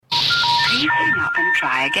Please hang up and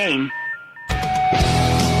try again.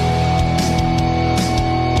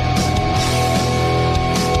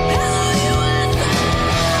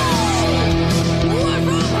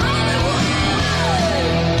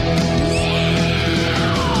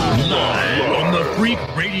 Freak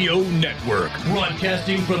Radio Network,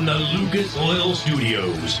 broadcasting from the Lucas Oil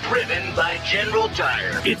Studios. Driven by General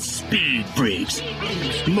Tire. It's Speed Freaks.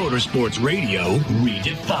 Motorsports Radio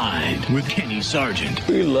redefined with Kenny Sargent.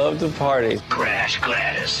 We love to party. Crash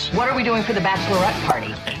Gladys. What are we doing for the bachelorette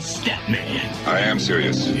party? And Statman. I am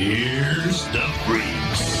serious. Here's the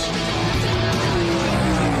Freaks.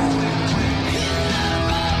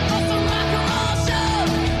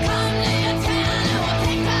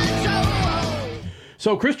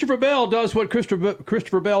 So Christopher Bell does what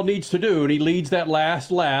Christopher Bell needs to do, and he leads that last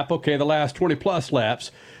lap, the last 20-plus laps.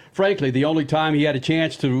 Frankly, the only time he had a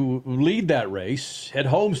chance to lead that race at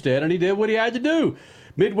Homestead, and he did what he had to do.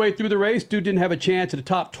 Midway through the race, dude didn't have a chance at the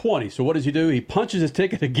top 20. So what does he do? He punches his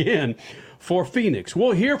ticket again for Phoenix.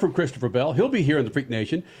 We'll hear from Christopher Bell. He'll be here in the Freak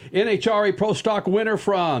Nation. NHRA Pro Stock winner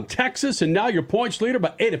from Texas, and now your points leader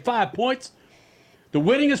by 85 points. The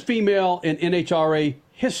winningest female in NHRA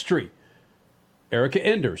history. Erica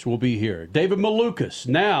Enders will be here. David Malukas,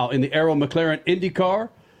 now in the Arrow McLaren IndyCar.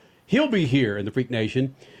 He'll be here in the Freak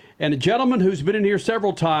Nation. And a gentleman who's been in here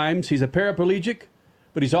several times. He's a paraplegic,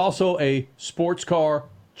 but he's also a sports car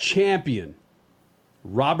champion.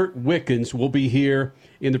 Robert Wickens will be here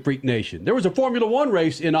in the Freak Nation. There was a Formula One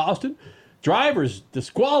race in Austin. Drivers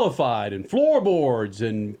disqualified, and floorboards,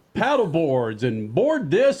 and paddle boards, and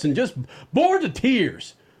bored this, and just bored to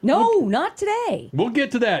tears. No, not today. We'll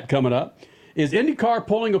get to that coming up. Is IndyCar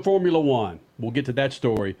pulling a Formula One? We'll get to that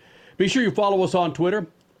story. Be sure you follow us on Twitter,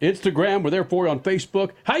 Instagram. We're there for you on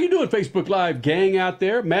Facebook. How you doing, Facebook Live gang out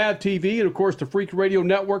there? MAV TV, and, of course, the Freak Radio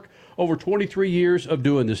Network. Over 23 years of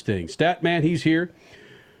doing this thing. Statman, he's here.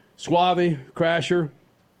 Suave, Crasher,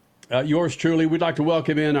 yours truly. We'd like to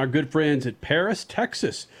welcome in our good friends at Paris,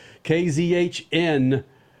 Texas. KZHN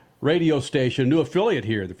radio station, new affiliate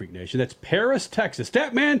here in the Freak Nation. That's Paris, Texas.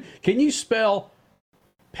 Statman, can you spell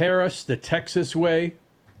Paris the Texas way?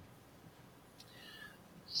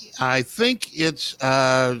 I think it's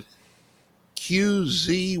QZYXO.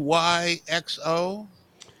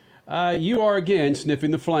 You are again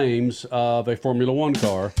sniffing the flames of a Formula One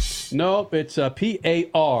car. Nope, it's Paris.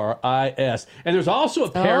 And there's also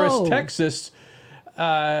a Paris, Texas,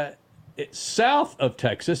 south of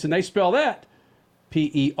Texas, and they spell that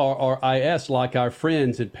Perris, like our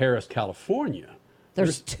friends in Paris, California.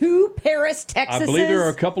 There's two Paris, Texases? I believe there are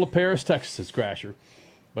a couple of Paris, Texases, Crasher.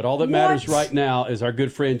 But all that matters right now is our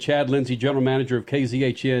good friend Chad Lindsay, general manager of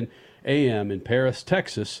KZHN AM in Paris,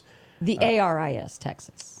 Texas. The ARIS,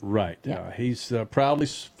 Texas. Right. Yeah. He's proudly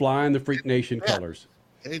flying the Freak Nation colors.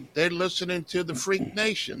 They're listening to the Freak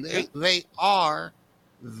Nation. They are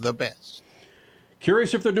the best.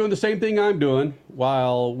 Curious if they're doing the same thing I'm doing.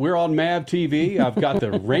 While we're on MAV TV, I've got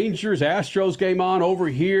the Rangers-Astros game on over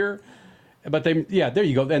here. But there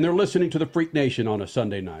you go. And they're listening to the Freak Nation on a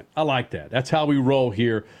Sunday night. I like that. That's how we roll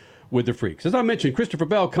here with the Freaks. As I mentioned, Christopher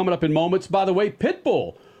Bell coming up in moments. By the way,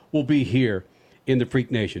 Pitbull will be here in the Freak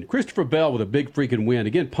Nation. Christopher Bell with a big freaking win.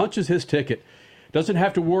 Again, punches his ticket. Doesn't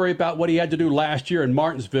have to worry about what he had to do last year in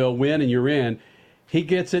Martinsville. Win and you're in. He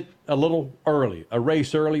gets it a little early, a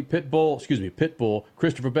race early. Pitbull,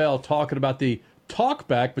 Christopher Bell talking about the talk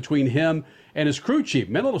back between him and his crew chief.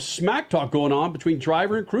 Man, a little smack talk going on between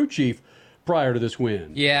driver and crew chief prior to this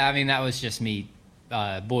win. Yeah, I mean, that was just me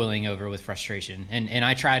boiling over with frustration. And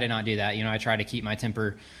I try to not do that. I try to keep my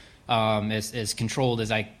temper as controlled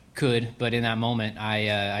as I could. But in that moment,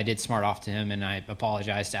 I did smart off to him, and I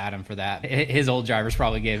apologized to Adam for that. His old drivers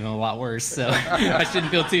probably gave him a lot worse, so I shouldn't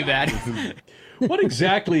feel too bad. What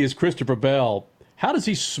exactly is Christopher Bell? How does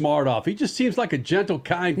he smart off? He just seems like a gentle,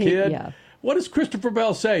 kind kid. Yeah. What does Christopher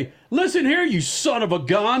Bell say? Listen here, you son of a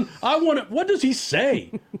gun. What does he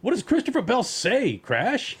say? What does Christopher Bell say,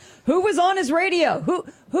 Crash? Who was on his radio?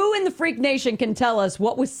 Who in the Freak Nation can tell us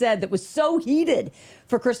what was said that was so heated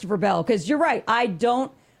for Christopher Bell? Because you're right. I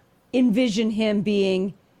don't envision him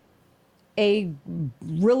being a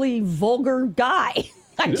really vulgar guy.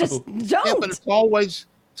 I just don't. Yeah, but it's always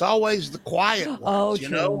the quiet ones. Oh,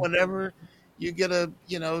 true. Whenever you get a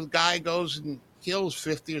guy goes and kills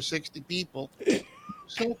 50 or 60 people,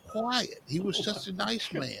 so quiet. He was just a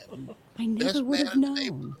nice man. I never would have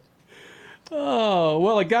known. Oh,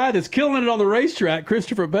 well, a guy that's killing it on the racetrack,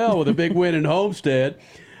 Christopher Bell, with a big win in Homestead.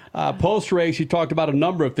 Post-race, he talked about a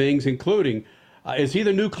number of things, including, is he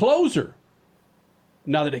the new closer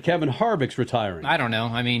now that Kevin Harvick's retiring? I don't know.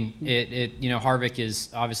 I mean, Harvick is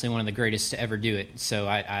obviously one of the greatest to ever do it. So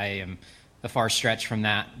I am far stretch from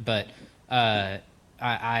that. But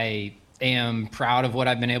I am proud of what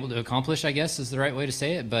I've been able to accomplish, I guess is the right way to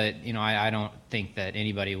say it. But, I don't think that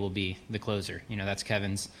anybody will be the closer. That's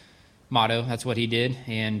Kevin's motto. That's what he did.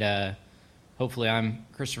 And hopefully I'm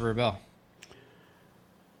Christopher Bell.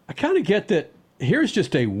 I kind of get that. Here's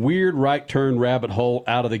just a weird right turn rabbit hole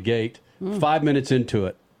out of the gate, 5 minutes into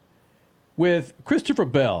it. With Christopher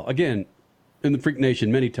Bell, again, in the Freak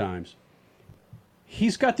Nation many times,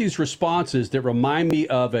 he's got these responses that remind me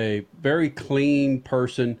of a very clean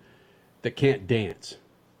person that can't dance.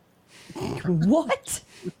 What?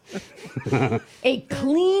 A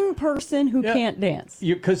clean person who can't dance.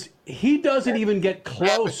 Because he doesn't even get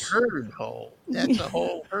close. Herd hole. That's a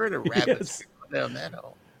whole herd of rabbits down that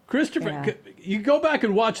hole. Christopher, you go back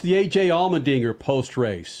and watch the A.J. Allmendinger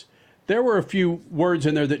post-race. There were a few words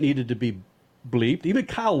in there that needed to be bleeped. Even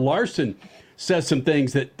Kyle Larson says some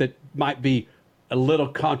things that might be a little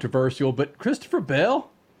controversial. But Christopher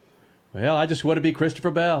Bell? Well, I just want to be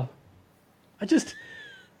Christopher Bell.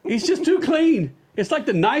 He's just too clean. It's like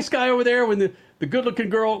the nice guy over there when the good-looking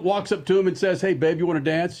girl walks up to him and says, hey, babe, you want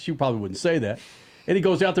to dance? She probably wouldn't say that. And he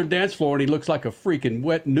goes out there on the dance floor and he looks like a freaking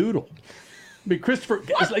wet noodle. I mean, Christopher,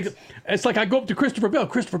 it's like I go up to Christopher Bell.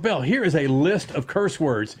 Christopher Bell, here is a list of curse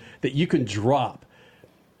words that you can drop.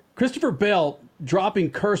 Christopher Bell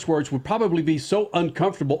dropping curse words would probably be so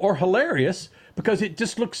uncomfortable or hilarious because it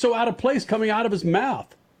just looks so out of place coming out of his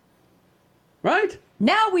mouth. Right?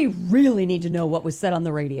 Now we really need to know what was said on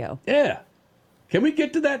the radio. Yeah. Can we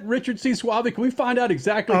get to that, Richard C. Suave? Can we find out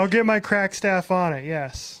exactly? I'll get my crack staff on it,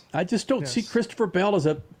 yes. I just don't see Christopher Bell as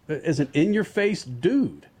an in-your-face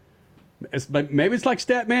dude. Maybe it's like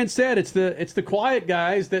Statman said. It's the quiet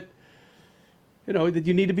guys that that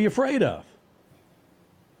you need to be afraid of.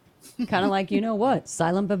 Kind of like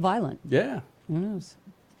silent but violent. Yeah. Who knows?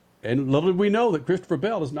 And little did we know that Christopher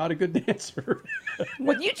Bell is not a good dancer.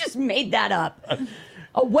 Well, you just made that up.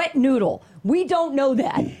 A wet noodle. We don't know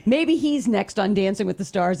that. Maybe he's next on Dancing with the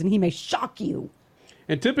Stars, and he may shock you.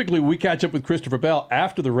 And typically, we catch up with Christopher Bell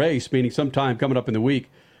after the race, meaning sometime coming up in the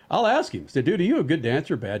week. I'll ask him, say, dude, are you a good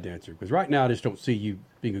dancer or bad dancer? Because right now I just don't see you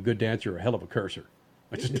being a good dancer or a hell of a cursor.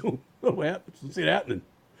 I just don't see it happening.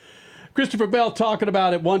 Christopher Bell talking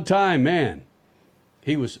about it one time, man.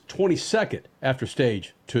 He was 22nd after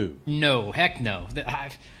stage 2. No, heck no.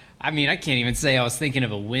 I mean, I can't even say I was thinking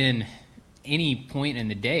of a win any point in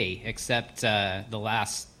the day except the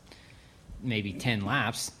last maybe 10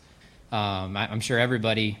 laps. I'm sure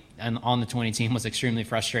everybody on the 20 team was extremely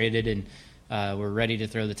frustrated and we're ready to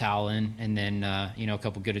throw the towel in, and then a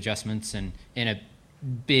couple good adjustments and a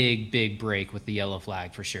big break with the yellow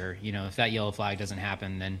flag for sure. If that yellow flag doesn't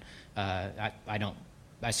happen, then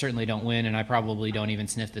I certainly don't win, and I probably don't even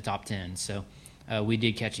sniff the top 10. So we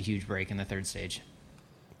did catch a huge break in the third stage.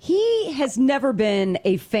 He has never been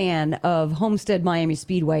a fan of Homestead Miami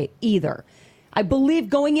Speedway either. I believe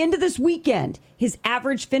going into this weekend, his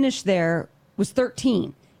average finish there was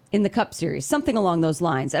 13 in the Cup Series, something along those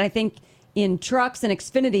lines. And I think in trucks and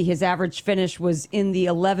Xfinity, his average finish was in the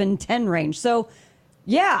 11-10 range. So,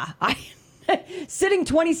 yeah, sitting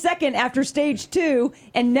 22nd after stage 2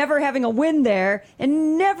 and never having a win there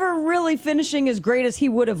and never really finishing as great as he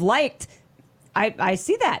would have liked. I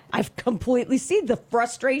see that. I've completely seen the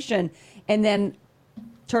frustration and then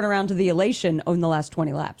turn around to the elation in the last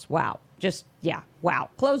 20 laps. Wow. Wow.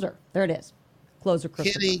 Closer. There it is. Closer,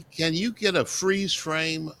 Christopher. Kenny, can you get a freeze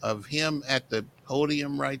frame of him at the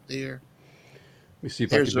podium right there? Let me see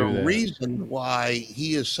if There's I can do that. a reason why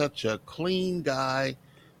he is such a clean guy,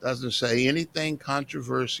 doesn't say anything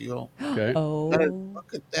controversial. Okay.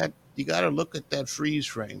 Look at that. You got to look at that freeze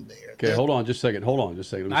frame there. Okay, hold on just a second. Let me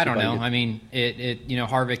see I don't if know. can I mean,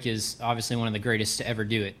 Harvick is obviously one of the greatest to ever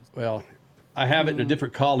do it. Well, I have it in a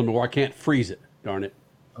different column where I can't freeze it. Darn it.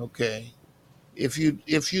 Okay. If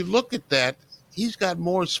you look at that, he's got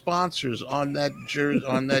more sponsors on that jersey,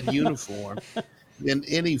 on that uniform than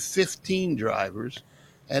any 15 drivers,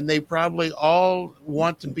 and they probably all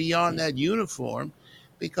want to be on that uniform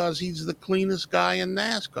because he's the cleanest guy in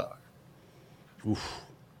NASCAR. Oof.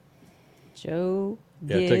 Joe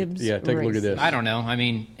Take a look at this. I don't know. I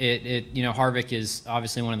mean, Harvick is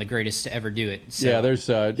obviously one of the greatest to ever do it. So. Yeah, there's.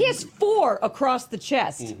 He has 4 across the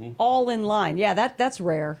chest, all in line. Yeah, that's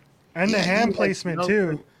rare. And the hand placement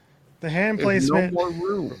too. The hand placement. No more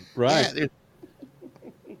room. Right.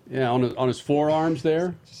 Yeah, on his forearms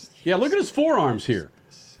there. Yeah, look at his forearms here.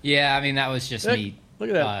 Yeah, I mean, that was just me look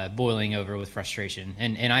at that. boiling over with frustration.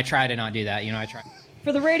 And I try to not do that. I try.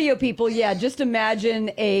 For the radio people, just imagine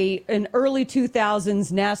an early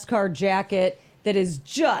 2000s NASCAR jacket, that is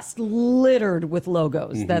just littered with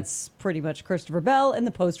logos. That's pretty much Christopher Bell in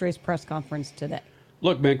the post-race press conference today.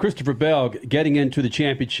 Look, man, Christopher Bell getting into the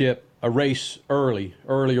championship, a race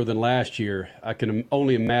earlier than last year. I can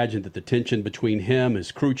only imagine that the tension between him,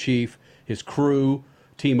 his crew chief, his crew,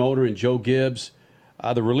 team owner, and Joe Gibbs,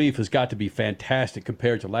 the relief has got to be fantastic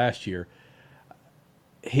compared to last year.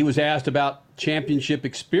 He was asked about championship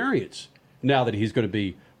experience now that he's going to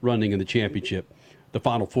be running in the championship, the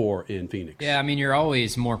Final Four in Phoenix. Yeah, I mean, you're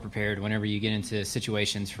always more prepared whenever you get into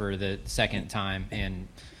situations for the second time. And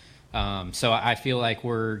so I feel like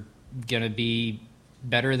we're going to be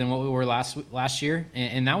better than what we were last year.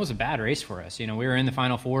 And that was a bad race for us. You know, we were in the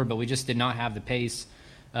Final Four, but we just did not have the pace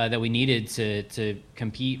that we needed to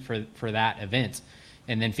compete for that event.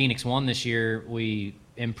 And then Phoenix 1 this year, we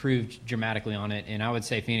improved dramatically on it. And I would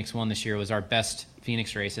say Phoenix 1 this year was our best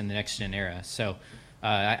Phoenix race in the next gen era. So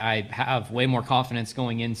I have way more confidence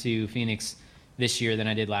going into Phoenix this year than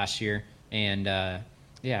I did last year. And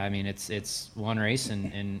yeah, I mean, it's one race,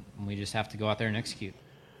 and we just have to go out there and execute.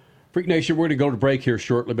 Freak Nation, we're going to go to break here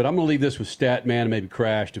shortly, but I'm going to leave this with Statman and maybe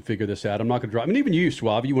Crash to figure this out. I'm not going to drop. I mean, even you,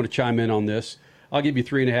 Suave, you want to chime in on this. I'll give you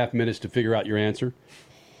 3.5 minutes to figure out your answer.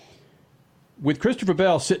 With Christopher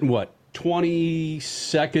Bell sitting,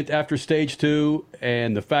 22nd after stage 2,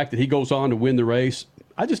 and the fact that he goes on to win the race,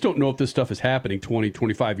 I just don't know if this stuff is happening 20,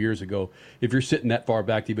 25 years ago, if you're sitting that far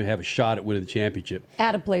back to even have a shot at winning the championship.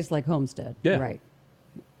 At a place like Homestead. Yeah. Right.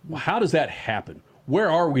 How does that happen?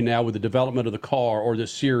 Where are we now with the development of the car or the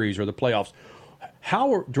series or the playoffs?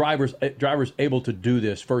 How are drivers able to do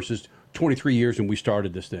this versus 23 years when we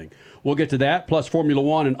started this thing? We'll get to that, plus Formula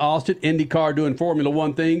One in Austin, IndyCar doing Formula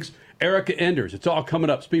One things, Erica Enders. It's all coming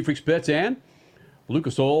up. Speed Freaks Pits and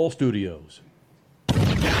Lucas Oil Studios.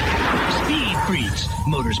 Speed Freaks,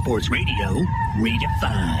 Motorsports Radio,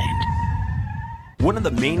 redefined. One of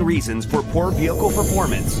the main reasons for poor vehicle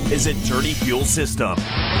performance is a dirty fuel system.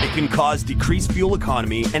 It can cause decreased fuel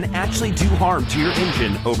economy and actually do harm to your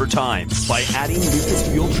engine over time. By adding Lucas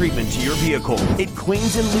Fuel Treatment to your vehicle, it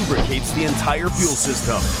cleans and lubricates the entire fuel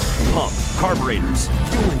system. Pump, carburetors,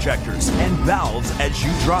 fuel injectors, and valves as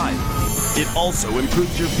you drive. It also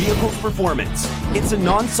improves your vehicle's performance. It's a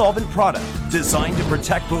non-solvent product designed to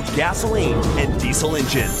protect both gasoline and diesel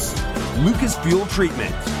engines. Lucas Fuel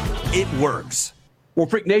Treatment. It works. Well,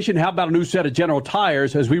 Freak Nation, how about a new set of General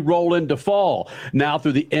Tires as we roll into fall? Now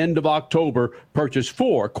through the end of October, purchase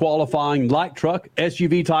 4 qualifying light truck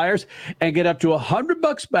SUV tires and get up to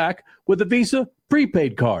 $100 back with a Visa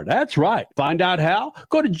prepaid card. That's right. Find out how?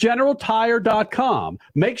 Go to GeneralTire.com.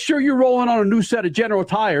 Make sure you're rolling on a new set of General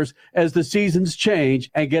Tires as the seasons change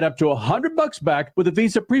and get up to $100 back with a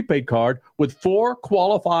Visa prepaid card with 4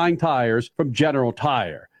 qualifying tires from General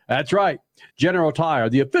Tire. That's right. General Tire,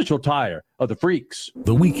 the official tire of the Freaks.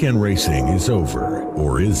 The weekend racing is over,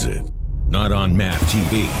 or is it? Not on MAV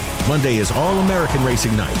TV. Monday is All-American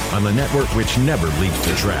Racing Night on the network which never leaves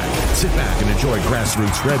the track. Sit back and enjoy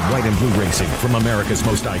grassroots red, white, and blue racing from America's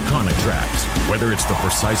most iconic tracks. Whether it's the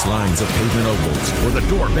precise lines of pavement ovals or the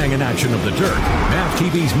door-banging action of the dirt, MAV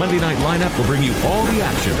TV's Monday night lineup will bring you all the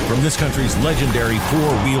action from this country's legendary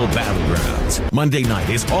four-wheel battlegrounds. Monday night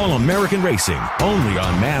is All-American Racing, only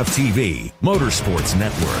on MAV TV, Motorsports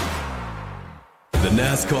Network. The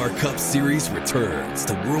NASCAR Cup Series returns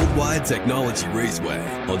to Worldwide Technology Raceway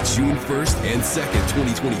on June 1st and 2nd,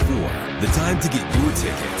 2024. The time to get your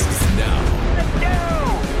tickets is now. Let's go!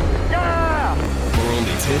 Yeah! For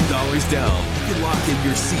only $10 down, you can lock in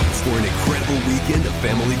your seats for an incredible weekend of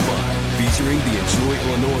family fun featuring the Enjoy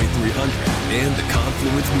Illinois 300 and the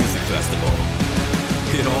Confluence Music Festival.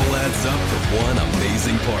 It all adds up for one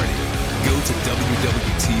amazing party. Go to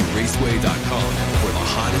WWTRaceway.com for the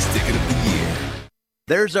hottest ticket of the year.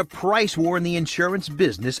 There's a price war in the insurance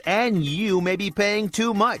business, and you may be paying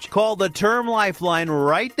too much. Call the Term Lifeline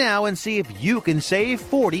right now and see if you can save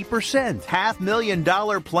 40%.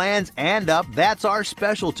 $500,000 plans and up, that's our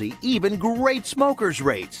specialty. Even great smokers'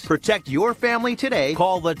 rates. Protect your family today.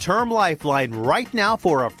 Call the Term Lifeline right now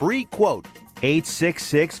for a free quote.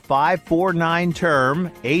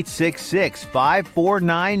 866-549-TERM,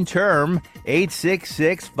 866-549-TERM,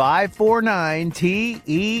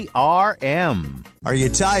 866-549-TERM. Are you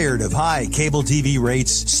tired of high cable TV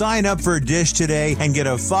rates? Sign up for Dish today and get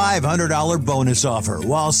a $500 bonus offer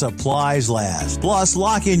while supplies last. Plus,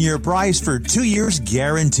 lock in your price for 2 years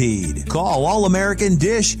guaranteed. Call All-American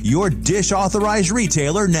Dish, your Dish authorized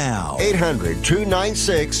retailer now.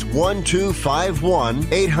 800-296-1251.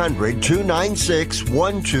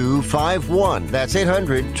 800-296-1251. That's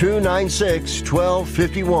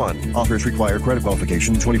 800-296-1251. Offers required. required credit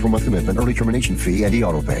qualification, 24-month commitment, early termination fee, and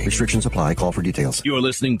e-auto pay. Restrictions apply. Call for details. You're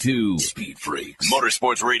listening to Speed Freaks,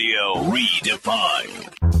 Motorsports Radio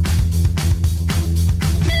Redefined.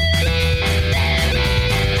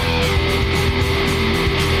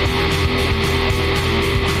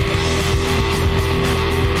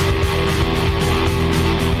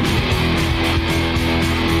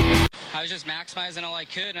 I was just maximizing all I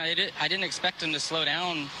could, and I didn't expect him to slow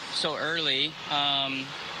down so early.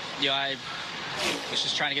 I was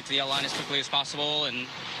just trying to get to the yellow line as quickly as possible, and it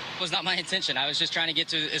was not my intention. I was just trying to get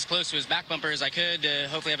to as close to his back bumper as I could to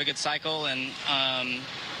hopefully have a good cycle and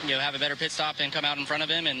have a better pit stop and come out in front of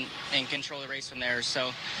him and control the race from there.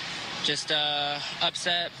 So just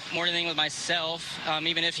upset more than anything with myself.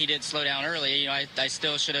 Even if he did slow down early, I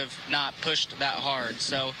still should have not pushed that hard.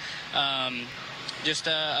 So just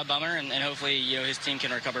a bummer, and hopefully his team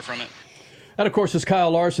can recover from it. And, of course, it's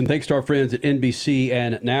Kyle Larson. Thanks to our friends at NBC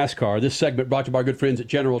and NASCAR. This segment brought to you by our good friends at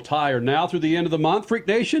General Tire. Now through the end of the month, Freak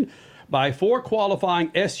Nation, buy 4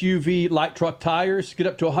 qualifying SUV light truck tires. Get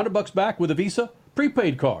up to $100 back with a Visa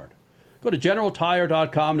prepaid card. Go to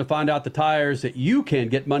GeneralTire.com to find out the tires that you can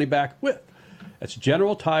get money back with. That's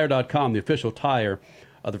GeneralTire.com, the official tire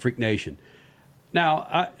of the Freak Nation.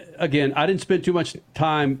 Now, I didn't spend too much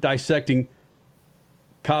time dissecting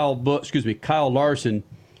Kyle Larson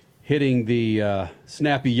hitting the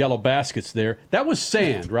snappy yellow baskets there. That was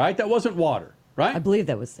sand, right? That wasn't water, right? I believe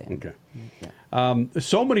that was sand. Okay. Yeah.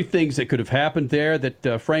 So many things that could have happened there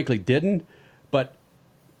that frankly didn't. But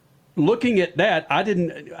looking at that,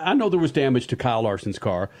 I know there was damage to Kyle Larson's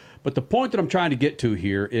car, but the point that I'm trying to get to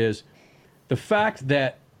here is the fact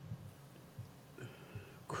that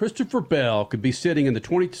Christopher Bell could be sitting in the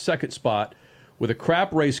 22nd spot with a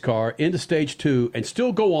crap race car into stage 2 and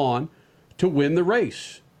still go on to win the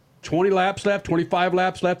race. 20 laps left, 25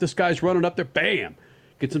 laps left. This guy's running up there. Bam!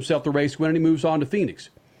 Gets himself the race win, and he moves on to Phoenix.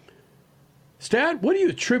 Stat, what do you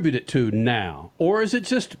attribute it to now? Or is it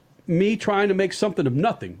just me trying to make something of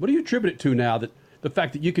nothing? What do you attribute it to now, that the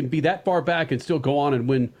fact that you can be that far back and still go on and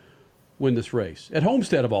win this race? At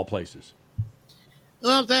Homestead, of all places.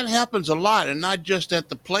 Well, that happens a lot, and not just at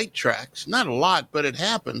the plate tracks. Not a lot, but it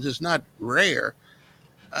happens. It's not rare.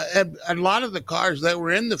 A lot of the cars that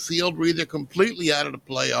were in the field were either completely out of the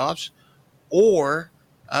playoffs or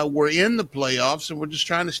were in the playoffs and were just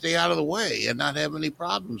trying to stay out of the way and not have any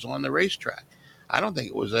problems on the racetrack. I don't think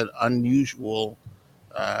it was an unusual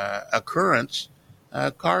occurrence.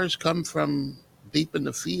 Cars come from deep in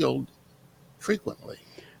the field frequently.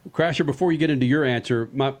 Crasher, before you get into your answer,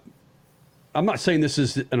 I'm not saying this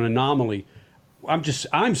is an anomaly. I'm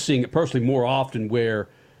seeing it personally more often where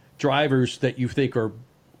drivers that you think are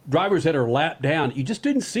drivers that are lapped down, you just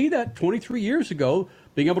didn't see that 23 years ago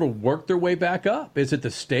being able to work their way back up. Is it the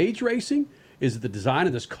stage racing? Is it the design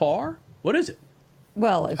of this car? What is it?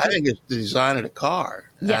 Well, I think it's the design of the car.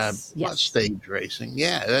 Yes, not stage racing.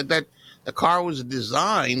 Yeah, that the car was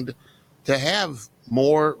designed to have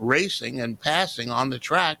more racing and passing on the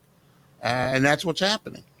track, and that's what's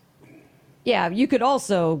happening. Yeah, you could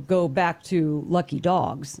also go back to Lucky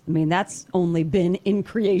Dogs. I mean, that's only been in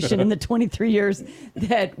creation in the 23 years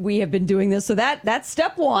that we have been doing this. So that's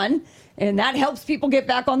step one, and that helps people get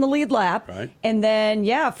back on the lead lap. Right. And then,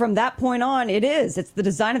 from that point on, it's the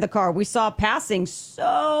design of the car. We saw passing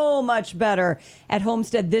so much better at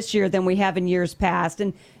Homestead this year than we have in years past.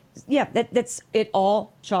 And that's it.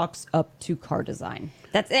 All chalks up to car design.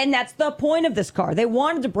 That's the point of this car. They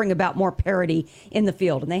wanted to bring about more parity in the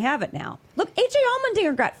field, and they have it now. Look, AJ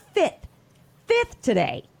Allmendinger got fifth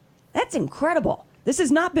today. That's incredible. This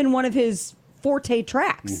has not been one of his forte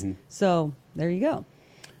tracks. Mm-hmm. So there you go.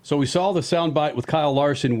 So we saw the soundbite with Kyle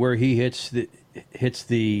Larson where he hits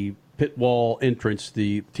the pit wall entrance,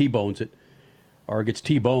 the T-bones it, or gets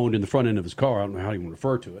T-boned in the front end of his car. I don't know how you want to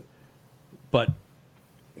refer to it, but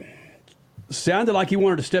sounded like he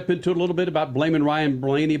wanted to step into it a little bit about blaming Ryan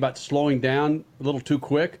Blaney about slowing down a little too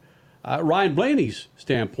quick. Ryan Blaney's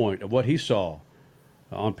standpoint of what he saw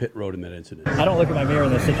on pit road in that incident. I don't look at my mirror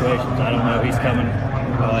in those situations. I don't know. He's coming.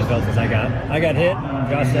 All I felt is I got hit.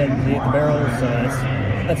 Josh said he hit the barrels.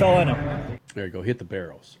 That's all I know. There you go. Hit the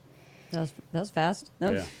barrels. That was fast.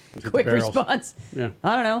 That was a quick response. Yeah.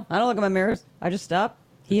 I don't know. I don't look at my mirrors. I just stopped.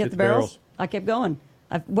 He hit the barrels. I kept going.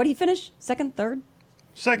 What did he finish? Second, third?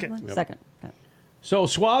 Second. Yep. Second. Okay. So,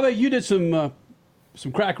 Suave, you did some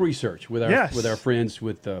crack research with our friends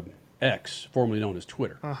with X, formerly known as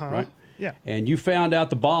Twitter, right? Yeah. And you found out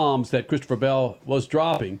the bombs that Christopher Bell was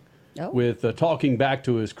dropping with talking back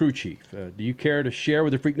to his crew chief. Do you care to share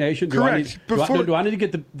with the Freak Nation? Correct. Do I need to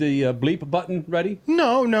get the bleep button ready?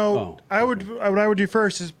 No. Oh. What I would do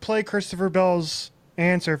first is play Christopher Bell's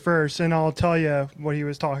answer first, and I'll tell you what he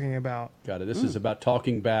was talking about. Got it. This is about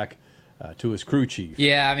talking back to his crew chief.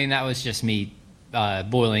 Yeah, I mean, that was just me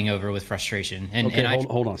boiling over with frustration. Okay,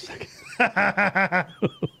 hold on a second.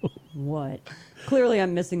 What? Clearly,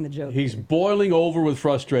 I'm missing the joke. He's boiling over with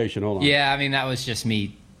frustration. Hold on. Yeah, I mean, that was just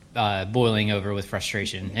me boiling over with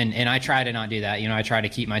frustration. And I try to not do that. I try to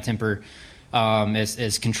keep my temper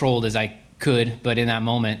as controlled as I could. But in that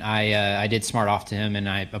moment, I did smart off to him, and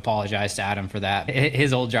I apologized to Adam for that.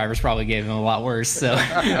 His old drivers probably gave him a lot worse, so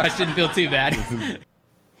I shouldn't feel too bad.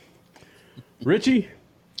 Richie?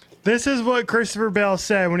 This is what Christopher Bell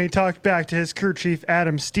said when he talked back to his crew chief,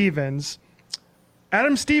 Adam Stevens.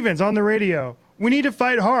 Adam Stevens on the radio. We need to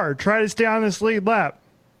fight hard. Try to stay on this lead lap.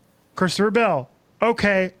 Christopher Bell.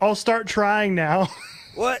 Okay, I'll start trying now.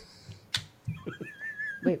 What?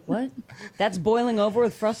 Wait, what? That's boiling over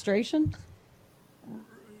with frustration?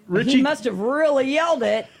 Richie? He must have really yelled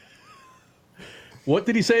it. What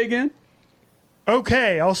did he say again?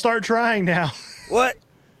 Okay, I'll start trying now. What?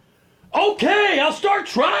 Okay, I'll start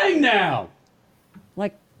trying now.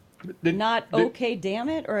 Like, okay, damn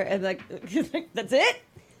it? Or like, that's it?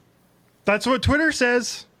 That's what Twitter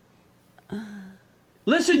says.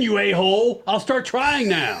 Listen, you a-hole, I'll start trying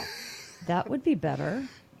now. That would be better.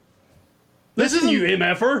 Listen, you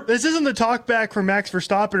MFer. This isn't the talk back from Max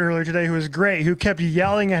Verstappen earlier today, who was great, who kept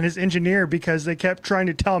yelling at his engineer because they kept trying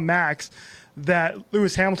to tell Max that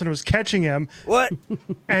Lewis Hamilton was catching him. What?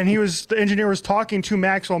 And the engineer was talking to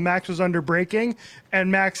Max while Max was under braking,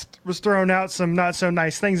 and Max was throwing out some not so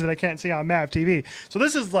nice things that I can't see on MAP TV. So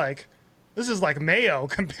this is like Mayo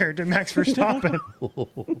compared to Max Verstappen.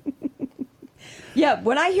 Yeah,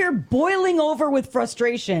 when I hear boiling over with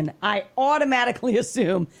frustration, I automatically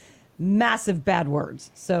assume massive bad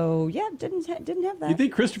words. So yeah, didn't have that. You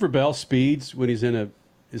think Christopher Bell speeds when he's in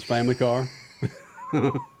his family car?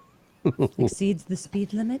 Exceeds the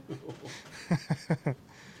speed limit?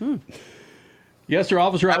 Yes, sir,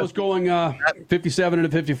 officer. I was going 57 and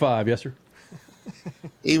a 55. Yes, sir.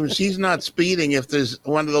 He's not speeding if there's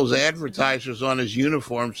one of those advertisers on his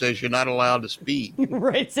uniform says you're not allowed to speed.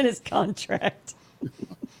 Right, it's in his contract.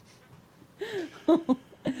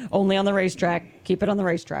 Only on the racetrack. Keep it on the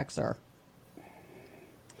racetrack, sir.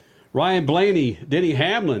 Ryan Blaney, Denny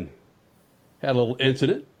Hamlin had a little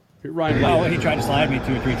incident. Ryan Blaney. Oh, he tried to slide me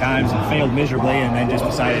 2 or 3 times and failed miserably, and then just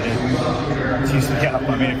decided to use the up.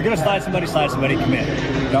 I mean, if you're going to slide somebody, commit.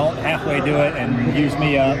 Don't halfway do it and use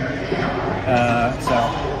me up. So,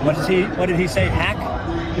 what did he say? Hack?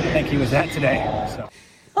 I think he was that today. So.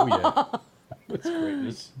 Oh, yeah. That's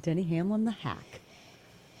greatness. Denny Hamlin, the hack.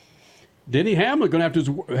 Denny Hamlin going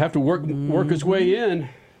to have to work his way in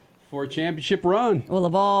for a championship run. Well,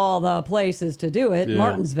 of all the places to do it, Yeah.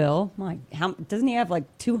 Martinsville. Doesn't he have like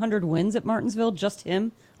 200 wins at Martinsville? Just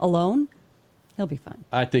him alone? He'll be fine.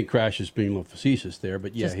 I think Crash is being a little facetious there,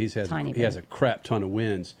 but yeah, Just he has a crap ton of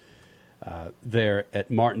wins there at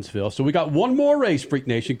Martinsville. So we got one more race, Freak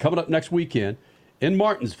Nation, coming up next weekend in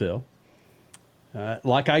Martinsville.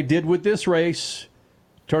 Like I did with this race,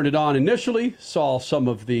 turned it on initially, saw some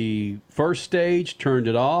of the first stage, turned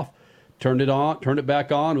it off, turned it on, turned it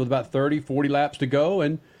back on with about 30, 40 laps to go,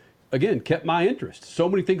 and again, kept my interest. So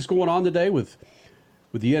many things going on today with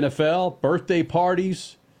the NFL, birthday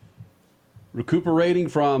parties, recuperating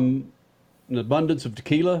from an abundance of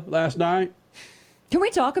tequila last night. Can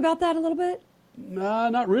we talk about that a little bit?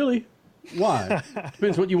 Not really. Why?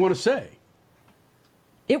 Depends what you want to say.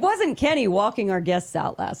 It wasn't Kenny walking our guests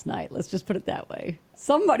out last night. Let's just put it that way.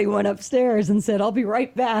 Somebody went upstairs and said, "I'll be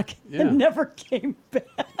right back," and never came back.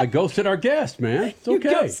 I ghosted our guest, man. It's okay.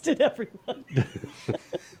 You ghosted everyone.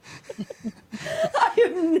 I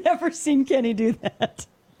have never seen Kenny do that.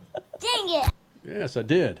 Dang it. Yes, I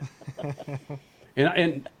did.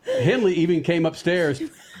 And Henley even came upstairs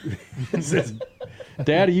and says,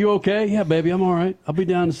 "Dad, are you okay?" "Yeah, baby, I'm all right. I'll be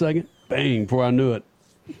down in a second." Bang, before I knew it,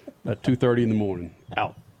 at 2:30 in the morning.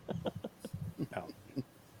 Out.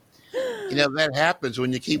 You know, that happens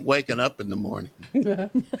when you keep waking up in the morning.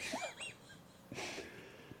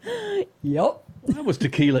 Yep. How was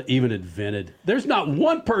tequila even invented? There's not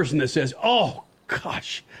one person that says, "Oh,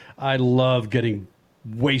 gosh, I love getting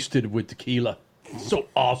wasted with tequila. It's so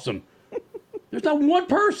awesome." There's not one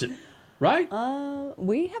person, right?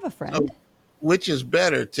 We have a friend. Oh, which is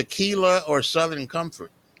better, tequila or Southern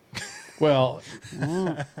Comfort? Well,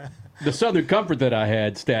 the Southern Comfort that I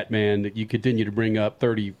had, Statman, that you continue to bring up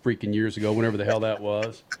 30 freaking years ago, whenever the hell that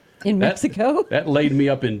was. In Mexico? That laid me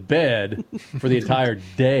up in bed for the entire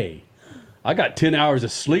day. I got 10 hours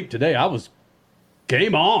of sleep today. I was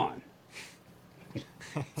game on.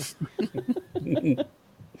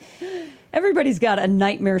 Everybody's got a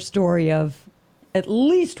nightmare story of At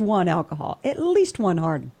least one alcohol. At least one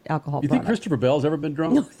hard alcohol You product. think Christopher Bell's ever been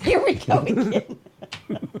drunk? No, here we go again.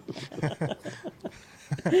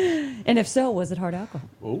 And if so, was it hard alcohol?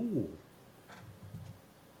 Oh.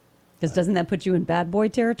 Because doesn't that put you in bad boy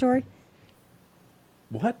territory?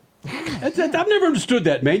 What? I've never understood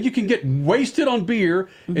that, man. You can get wasted on beer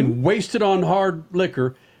and wasted on hard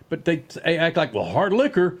liquor, but they act like, well, hard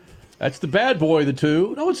liquor, that's the bad boy of the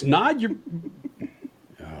two. No, it's not. You're...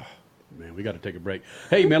 Oh, man, we got to take a break.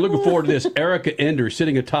 Hey, man, looking forward to this. Erica Ender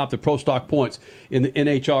sitting atop the Pro Stock points in the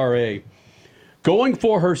NHRA, going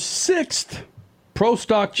for her 6th Pro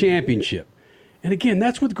Stock championship. And again,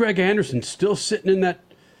 that's with Greg Anderson still sitting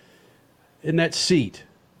in that seat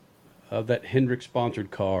of that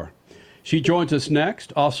Hendrick-sponsored car. She joins us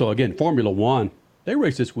next. Also, again, Formula One. They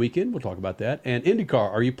race this weekend. We'll talk about that. And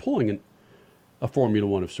IndyCar, are you pulling a Formula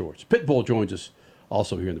One of sorts? Pitbull joins us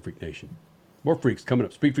also here in the Freak Nation. More Freaks coming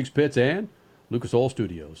up. Speed Freaks Pits and Lucas Oil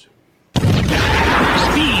Studios.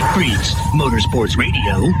 Speed Freaks, Motorsports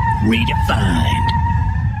Radio, redefined.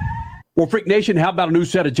 Well, Freak Nation, how about a new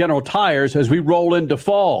set of General Tires as we roll into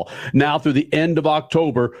fall? Now through the end of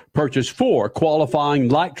October, purchase 4 qualifying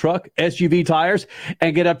light truck SUV tires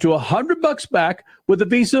and get up to $100 back with a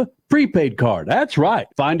Visa prepaid card. That's right.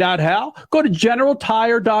 Find out how? Go to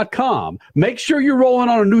GeneralTire.com. Make sure you're rolling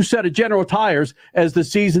on a new set of General Tires as the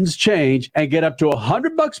seasons change and get up to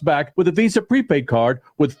 $100 back with a Visa prepaid card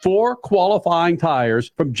with 4 qualifying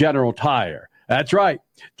tires from General Tire. That's right.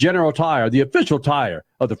 General Tire, the official tire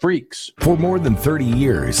of the Freaks. For more than 30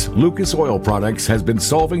 years, Lucas Oil Products has been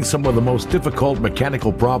solving some of the most difficult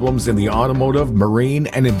mechanical problems in the automotive, marine,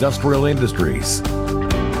 and industrial industries.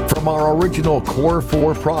 From our original Core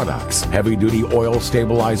 4 products, heavy-duty oil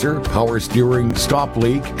stabilizer, power steering, stop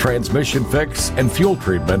leak, transmission fix, and fuel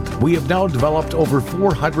treatment, we have now developed over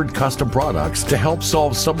 400 custom products to help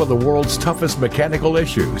solve some of the world's toughest mechanical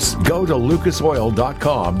issues. Go to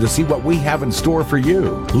lucasoil.com to see what we have in store for you.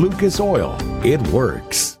 Lucas Oil, it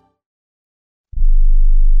works.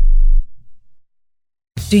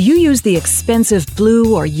 Do you use the expensive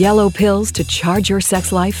blue or yellow pills to charge your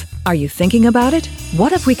sex life? Are you thinking about it?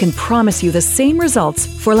 What if we can promise you the same results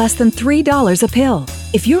for less than $3 a pill?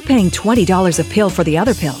 If you're paying $20 a pill for the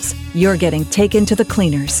other pills, you're getting taken to the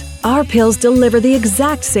cleaners. Our pills deliver the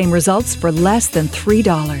exact same results for less than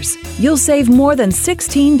 $3. You'll save more than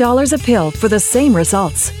 $16 a pill for the same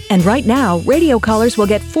results. And right now, radio callers will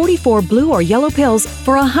get 44 blue or yellow pills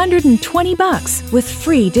for $120 with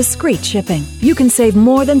free discreet shipping. You can save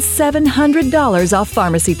more than $700 off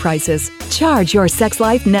pharmacy prices. Charge your sex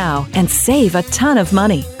life now and save a ton of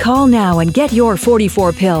money. Call now and get your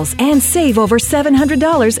 44 pills and save over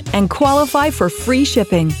 $700 and qualify for free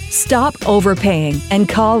shipping. Stop overpaying and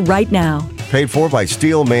call right now. Paid for by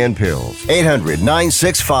Steel Man Pills.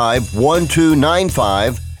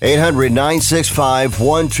 800-965-1295.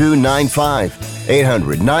 800-965-1295.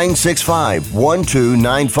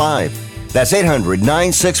 800-965-1295. That's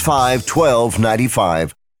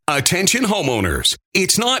 800-965-1295. Attention homeowners.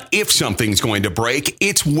 It's not if something's going to break,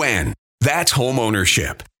 it's when. That's home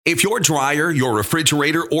ownership. If your dryer, your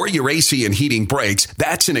refrigerator, or your AC and heating breaks,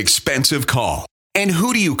 that's an expensive call. And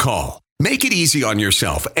who do you call? Make it easy on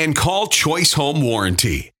yourself and call Choice Home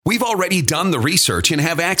Warranty. We've already done the research and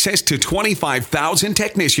have access to 25,000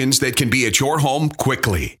 technicians that can be at your home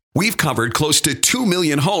quickly. We've covered close to 2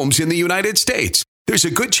 million homes in the United States. There's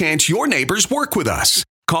a good chance your neighbors work with us.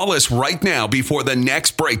 Call us right now before the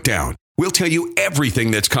next breakdown. We'll tell you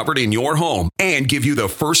everything that's covered in your home and give you the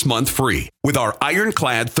first month free with our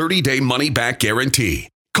ironclad 30-day money-back guarantee.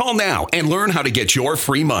 Call now and learn how to get your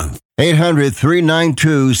free month.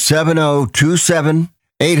 800-392-7027.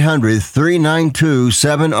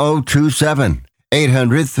 800-392-7027.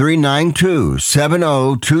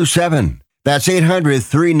 800-392-7027. That's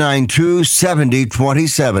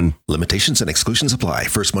 800-392-7027. Limitations and exclusions apply.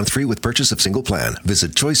 First month free with purchase of single plan.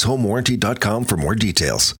 Visit choicehomewarranty.com for more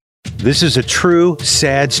details. This is a true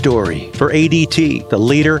sad story for ADT, the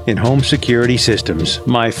leader in home security systems.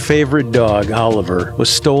 My favorite dog, Oliver,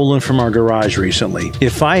 was stolen from our garage recently.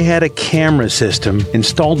 If I had a camera system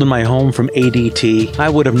installed in my home from ADT, I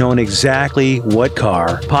would have known exactly what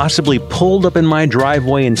car possibly pulled up in my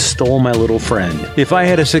driveway and stole my little friend. If I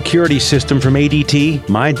had a security system from ADT,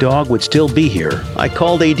 my dog would still be here. I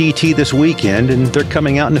called ADT this weekend and they're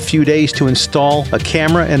coming out in a few days to install a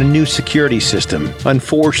camera and a new security system.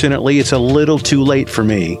 Unfortunately, Unfortunately, it's a little too late for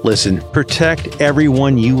me. Listen, protect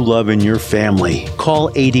everyone you love in your family.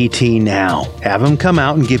 Call ADT now. Have them come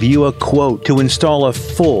out and give you a quote to install a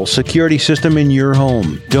full security system in your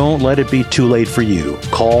home. Don't let it be too late for you.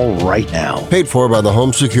 Call right now. Paid for by the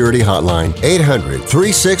Home Security Hotline.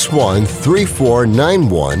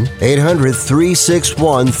 800-361-3491.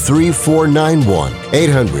 800-361-3491.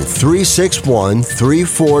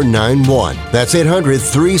 800-361-3491. That's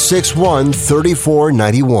 800-361-3491.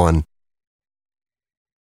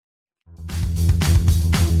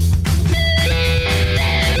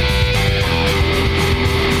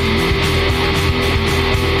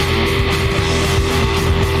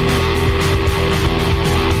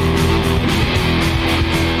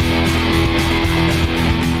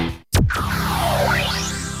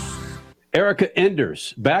 Erica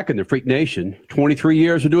Enders, back in the Freak Nation, 23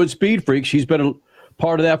 years of doing Speed Freak. She's been a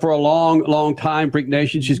part of that for a long, long time, Freak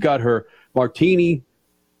Nation. She's got her martini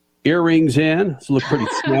earrings in. Those look pretty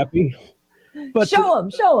snappy. But show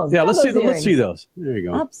them. Yeah, let's see those. There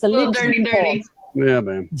you go. Absolutely. Dirty. Yeah,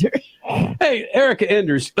 man. Hey, Erica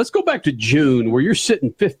Enders, let's go back to June where you're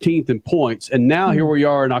sitting 15th in points, and now here we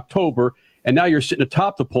are in October, and now you're sitting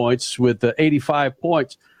atop the points with 85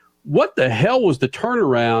 points. What the hell was the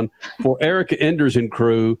turnaround for Erica Enders and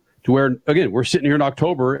crew to where, again, we're sitting here in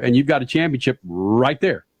October and you've got a championship right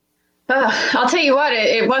there? I'll tell you what,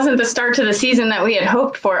 it wasn't the start to the season that we had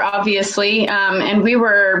hoped for, obviously. And we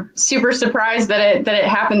were super surprised that it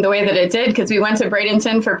happened the way that it did, because we went to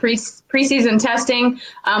Bradenton for preseason testing.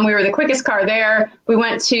 We were the quickest car there. We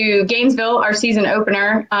went to Gainesville, our season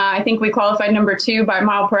opener. I think we qualified number 2 by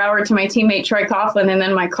mile per hour to my teammate Troy Coughlin, and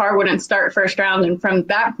then my car wouldn't start first round. And from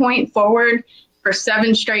that point forward, for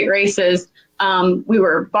 7 straight races, we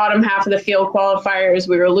were bottom half of the field qualifiers.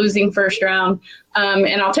 We were losing first round.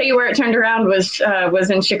 And I'll tell you where it turned around was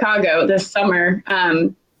in Chicago this summer.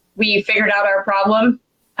 We figured out our problem.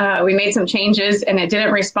 We made some changes and it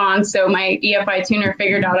didn't respond. So my EFI tuner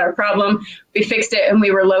figured out our problem. We fixed it and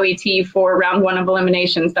we were low ET for round 1 of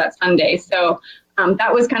eliminations that Sunday. So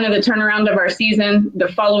that was kind of the turnaround of our season. The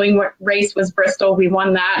following race was Bristol. We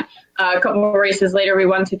won that. A couple of races later, we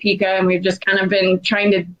won Topeka, and we've just kind of been trying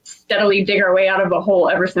to steadily dig our way out of a hole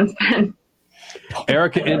ever since then.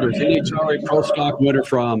 Erica Enders, NHRA Pro Stock winner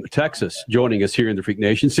from Texas, joining us here in the Freak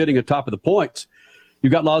Nation, sitting at top of the points. You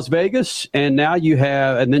got Las Vegas, and now you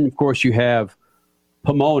have, and then of course you have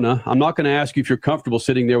Pomona. I'm not going to ask you if you're comfortable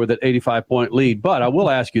sitting there with that 85-point lead, but I will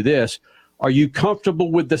ask you this. Are you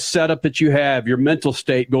comfortable with the setup that you have, your mental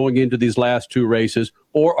state going into these last 2 races,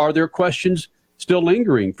 or are there questions still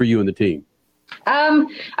lingering for you and the team?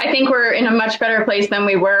 I think we're in a much better place than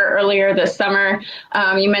we were earlier this summer.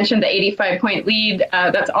 You mentioned the 85-point lead.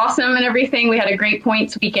 That's awesome and everything. We had a great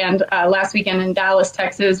points weekend last weekend in Dallas,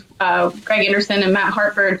 Texas. Greg Anderson and Matt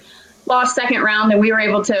Hartford lost second round, and we were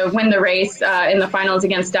able to win the race in the finals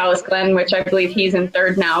against Dallas Glenn, which I believe he's in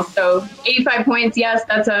third now. So 85 points, yes,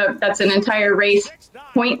 that's an entire race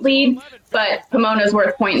point lead, but Pomona's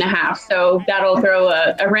worth 1.5. So that'll throw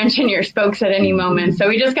a wrench in your spokes at any moment. So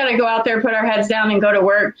we just got to go out there, put our heads down, and go to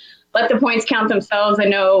work. Let the points count themselves. I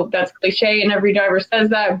know that's cliche and every driver says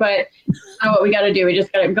that, but what we got to do, we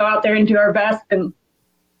just got to go out there and do our best, and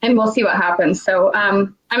we'll see what happens. So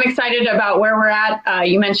I'm excited about where we're at.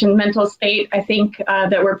 You mentioned mental state. I think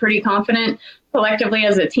that we're pretty confident collectively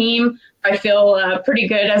as a team. I feel pretty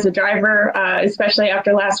good as a driver, especially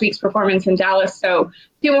after last week's performance in Dallas. So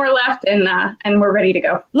 2 more left, and we're ready to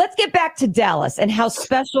go. Let's get back to Dallas and how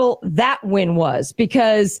special that win was,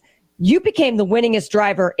 because you became the winningest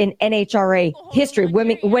driver in NHRA history,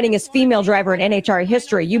 winningest female driver in NHRA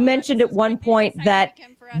history. You mentioned at one point that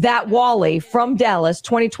Wally from Dallas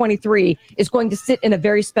 2023 is going to sit in a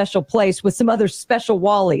very special place with some other special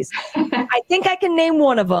Wallies. I think I can name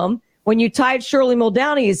one of them. When you tied Shirley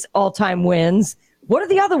Muldowney's all-time wins, what are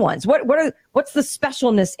the other ones? What's the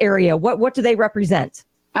specialness area? What do they represent?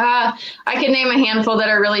 I can name a handful that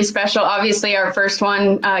are really special. Obviously, our first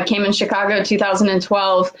one came in Chicago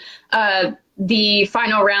 2012. The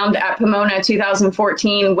final round at Pomona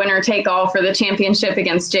 2014, winner take all for the championship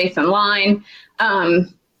against Jathan Line.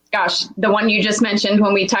 The one you just mentioned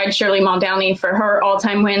when we tied Shirley Muldowney for her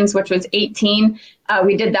all-time wins, which was 18.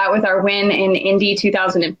 We did that with our win in Indy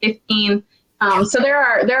 2015. So there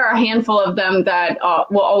are a handful of them that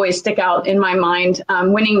will always stick out in my mind.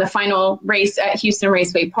 Winning the final race at Houston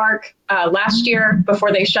Raceway Park last year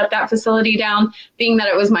before they shut that facility down, being that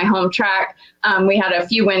it was my home track. We had a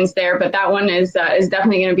few wins there, but that one is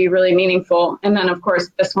definitely going to be really meaningful. And then, of course,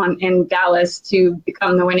 this one in Dallas to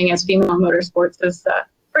become the winningest female motorsports is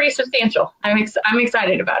pretty substantial. I'm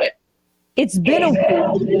excited about it. it's been a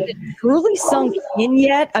while. Has it truly sunk in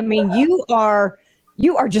yet? I mean, you are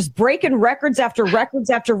just breaking records after records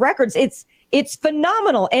after records. It's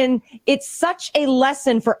phenomenal. And it's such a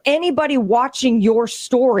lesson for anybody watching your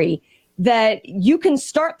story that you can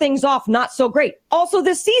start things off not so great. Also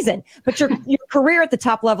this season, but your career at the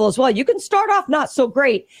top level as well. You can start off not so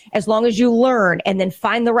great as long as you learn and then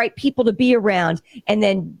find the right people to be around and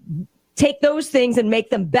then take those things and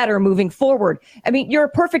make them better moving forward. I mean, you're a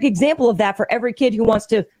perfect example of that for every kid who wants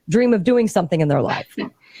to dream of doing something in their life.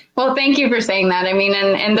 Well, thank you for saying that. I mean,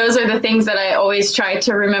 and those are the things that I always try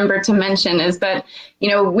to remember to mention is that,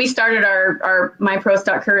 we started my pro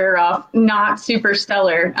stock career off not super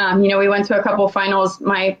stellar. We went to a couple finals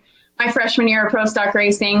my freshman year of pro stock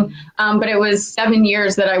racing, but it was 7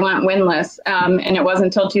 years that I went winless. And it wasn't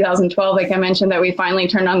until 2012, like I mentioned, that we finally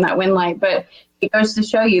turned on that win light. But it goes to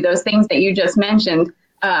show you those things that you just mentioned,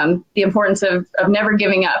 the importance of never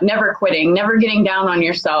giving up, never quitting, never getting down on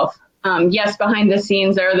yourself. Yes, behind the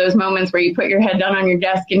scenes, there are those moments where you put your head down on your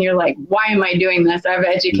desk and you're like, why am I doing this? I have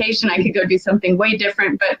education. I could go do something way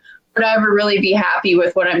different, but would I ever really be happy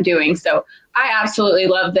with what I'm doing? So I absolutely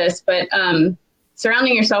love this, but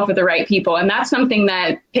surrounding yourself with the right people. And that's something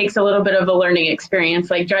that takes a little bit of a learning experience,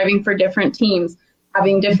 like driving for different teams,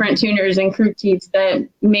 having different tuners and crew chiefs that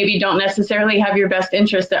maybe don't necessarily have your best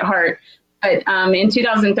interest at heart. But in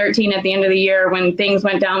 2013, at the end of the year, when things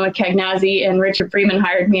went down with Cagnazzi and Richard Freeman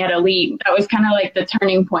hired me at Elite, that was kind of like the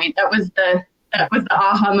turning point. That was the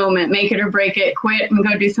aha moment, make it or break it, quit and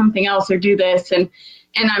go do something else or do this. And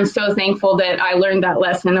I'm so thankful that I learned that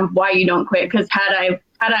lesson of why you don't quit. Because had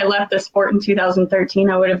I left the sport in 2013,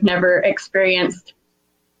 I would have never experienced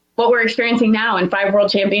what we're experiencing now in 5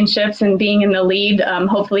 world championships and being in the lead,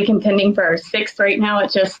 hopefully contending for our 6th right now.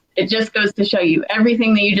 It just goes to show you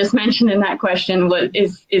everything that you just mentioned in that question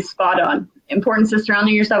is spot on. Importance of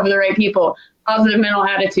surrounding yourself with the right people, positive mental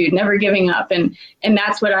attitude, never giving up. And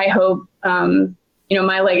that's what I hope,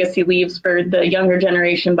 my legacy leaves for the younger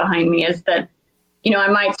generation behind me is that, I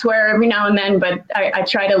might swear every now and then, but I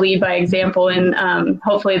try to lead by example and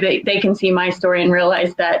hopefully they can see my story and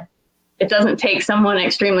realize that it doesn't take someone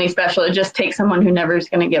extremely special. It just takes someone who never is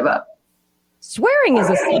going to give up. Swearing is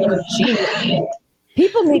a sign of genius.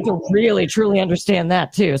 People need to really, truly understand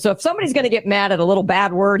that, too. So if somebody's going to get mad at a little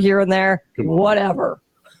bad word here and there, whatever.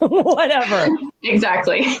 Whatever.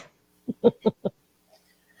 Exactly.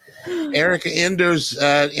 Erica Ender's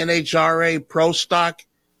NHRA Pro Stock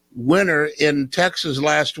winner in Texas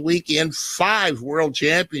last weekend, 5 world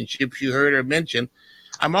championships you heard her mention.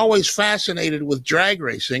 I'm always fascinated with drag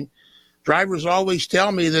racing. Drivers always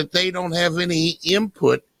tell me that they don't have any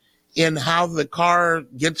input in how the car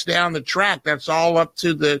gets down the track. That's all up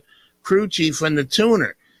to the crew chief and the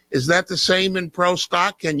tuner. Is that the same in pro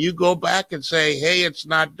stock? Can you go back and say, hey, it's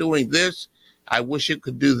not doing this. I wish it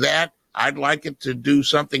could do that. I'd like it to do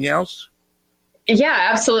something else. Yeah,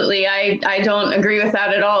 absolutely. I don't agree with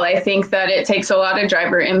that at all. I think that it takes a lot of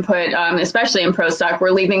driver input, especially in pro stock. We're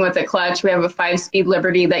leaving with a clutch. We have a 5-speed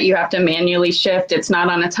Liberty that you have to manually shift. It's not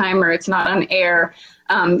on a timer. It's not on air.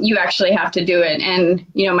 You actually have to do it. And,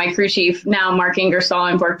 my crew chief now, Mark Ingersoll,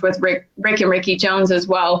 I've worked with Rick and Ricky Jones as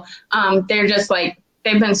well. They're just like,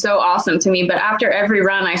 they've been so awesome to me. But after every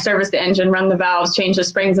run, I service the engine, run the valves, change the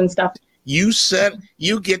springs and stuff. You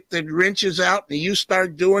get the wrenches out and you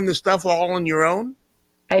start doing the stuff all on your own?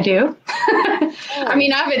 I do. I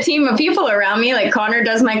mean, I have a team of people around me, like Connor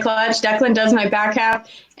does my clutch, Declan does my back half,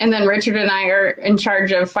 and then Richard and I are in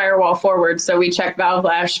charge of firewall forward. So we check valve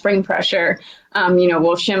lash, spring pressure,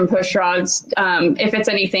 we'll shim push rods. If it's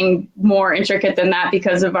anything more intricate than that,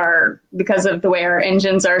 because of the way our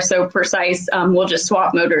engines are so precise, we'll just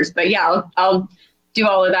swap motors. But yeah, I'll do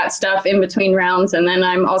all of that stuff in between rounds. And then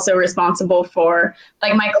I'm also responsible for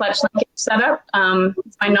like my clutch linkage setup.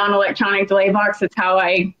 It's my non-electronic delay box. It's how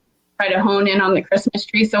I try to hone in on the Christmas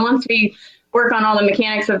tree. So once we work on all the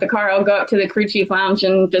mechanics of the car, I'll go up to the crew chief lounge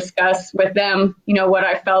and discuss with them, what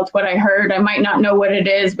I felt, what I heard. I might not know what it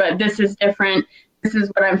is, but this is different. This is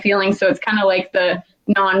what I'm feeling. So it's kind of like the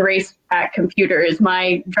non-race pack computer is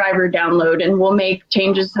my driver download, and we'll make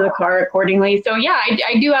changes to the car accordingly. So yeah,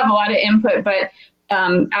 I do have a lot of input, but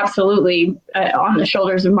absolutely on the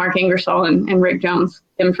shoulders of Mark Ingersoll and Rick Jones,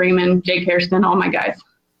 Tim Freeman, Jake Hairston, all my guys.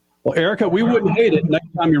 Well, Erica, we wouldn't hate it. Next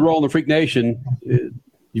time you roll in the Freak Nation,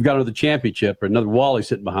 you've got another championship or another Wally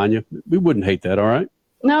sitting behind you. We wouldn't hate that, all right?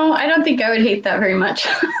 No, I don't think I would hate that very much.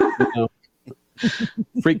 No.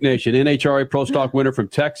 Freak Nation, NHRA Pro Stock winner from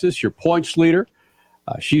Texas, your points leader.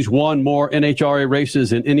 She's won more NHRA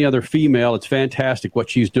races than any other female. It's fantastic what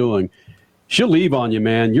she's doing. She'll leave on you,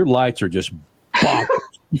 man. Your lights are just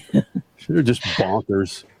bonkers. They're just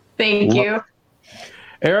bonkers. Thank you.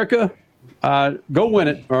 Erica, go win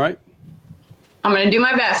it, all right? I'm going to do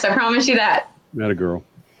my best. I promise you that. That a girl.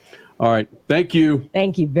 All right. Thank you.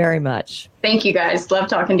 Thank you very much. Thank you, guys. Love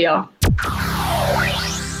talking to y'all.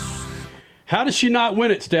 How does she not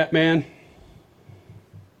win it, Statman?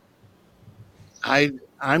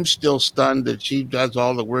 I'm still stunned that she does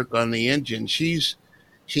all the work on the engine. She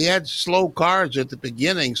had slow cars at the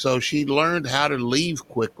beginning, so she learned how to leave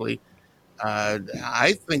quickly.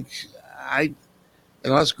 I think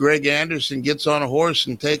unless Greg Anderson gets on a horse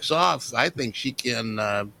and takes off, I think she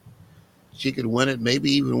can. She could win it, maybe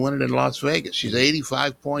even win it in Las Vegas. She's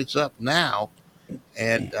 85 points up now,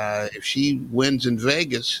 and if she wins in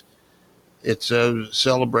Vegas, it's a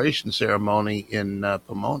celebration ceremony in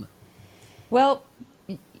Pomona. Well,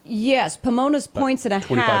 yes, Pomona's points and a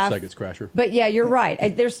 25 half. 25 seconds, Crasher. But yeah, you're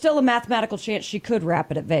right. There's still a mathematical chance she could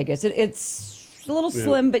wrap it at Vegas. It's a little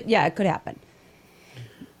slim, but yeah, it could happen.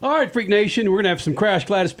 All right, Freak Nation, we're going to have some Crash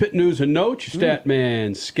Gladys Pit News and Notes,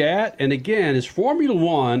 Statman Scat. And again, is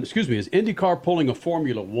IndyCar pulling a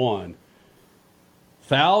Formula One?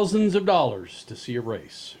 Thousands of dollars to see a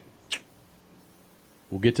race.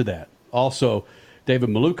 We'll get to that. Also, David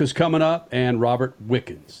Maluka's coming up and Robert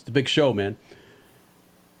Wickens. It's a big show, man.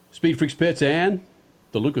 Speed Freaks Pits and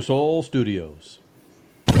the Lucas Oil Studios.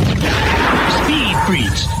 Speed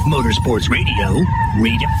Freaks, Motorsports Radio,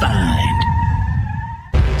 redefined.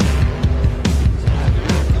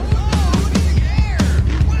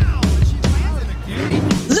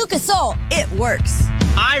 Lucas Oil, it works.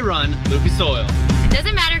 I run Lucas Oil. It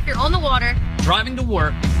doesn't matter if you're on the water, driving to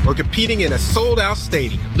work, or competing in a sold-out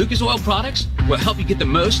stadium. Lucas Oil products will help you get the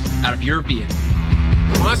most out of your vehicle.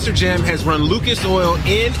 Monster Jam has run Lucas Oil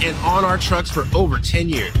in and on our trucks for over 10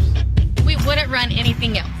 years. we wouldn't run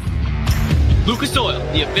anything else. Lucas Oil,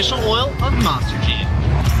 the official oil of Monster Jam.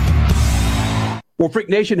 Well, Freak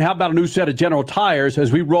Nation, how about a new set of General Tires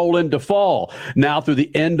as we roll into fall? Now through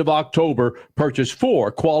the end of October, purchase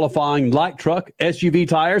 4 qualifying light truck SUV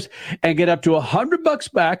tires and get up to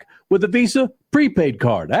 $100 back with a Visa prepaid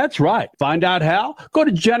card. That's right. Find out how? Go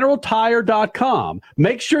to GeneralTire.com.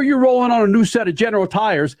 Make sure you're rolling on a new set of General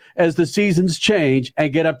Tires as the seasons change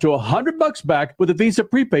and get up to $100 back with a Visa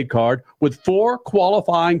prepaid card with 4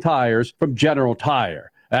 qualifying tires from General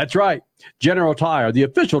Tire. That's right. General Tire, the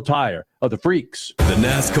official tire of the Freaks. The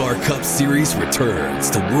NASCAR Cup Series returns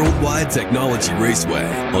to Worldwide Technology Raceway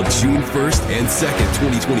on June 1st and 2nd,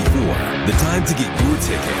 2024. The time to get your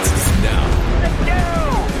tickets is now. Let's go!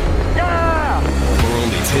 Yeah! For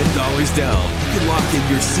only $10 down, you can lock in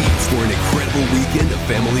your seats for an incredible weekend of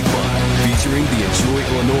family fun featuring the Enjoy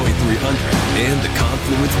Illinois 300 and the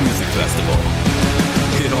Confluence Music Festival.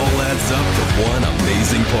 It all adds up to one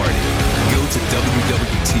amazing party. Go to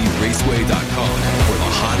WWTRaceway.com for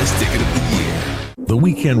the hottest ticket of the year. The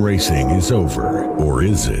weekend racing is over, or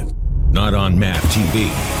is it? Not on MAP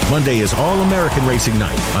TV. Monday is All-American Racing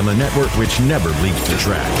Night on the network which never leaves the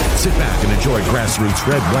track. Sit back and enjoy grassroots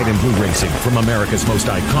red, white, and blue racing from America's most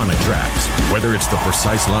iconic tracks. Whether it's the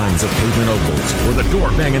precise lines of pavement ovals or the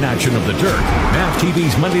door-banging action of the dirt, MAP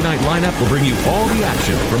TV's Monday night lineup will bring you all the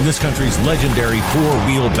action from this country's legendary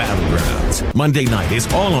four-wheel battlegrounds. Monday night is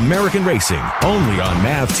All-American Racing, only on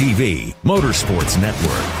MAP TV, Motorsports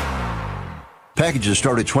Network. Packages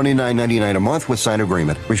start at $29.99 a month with sign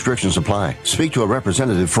agreement. Restrictions apply. Speak to a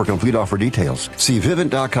representative for complete offer details. See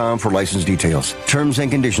Vivint.com for license details. Terms and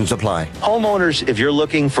conditions apply. Homeowners, if you're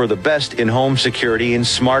looking for the best in home security and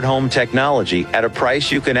smart home technology at a price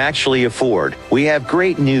you can actually afford, we have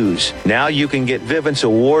great news. Now you can get Vivint's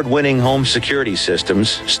award-winning home security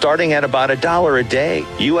systems starting at about $1 a day.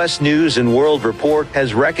 U.S. News and World Report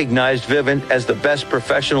has recognized Vivint as the best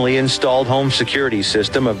professionally installed home security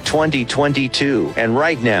system of 2022. And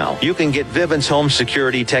right now, you can get Vivint's home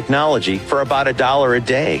security technology for about $1 a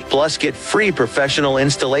day. Plus, get free professional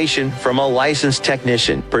installation from a licensed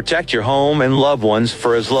technician. Protect your home and loved ones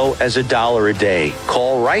for as low as $1 a day.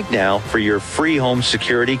 Call right now for your free home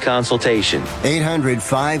security consultation.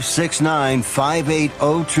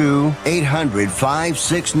 800-569-5802.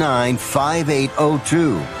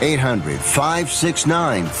 800-569-5802.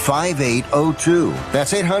 800-569-5802.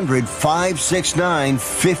 That's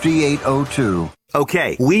 800-569-5802.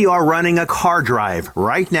 Okay, we are running a car drive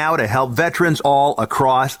right now to help veterans all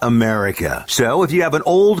across America. So if you have an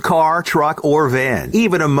old car, truck, or van,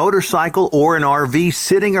 even a motorcycle or an RV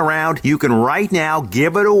sitting around, you can right now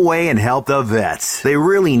give it away and help the vets. They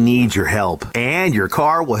really need your help. And your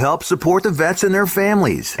car will help support the vets and their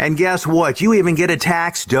families. And guess what? You even get a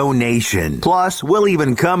tax donation. Plus, we'll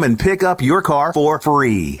even come and pick up your car for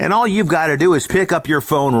free. And all you've got to do is pick up your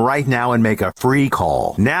phone right now and make a free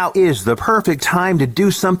call. Now is the perfect time time to do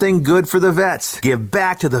something good for the vets. Give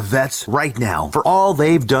back to the vets right now for all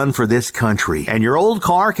they've done for this country, and your old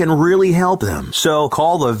car can really help them. So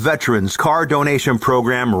call the Veterans Car Donation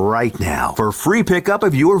Program right now for free pickup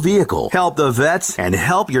of your vehicle. Help the vets and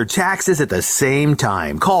help your taxes at the same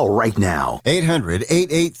time. Call right now.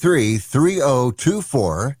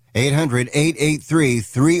 800-883-3024.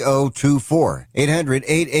 800-883-3024.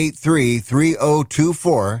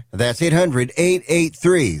 800-883-3024. That's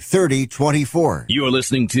 800-883-3024. You're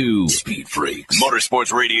listening to Speed Freaks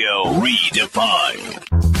Motorsports Radio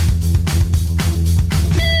Redefined.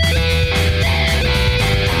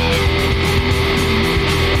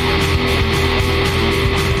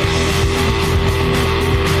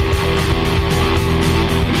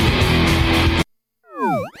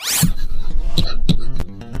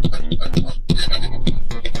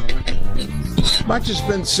 Much has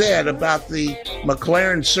been said about the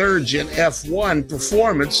McLaren Sargent F1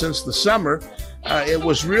 performance since the summer. It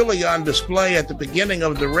was really on display at the beginning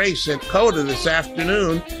of the race at COTA this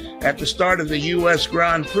afternoon at the start of the U.S.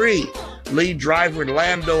 Grand Prix. Lead driver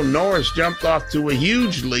Lando Norris jumped off to a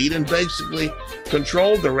huge lead and basically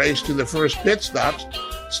controlled the race to the first pit stops.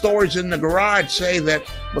 Stories in the garage say that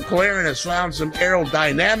McLaren has found some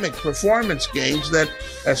aerodynamic performance gains that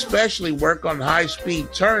especially work on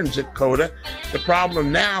high-speed turns at COTA. The problem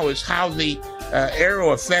now is how the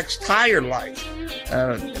aero affects tire life.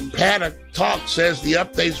 Paddock Talk says the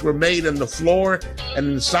updates were made in the floor and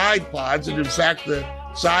in the side pods, and in fact the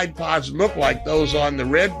side pods look like those on the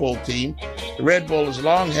Red Bull team. The Red Bull has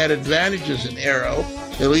long had advantages in aero.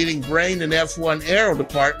 The leading brain in F1 aero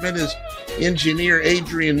department is engineer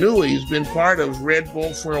Adrian Newey, who's been part of Red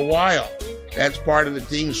Bull for a while. That's part of the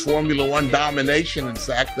team's Formula One domination, in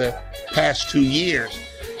fact, the past 2 years.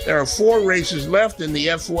 There are 4 races left in the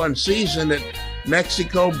F1 season at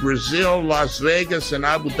Mexico, Brazil, Las Vegas, and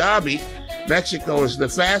Abu Dhabi. Mexico is the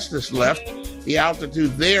fastest left. The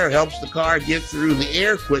altitude there helps the car get through the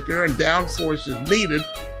air quicker, and downforce is needed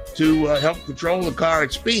to help control the car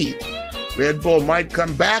at speed. Red Bull might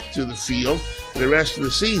come back to the field for the rest of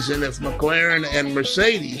the season if McLaren and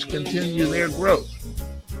Mercedes continue their growth.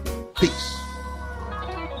 Peace.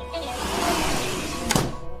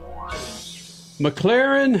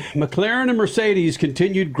 McLaren and Mercedes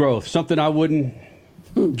continued growth, something I wouldn't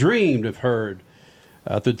dreamed of heard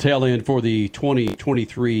at the tail end for the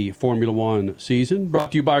 2023 Formula One season.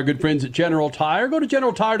 Brought to you by our good friends at General Tire. Go to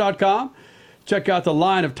GeneralTire.com. Check out the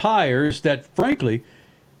line of tires that, frankly,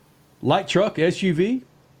 light truck, SUV,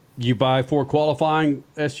 you buy 4 qualifying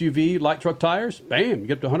SUV light truck tires, bam, you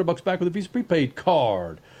get up to $100 back with a Visa prepaid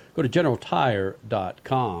card. Go to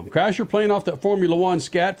GeneralTire.com. Crash, you're playing off that Formula One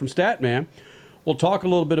scat from Statman. We'll talk a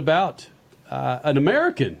little bit about an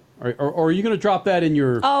American. Or are you going to drop that in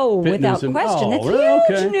your without question. It's really?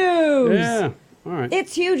 Huge news. Yeah. All right.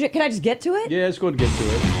 It's huge. Can I just get to it? Yeah, let's go ahead and get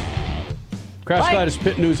to it. Crash Gladys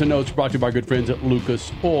Pit News and Notes brought to you by good friends at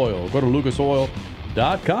Lucas Oil. Go to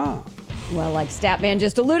lucasoil.com. Well, like Statman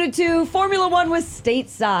just alluded to, Formula One was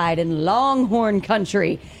stateside in Longhorn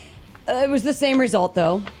Country. It was the same result,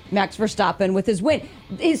 though. Max Verstappen with his win.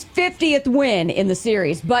 His 50th win in the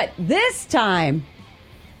series. But this time,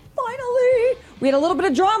 finally, we had a little bit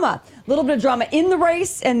of drama. A little bit of drama in the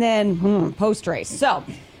race and then post-race. So,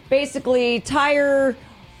 basically, tire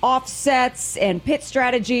offsets and pit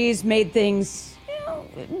strategies made things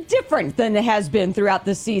different than it has been throughout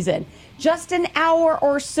the season. Just an hour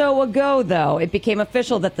or so ago, though, it became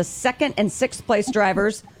official that the 2nd and 6th place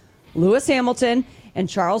drivers, Lewis Hamilton and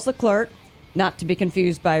Charles Leclerc, not to be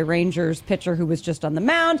confused by Rangers pitcher who was just on the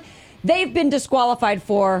mound, they've been disqualified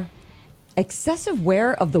for excessive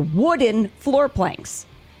wear of the wooden floor planks.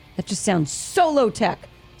 That just sounds so low tech,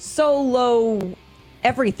 so low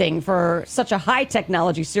everything for such a high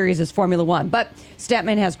technology series as Formula One. But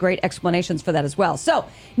Statman has great explanations for that as well. So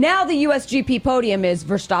now the USGP podium is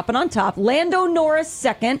Verstappen on top, Lando Norris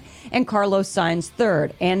second, and Carlos Sainz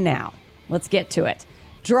third. And now, let's get to it.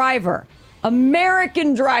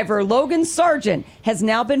 American driver Logan Sargent has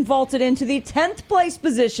now been vaulted into the 10th place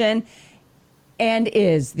position and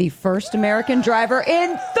is the first American driver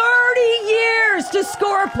in 30 years to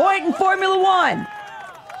score a point in Formula One.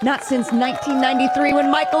 Not since 1993 when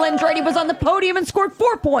Michael Andretti was on the podium and scored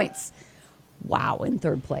 4 points. Wow, in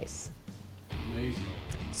 3rd place. Amazing.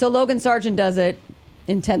 So Logan Sargent does it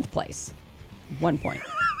in 10th place. 1 point.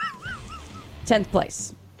 10th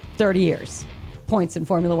place. 30 years. Points in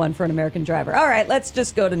Formula One for an American driver. All right, let's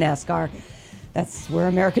just go to NASCAR. That's where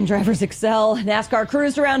American drivers excel. NASCAR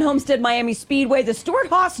cruised around Homestead Miami Speedway. The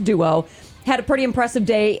Stewart-Haas duo had a pretty impressive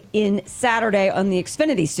day in Saturday on the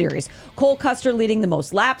Xfinity Series. Cole Custer leading the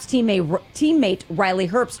most laps. Teammate Riley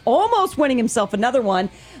Herbst almost winning himself another one,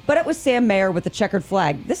 but it was Sam Mayer with the checkered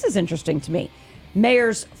flag. This is interesting to me.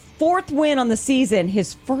 Mayer's 4th win on the season,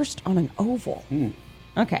 his first on an oval.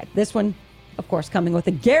 Okay, this one, of course, coming with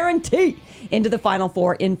a guarantee into the Final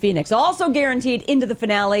Four in Phoenix. Also guaranteed into the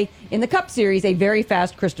finale in the Cup Series, a very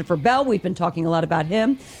fast Christopher Bell. We've been talking a lot about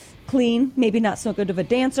him. Clean, maybe not so good of a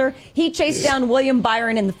dancer. He chased down William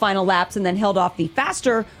Byron in the final laps and then held off the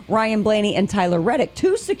faster Ryan Blaney and Tyler Reddick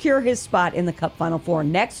to secure his spot in the Cup Final Four.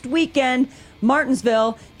 Next weekend,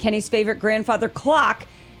 Martinsville, Kenny's favorite grandfather clock.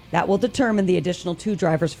 That will determine the additional 2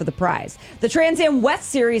 drivers for the prize. The Trans Am West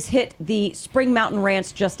Series hit the Spring Mountain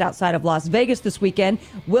Ranch just outside of Las Vegas this weekend.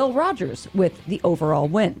 Will Rogers with the overall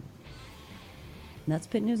win. And that's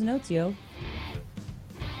Pit News and Notes, yo.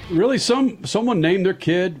 Really, someone named their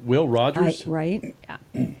kid Will Rogers? Right?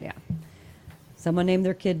 Yeah. Someone named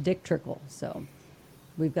their kid Dick Trickle. So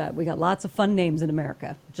we got lots of fun names in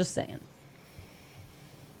America. Just saying.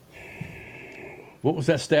 What was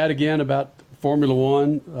that stat again about Formula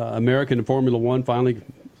One? American and Formula One finally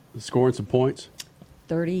scoring some points?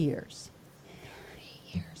 30 years.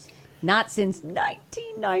 Not since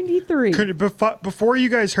 1993. Before you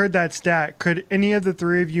guys heard that stat, could any of the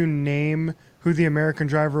 3 of you name who the American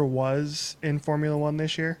driver was in Formula One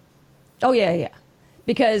this year? Oh, yeah.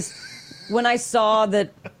 Because when I saw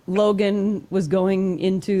that Logan was going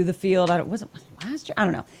into the field, was it last year? I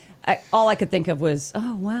don't know. All I could think of was,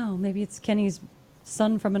 oh, wow, maybe it's Kenny's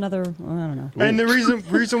son from another, I don't know. And the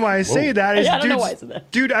reason why I say that is, I don't know why I said that.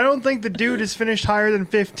 Dude, I don't think the dude has finished higher than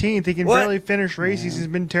 15th. He can barely finish races. He's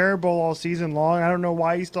been terrible all season long. I don't know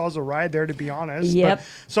why he still has a ride there, to be honest. Yep.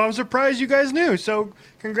 So I'm surprised you guys knew. So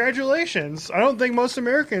congratulations. I don't think most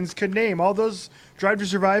Americans could name. All those Drive to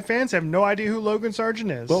Survive fans have no idea who Logan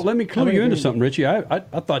Sargent is. Well, let me clue you into something, Richie. I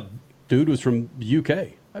thought dude was from the UK.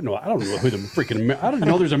 I don't know who the freaking. I don't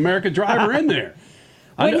know there's an American driver in there.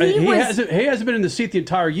 He hasn't been in the seat the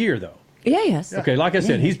entire year, though. Yeah, yes. Okay, like I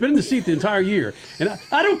said, he's been in the seat the entire year. And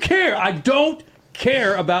I don't care. I don't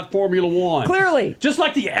care about Formula One. Clearly. Just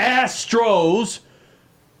like the Astros,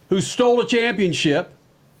 who stole a championship,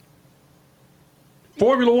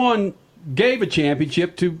 Formula One gave a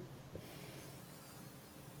championship to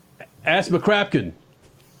Ass McCrapkin.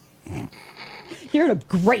 You're in a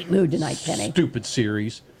great mood tonight, Kenny. Stupid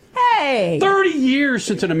series. Hey! 30 years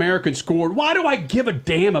since an American scored. Why do I give a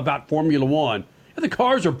damn about Formula One? The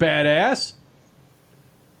cars are badass.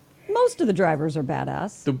 Most of the drivers are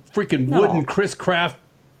badass. The freaking wooden Chris Craft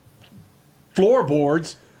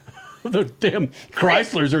floorboards the damn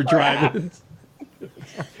Chryslers are driving. All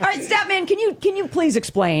right, Statman, can you please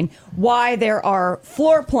explain why there are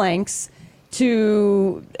floor planks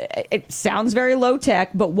to, it sounds very low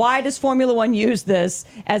tech, but why does Formula One use this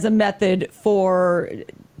as a method for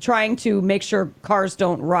trying to make sure cars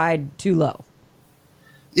don't ride too low?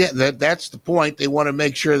 Yeah, that's the point. They want to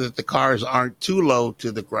make sure that the cars aren't too low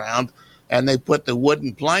to the ground, and they put the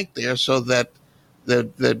wooden plank there so that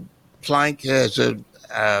the plank has a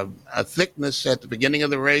thickness at the beginning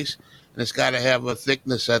of the race, and it's got to have a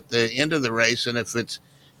thickness at the end of the race. And if it's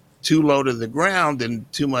too low to the ground, then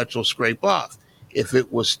too much will scrape off. If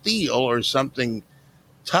it was steel or something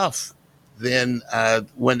tough, then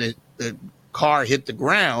when the car hit the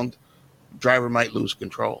ground, driver might lose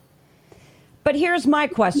control. But here's my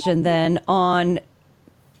question then on,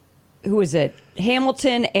 who is it?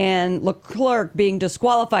 Hamilton and Leclerc being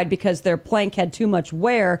disqualified because their plank had too much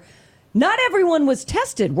wear. Not everyone was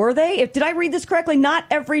tested, were they? Did I read this correctly? Not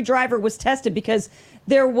every driver was tested because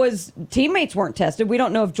teammates weren't tested. We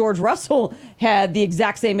don't know if George Russell had the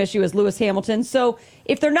exact same issue as Lewis Hamilton. So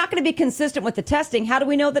if they're not going to be consistent with the testing, how do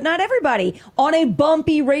we know that not everybody on a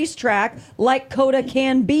bumpy racetrack like COTA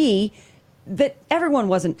can be, that everyone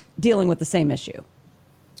wasn't dealing with the same issue?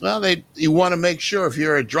 Well, you want to make sure, if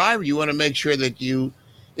you're a driver, you want to make sure that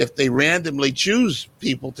if they randomly choose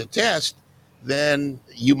people to test, then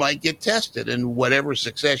you might get tested, and whatever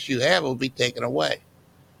success you have will be taken away.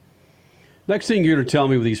 Next thing you're going to tell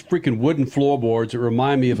me with these freaking wooden floorboards that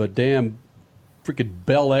remind me of a damn freaking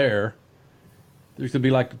Bel Air, there's going to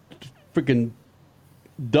be like freaking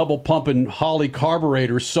double pumping Holly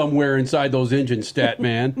carburetors somewhere inside those engines, stat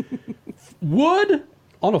man. Wood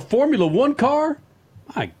on a Formula One car?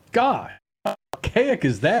 My God. How archaic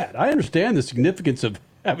is that? I understand the significance of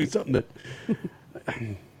having something that...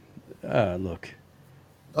 look.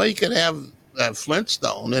 Well, you could have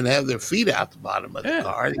Flintstone and have their feet out the bottom of the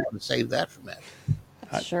car. You want to save that from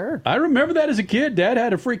that. Sure. I remember that as a kid. Dad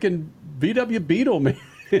had a freaking VW Beetle, man.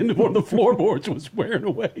 And one of the floorboards was wearing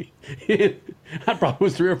away. And I probably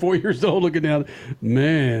was 3 or 4 years old looking down.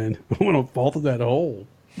 Man, I'm going to fall through that hole.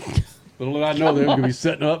 Little did I know they're going to be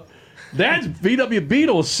setting up. That's VW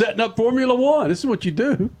Beetle setting up Formula One. This is what you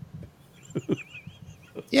do.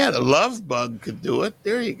 Yeah, the love bug could do it.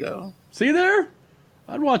 There you go. See there?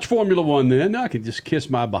 I'd watch Formula One then. I could just kiss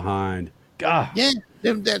my behind. God. Yeah,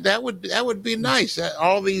 that would be nice.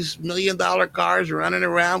 All these $1 million cars running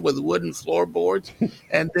around with wooden floorboards,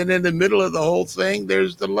 and then in the middle of the whole thing,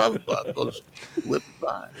 there's the love bug goes whipping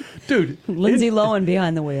by. Dude, Lindsay Lohan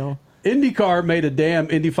behind the wheel. IndyCar made a damn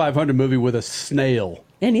Indy 500 movie with a snail.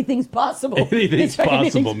 Anything's possible. Anything's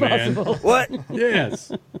possible, man. Possible. What?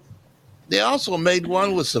 Yes. They also made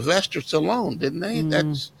one with Sylvester Stallone, didn't they?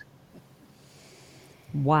 That's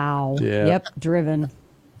wow. Yeah. Yep, driven.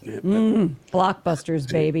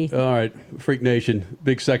 Blockbusters, baby. All right, Freak Nation,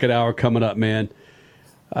 big second hour coming up, man.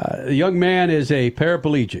 The young man is a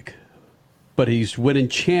paraplegic, but he's winning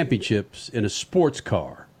championships in a sports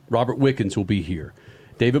car. Robert Wickens will be here.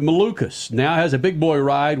 David Malukas now has a big boy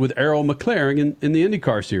ride with Errol McLaren in the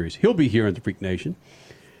IndyCar series. He'll be here in the Freak Nation.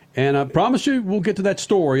 And I promise you we'll get to that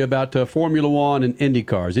story about Formula One and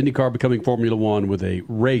IndyCars. IndyCar becoming Formula One with a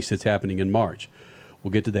race that's happening in March. We'll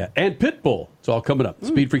get to that. And Pitbull. It's all coming up.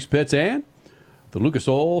 Speed Freaks Pits and the Lucas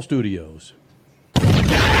Oil Studios.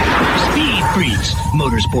 Speed Freaks,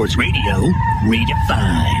 Motorsports Radio,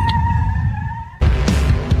 redefined.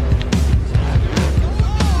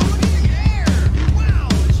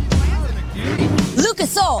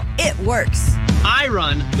 Lucas Oil, it works. I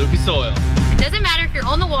run Lucas Oil. It doesn't matter if you're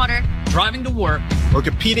on the water, Driving to work, or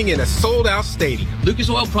competing in a sold-out stadium. Lucas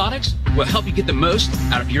Oil products will help you get the most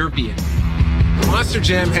out of your vehicle. Monster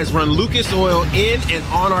Jam has run Lucas Oil in and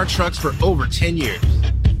on our trucks for over 10 years.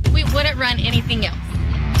 we wouldn't run anything else.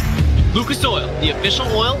 Lucas Oil, the official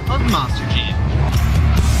oil of Monster Jam.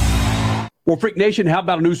 Well, Freak Nation, how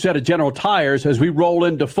about a new set of General Tires as we roll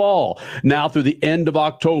into fall? Now through the end of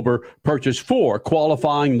October, purchase 4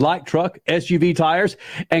 qualifying light truck SUV tires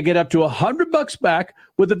and get up to $100 back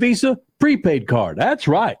with a Visa prepaid card. That's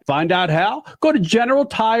right. Find out how? Go to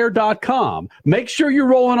GeneralTire.com. Make sure you're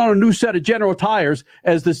rolling on a new set of General Tires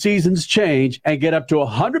as the seasons change and get up to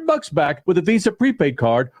 $100 back with a Visa prepaid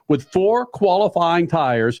card with 4 qualifying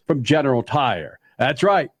tires from General Tire. That's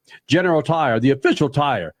right. General Tire, the official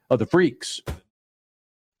tire of the Freaks.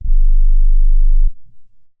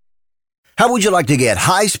 How would you like to get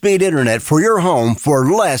high-speed internet for your home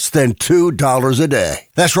for less than $2 a day?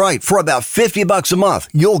 That's right. For about $50 a month,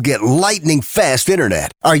 you'll get lightning-fast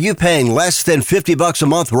internet. Are you paying less than $50 a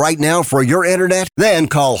month right now for your internet? Then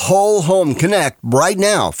call Whole Home Connect right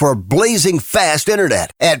now for blazing fast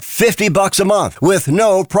internet at $50 a month with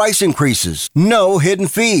no price increases, no hidden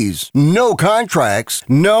fees, no contracts,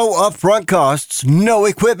 no upfront costs, no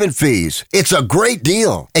equipment fees. It's a great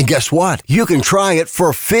deal. And guess what? You can try it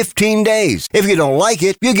for 15 days. If you don't like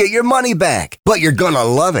it, you get your money back. But you're gonna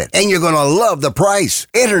love it, and you're gonna love the price.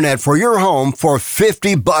 Internet for your home for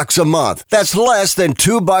 $50 a month. That's less than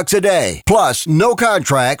 $2 a day. Plus, no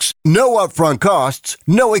contracts, no upfront costs,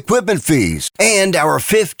 no equipment fees, and our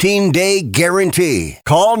 15-day guarantee.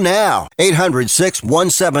 Call now.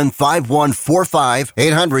 800-617-5145.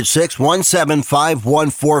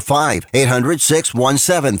 800-617-5145.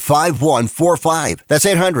 800-617-5145. That's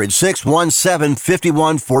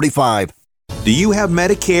 800-617-5145. Do you have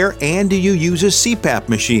Medicare and do you use a CPAP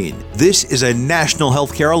machine? This is a national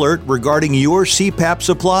healthcare alert regarding your CPAP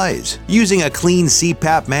supplies. Using a clean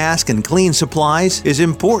CPAP mask and clean supplies is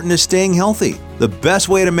important to staying healthy. The best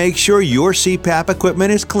way to make sure your CPAP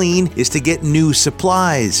equipment is clean is to get new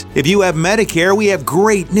supplies. If you have Medicare, we have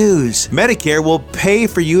great news. Medicare will pay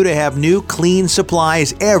for you to have new clean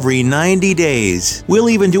supplies every 90 days. We'll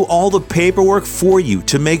even do all the paperwork for you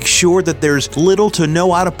to make sure that there's little to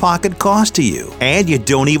no out-of-pocket cost to you. And you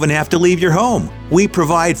don't even have to leave your home. We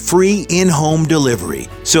provide free in-home delivery.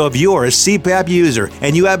 So if you're a CPAP user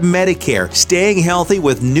and you have Medicare, staying healthy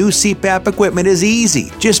with new CPAP equipment is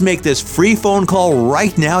easy. Just make this free phone call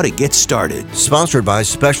right now to get started. Sponsored by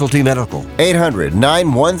Specialty Medical.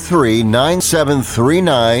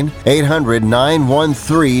 800-913-9739.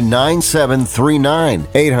 800-913-9739.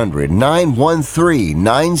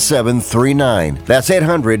 800-913-9739. That's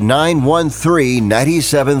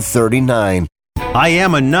 800-913-9739. I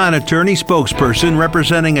am a non-attorney spokesperson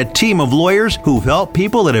representing a team of lawyers who've helped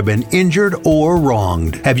people that have been injured or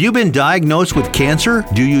wronged. Have you been diagnosed with cancer?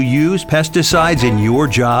 Do you use pesticides in your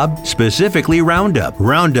job? Specifically Roundup.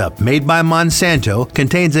 Roundup, made by Monsanto,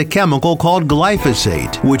 contains a chemical called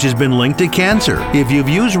glyphosate, which has been linked to cancer. If you've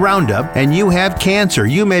used Roundup and you have cancer,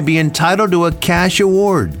 you may be entitled to a cash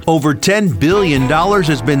award. Over $10 billion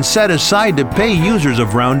has been set aside to pay users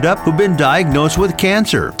of Roundup who've been diagnosed with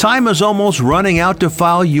cancer. Time is almost running out to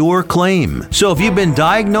file your claim. So if you've been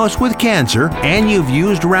diagnosed with cancer and you've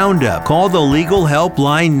used Roundup, call the legal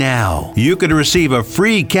helpline now. You could receive a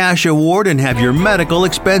free cash award and have your medical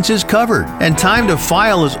expenses covered. And time to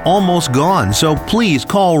file is almost gone, so please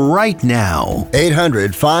call right now.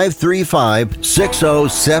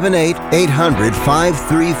 800-535-6078.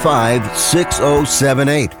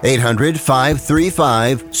 800-535-6078.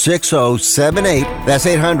 800-535-6078. That's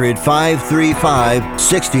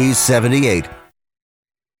 800-535-6078.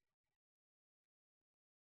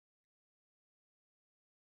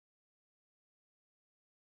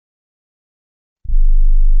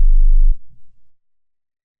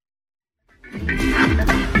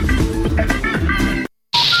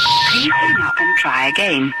 Please hang up and try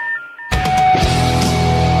again.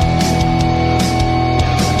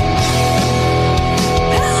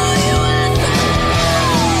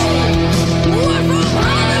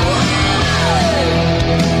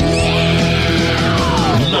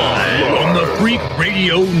 Freak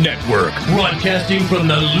Radio Network, broadcasting from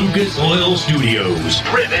the Lucas Oil Studios.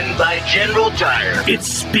 Driven by General Tire. It's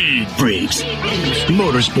Speed Freaks.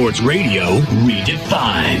 Motorsports Radio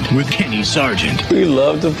redefined with Kenny Sargent. We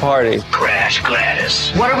love to party. Crash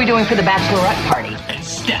Gladys. What are we doing for the bachelorette party? And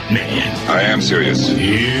Statman. I am serious.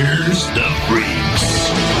 Here's the Freaks.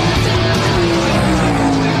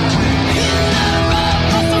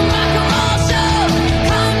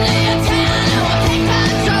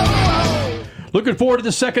 Looking forward to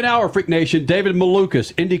the second hour, Freak Nation. David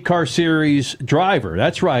Malukas, IndyCar Series driver.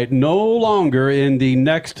 That's right. No longer in the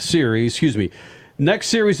next series. Excuse me. Next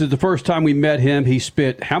series is the first time we met him. He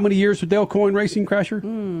spent how many years with Dale Coyne Racing, Crasher?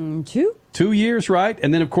 2. 2 years, right?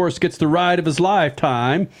 And then, of course, gets the ride of his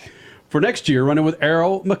lifetime for next year, running with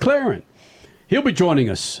Arrow McLaren. He'll be joining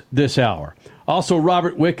us this hour. Also,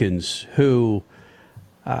 Robert Wickens, who,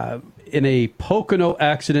 in a Pocono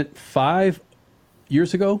accident 5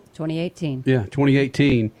 years ago? 2018. Yeah,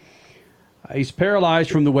 2018. He's paralyzed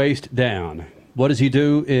from the waist down. What does he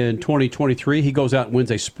do in 2023? He goes out and wins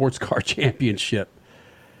a sports car championship.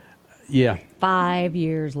 Yeah. 5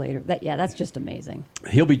 years later. That's just amazing.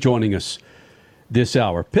 He'll be joining us this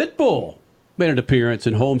hour. Pitbull made an appearance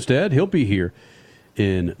in Homestead. He'll be here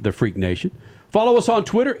in the Freak Nation. Follow us on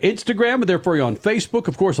Twitter, Instagram, and therefore you're on Facebook.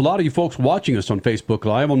 Of course, a lot of you folks watching us on Facebook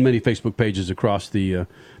Live, on many Facebook pages across the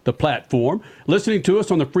platform. Listening to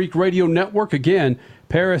us on the Freak Radio Network, again,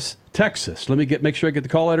 Paris, Texas. Let me make sure I get the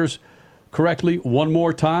call letters correctly one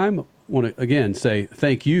more time. I want to, again, say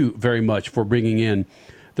thank you very much for bringing in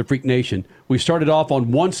the Freak Nation. We started off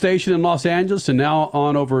on one station in Los Angeles and now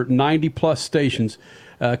on over 90-plus stations.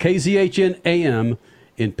 KZHN AM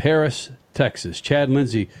in Paris, Texas. Chad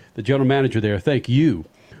Lindsay, the general manager there, thank you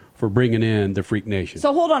for bringing in the Freak Nation.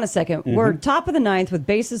 So hold on a second. Mm-hmm. We're top of the ninth with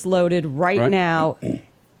bases loaded right now.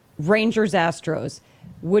 Rangers, Astros.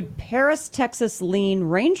 Would Paris, Texas lean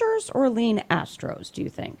Rangers or lean Astros, do you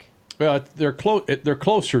think? Well, they're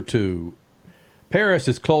closer to Paris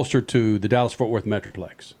is closer to the Dallas-Fort Worth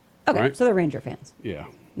Metroplex. Okay, right? So they're Ranger fans. Yeah.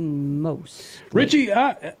 Most. Richie,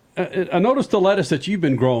 I noticed the lettuce that you've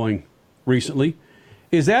been growing recently.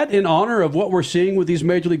 Is that in honor of what we're seeing with these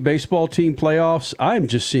Major League Baseball team playoffs? I'm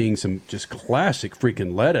just seeing some just classic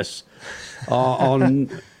freaking lettuce on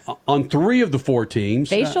 3 of the 4 teams.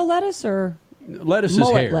 Facial lettuce or lettuce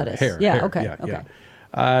mullet is hair? Lettuce. Hair. Yeah. Hair. Okay. Yeah, okay.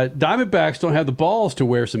 Yeah. Diamondbacks don't have the balls to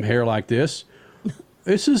wear some hair like this.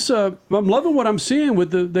 This is I'm loving what I'm seeing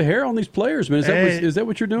with the hair on these players, man. Is that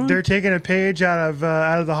what you're doing? They're taking a page out of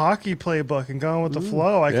the hockey playbook and going with the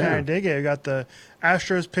flow. I kind of dig it. We got the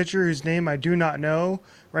Astros pitcher whose name I do not know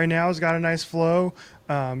right now has got a nice flow.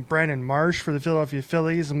 Brandon Marsh for the Philadelphia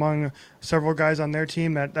Phillies, among several guys on their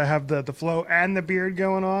team that have the flow and the beard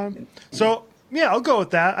going on. So yeah, I'll go with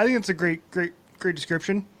that. I think it's a great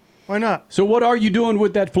description. Why not? So what are you doing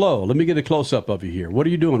with that flow? Let me get a close up of you here. What are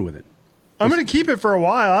you doing with it? I'm going to keep it for a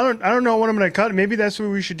while. I don't know when I'm going to cut it. Maybe that's what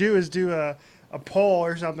we should do is do a poll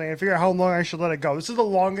or something and figure out how long I should let it go. This is the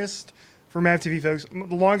longest for Mav TV, folks.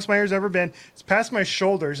 The longest my hair's ever been. It's past my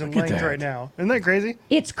shoulders in length right now. Isn't that crazy?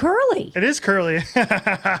 It's curly. It is curly.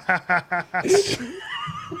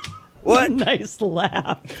 What a nice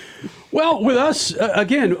laugh. Well, with us,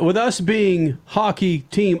 with us being hockey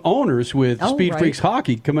team owners with Speed Freaks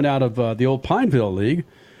Hockey coming out of the old Pineville League,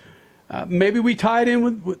 maybe we tie it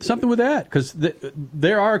in with something with that, because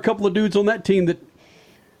there are a couple of dudes on that team that,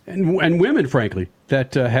 and women, frankly,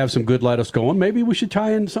 that have some good let us going. Maybe we should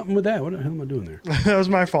tie in something with that. What the hell am I doing there? That was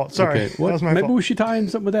my fault. Sorry. Okay. That was my maybe fault. we should tie in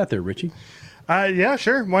something with that there, Richie. Yeah,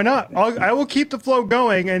 sure. Why not? I will keep the flow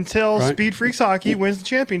going until Speed Freaks Hockey wins the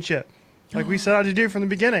championship, like we set out to do from the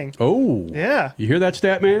beginning. Oh. Yeah. You hear that,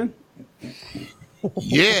 stat man?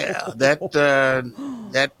 Yeah,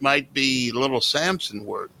 that might be little Samson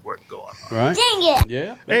work going on. Right. Dang it.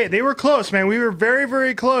 Yeah. Hey, they were close, man. We were very,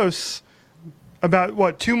 very close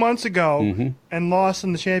about, 2 months ago and lost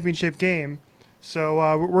in the championship game.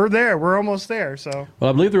 So we're there. We're almost there. So. Well,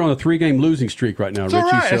 I believe they're on a 3-game losing streak right now, It's Richie.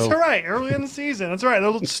 all right. So. It's all right. Early in the season. That's right.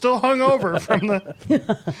 They're still hung over from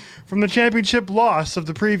the championship loss of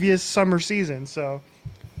the previous summer season. So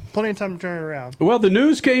plenty of time to turn it around. Well, the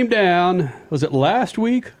news came down, was it last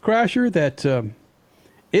week, Crasher, that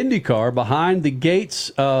IndyCar, behind the gates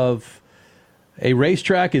of a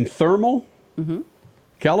racetrack in Thermal,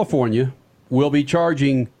 California, will be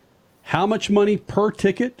charging how much money per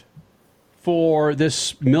ticket for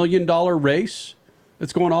this $1 million race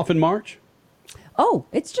that's going off in March? Oh,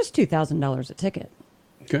 it's just $2,000 a ticket.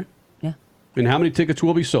 Okay. Yeah. And how many tickets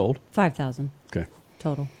will be sold? 5,000 Okay.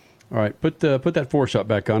 total. All right, put that foreshot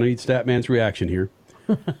back on. I need Statman's reaction here.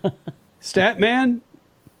 Statman,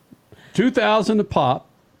 $2,000 a pop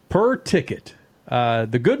per ticket.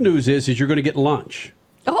 The good news is you're going to get lunch.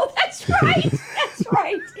 Oh, that's right. That's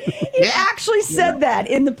right. It actually said that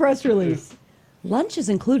in the press release. Lunch is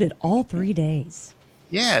included all 3 days.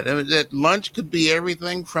 Yeah, that lunch could be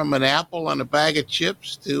everything from an apple and a bag of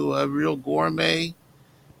chips to a real gourmet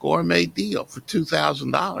deal for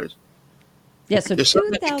 $2,000. Yeah, so there's some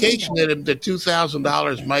 $2,000. indication that the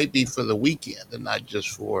 $2,000 might be for the weekend and not just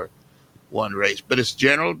for one race. But it's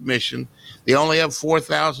general admission. They only have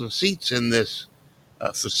 4,000 seats in this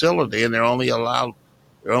facility, and they're only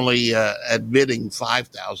admitting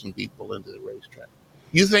 5,000 people into the racetrack.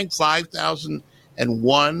 You think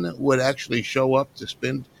 5,001 would actually show up to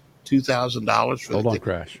spend $2,000 for Hold the on, ticket?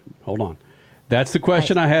 Crash. Hold on. That's the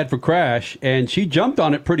question I had for Crash, and she jumped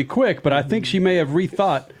on it pretty quick, but I think she may have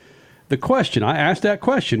rethought the question. I asked that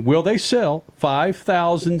question. Will they sell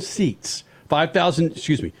 5,000 seats? 5,000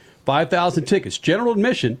 tickets, general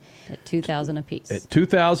admission. At $2,000 a piece. At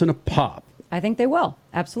 $2,000 a pop. I think they will.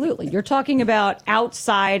 Absolutely. You're talking about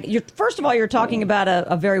outside. First of all, you're talking about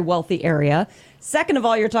a very wealthy area. Second of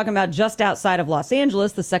all, you're talking about just outside of Los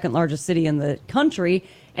Angeles, the second largest city in the country.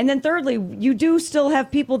 And then thirdly, you do still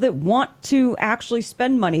have people that want to actually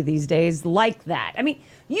spend money these days like that. I mean,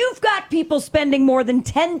 you've got people spending more than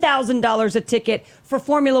 $10,000 a ticket for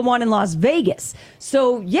Formula One in Las Vegas.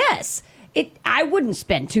 So, yes, I wouldn't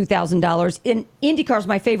spend $2,000. IndyCar's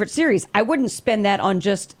my favorite series. I wouldn't spend that on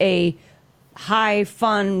just a high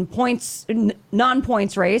fun points,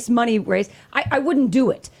 non-points race, money race. I wouldn't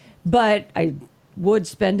do it, but I would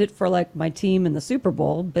spend it for like my team in the Super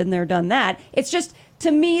Bowl. Been there, done that. It's just,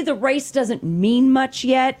 to me, the race doesn't mean much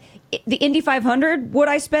yet. The Indy 500, would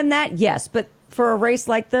I spend that? Yes. But for a race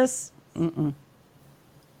like this,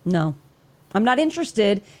 no. I'm not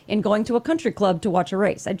interested in going to a country club to watch a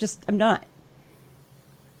race. I'm not.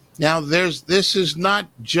 Now, this is not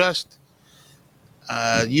just,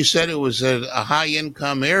 you said it was a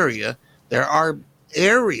high-income area. There are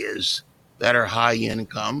areas that are high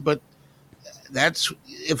income, but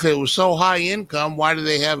if it was so high income, why do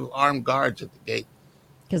they have armed guards at the gate?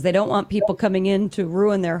 Because they don't want people coming in to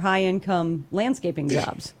ruin their high income landscaping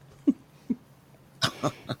jobs.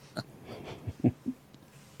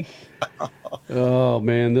 Oh,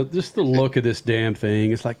 man, just the look of this damn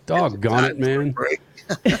thing. It's like, doggone it, man.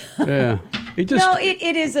 Yeah.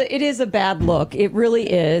 It is a bad look. It really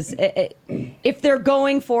is. If they're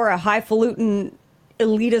going for a highfalutin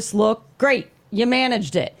elitist look, great. You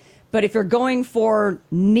managed it. But if you're going for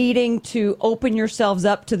needing to open yourselves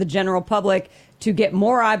up to the general public to get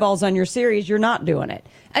more eyeballs on your series, you're not doing it.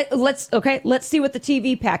 Let's see what the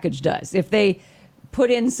TV package does. If they put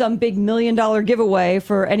in some big $1 million giveaway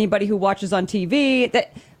for anybody who watches on TV,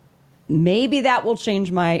 maybe that will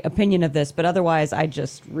change my opinion of this. But otherwise, I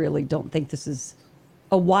just really don't think this is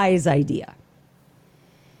a wise idea.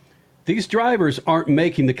 These drivers aren't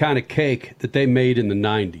making the kind of cake that they made in the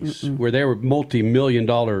 90s, where they were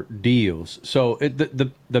multi-million-dollar deals. So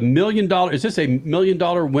the $1 million, is this a $1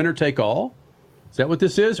 million winner-take-all? Is that what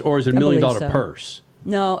this is? Or is it a $1 million purse?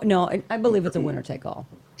 No, I believe it's a winner-take-all.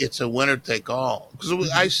 It's a winner-take-all.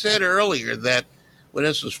 Because I said earlier that when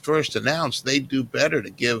this was first announced, they'd do better to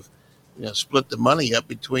give split the money up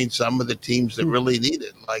between some of the teams that really need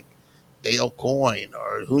it, like Dale Coyne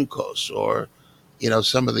or Juncos or,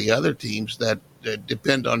 some of the other teams that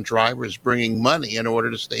depend on drivers bringing money in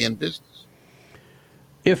order to stay in business.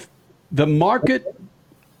 If the market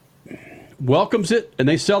welcomes it and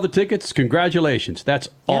they sell the tickets, congratulations. That's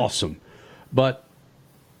awesome. But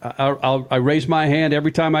I raise my hand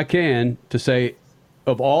every time I can to say,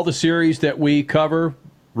 of all the series that we cover,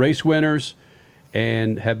 race winners,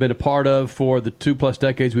 and have been a part of for the 2+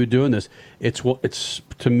 decades we've been doing this, it's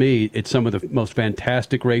to me, it's some of the most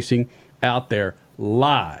fantastic racing out there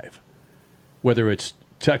live, whether it's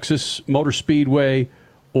Texas Motor Speedway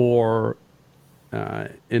or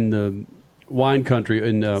in the wine country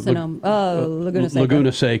in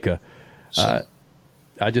Laguna Seca.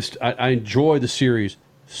 I enjoy the series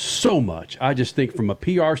so much. I just think from a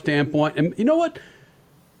PR standpoint, and you know what?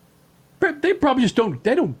 They probably just don't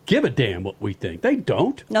give a damn what we think. They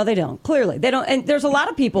don't. No, they don't. Clearly. They don't. And there's a lot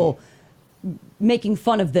of people making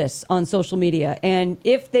fun of this on social media. And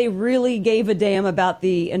if they really gave a damn about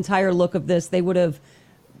the entire look of this, they would have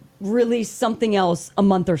released something else a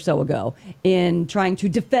month or so ago in trying to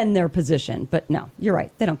defend their position. But no, you're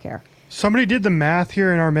right. They don't care. Somebody did the math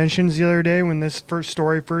here in our mentions the other day when this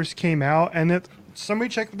story first came out. And somebody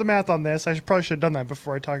checked the math on this. I probably should have done that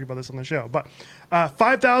before I talked about this on the show. But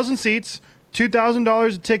 5,000 seats,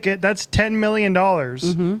 $2,000 a ticket. That's $10 million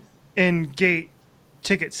in gate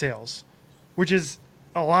ticket sales, which is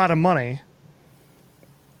a lot of money.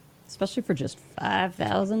 Especially for just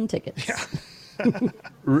 5,000 tickets. Yeah.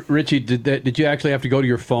 Richie, did you actually have to go to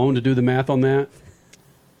your phone to do the math on that?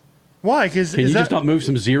 Why? Can you just not move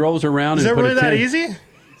some zeros around? Is that really that easy?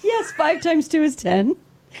 Yes, 5 times 2 is 10.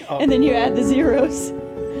 And then you add the zeros.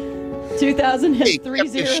 2,000 has 3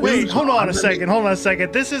 zeros. Wait, hold on a second.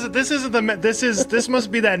 This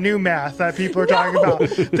must be that new math that people are talking about.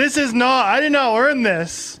 This is not. I did not learn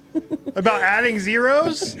this about adding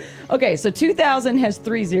zeros. Okay, so 2,000 has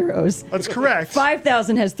 3 zeros. That's correct.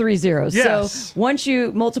 5,000 has 3 zeros. Yes. So once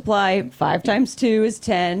you multiply 5 times 2 is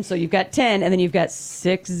 10. So you've got 10, and then you've got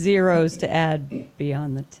 6 zeros to add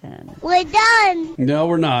beyond the 10. We're done. No,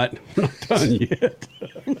 we're not. We're not done yet.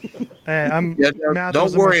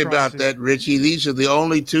 Don't worry about that, Richie. These are the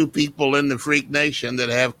only 2 people in the Freak Nation that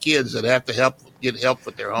have kids that have to get help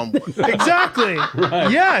with their homework. Exactly. Right.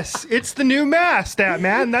 Yes, it's the new math, stat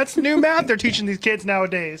man. That's the new math they're teaching these kids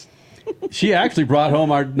nowadays. She actually brought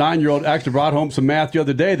home, our 9-year-old actually brought home some math the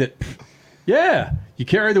other day that, you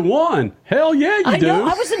carry the 1. Hell yeah, you do. I know,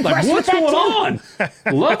 I was impressed with that, what's going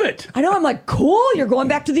on? Love it. I know, I'm like, cool, you're going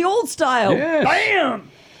back to the old style. Yes. Bam!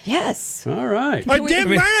 Yes. All right. I did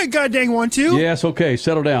my goddamn one, too. Yes, okay.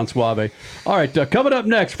 Settle down, Suave. All right, coming up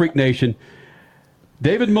next, Freak Nation,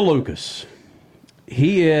 David Malukas.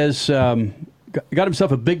 He is got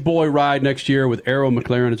himself a big boy ride next year with Arrow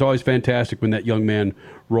McLaren. It's always fantastic when that young man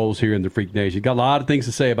rolls here in the Freak Nation. Got a lot of things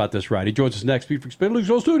to say about this ride. He joins us next. Speed Freaks Spin Luke's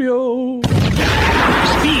Studio. Speed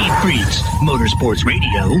Freaks, Motorsports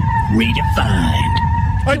Radio, redefined.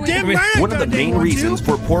 One of the main reasons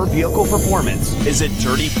for poor vehicle performance is a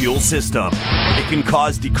dirty fuel system. It can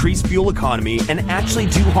cause decreased fuel economy and actually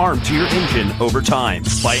do harm to your engine over time.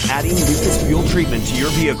 By adding Lucas Fuel Treatment to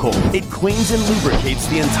your vehicle, it cleans and lubricates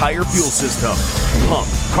the entire fuel system. Pump,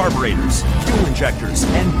 carburetors, fuel injectors,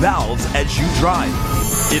 and valves as you drive.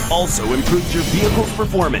 It also improves your vehicle's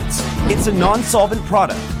performance. It's a non-solvent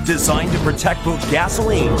product designed to protect both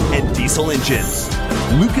gasoline and diesel engines.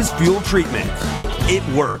 Lucas Fuel Treatment. It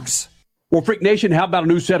works. Well, Freak Nation, how about a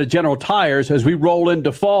new set of General Tires as we roll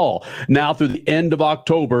into fall? Now through the end of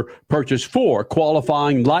October, purchase 4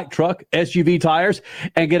 qualifying light truck SUV tires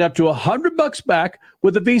and get up to $100 back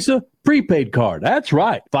with a Visa prepaid card. That's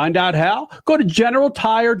right. Find out how? Go to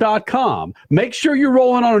GeneralTire.com. Make sure you're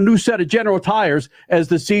rolling on a new set of General Tires as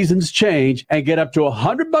the seasons change and get up to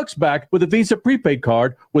 $100 back with a Visa prepaid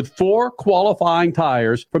card with 4 qualifying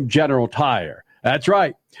tires from General Tire. That's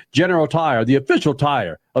right. General Tire, the official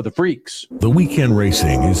tire of the Freaks. The weekend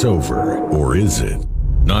racing is over, or is it?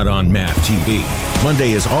 Not on MAV TV.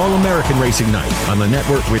 Monday is All-American Racing Night on the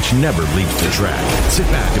network which never leaves the track. Sit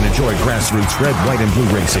back and enjoy grassroots red, white, and blue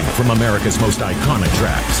racing from America's most iconic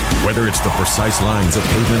tracks. Whether it's the precise lines of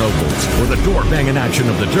pavement ovals or the door-banging action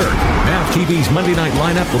of the dirt, MAV TV's Monday night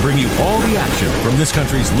lineup will bring you all the action from this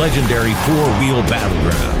country's legendary four-wheel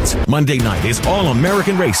battlegrounds. Monday night is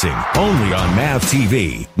All-American Racing, only on MAV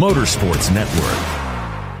TV, Motorsports Network.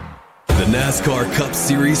 The NASCAR Cup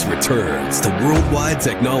Series returns to Worldwide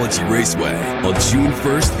Technology Raceway on June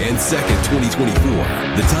 1st and 2nd, 2024.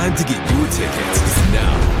 The time to get your tickets is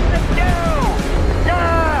now. Let's go!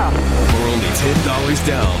 Yeah! For only $10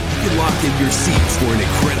 down, can lock in your seats for an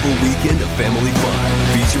incredible weekend of family fun,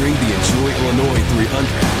 featuring the Enjoy Illinois 300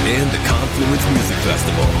 and the Confluence Music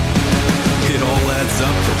Festival. It all adds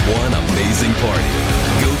up to one amazing party.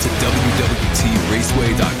 Go to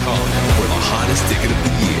www.raceway.com for the hottest ticket of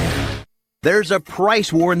the year. There's a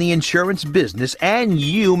price war in the insurance business, and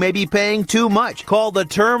you may be paying too much. Call the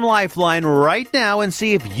Term Lifeline right now and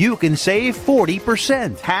see if you can save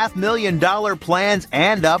 40%. $500,000 plans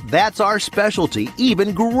and up, that's our specialty.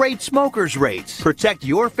 Even great smokers rates. Protect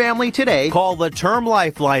your family today. Call the Term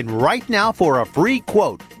Lifeline right now for a free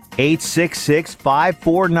quote.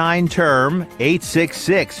 866-549-TERM,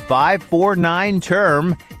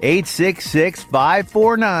 866-549-TERM,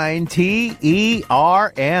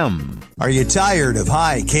 866-549-TERM. Are you tired of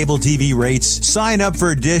high cable TV rates? Sign up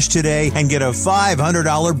for Dish today and get a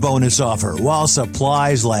 $500 bonus offer while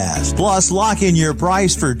supplies last. Plus, lock in your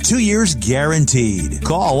price for 2 years guaranteed.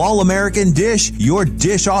 Call All American Dish, your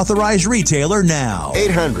Dish authorized retailer now.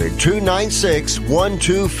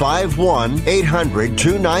 800-296-1251.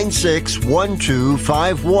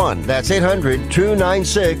 800-296-1251. That's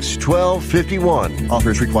 800-296-1251.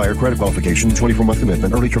 Offers require credit qualification, 24-month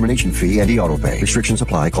commitment, early termination fee, and e-auto pay. Restrictions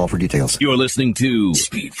apply. Call for details. You're listening to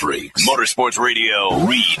Speed Freaks Motorsports Radio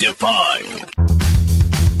Redefined.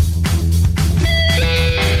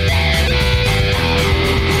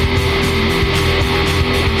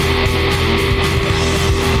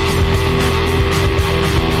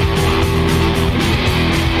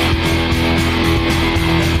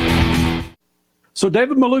 So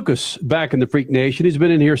David Malukas back in the Freak Nation. He's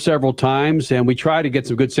been in here several times, and we try to get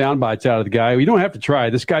some good sound bites out of the guy. You don't have to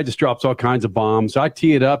try. This guy just drops all kinds of bombs. I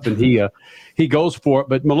tee it up, and he goes for it.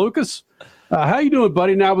 But Malukas, how you doing,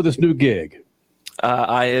 buddy, now with this new gig?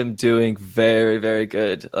 I am doing very, very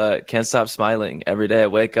good. Can't stop smiling. Every day I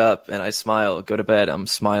wake up and I smile. Go to bed, I'm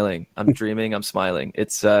smiling. I'm dreaming, I'm smiling.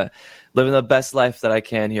 It's living the best life that I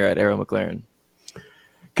can here at Arrow McLaren.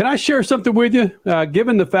 Can I share something with you?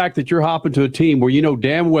 Given the fact that you're hopping to a team where you know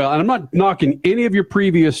damn well, and I'm not knocking any of your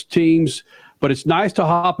previous teams, but it's nice to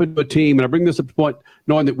hop into a team, and I bring this up to point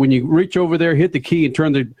knowing that when you reach over there, hit the key, and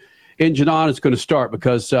turn the engine on, it's going to start.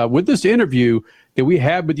 Because with this interview that we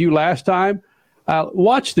had with you last time,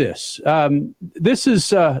 watch this. This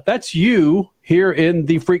is that's you here in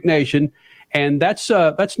the Freak Nation, and that's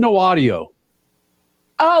no audio.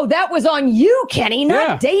 Oh, that was on you, Kenny,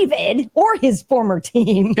 not David or his former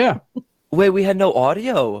team. Yeah. Wait, we had no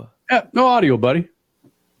audio. Yeah, no audio, buddy.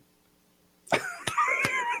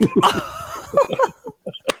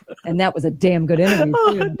 And that was a damn good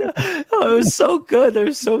interview, too. Oh, it was so good.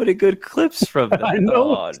 There's so many good clips from that. I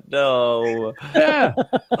know. Oh, no. Yeah.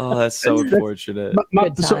 Oh, that's so unfortunate.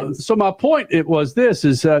 So my point was this: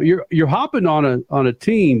 is you're hopping on a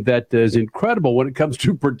team that is incredible when it comes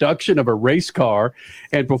to production of a race car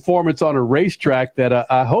and performance on a racetrack.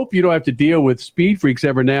 That I hope you don't have to deal with speed freaks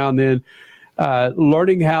every now and then.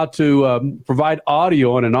 Learning how to provide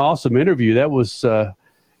audio on an awesome interview, that was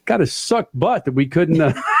kind of sucked butt that we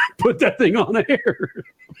couldn't put that thing on air.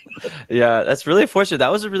 Yeah, that's really unfortunate.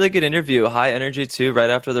 That was a really good interview. High energy, too, right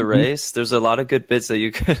after the race. There's a lot of good bits that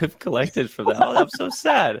you could have collected from that. Oh, I'm so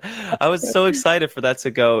sad. I was so excited for that to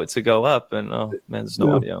go up, and oh, man, there's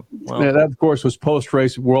no audio. Wow. Yeah, that, of course, was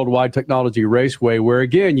post-race Worldwide Technology Raceway, where,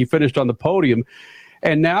 again, you finished on the podium.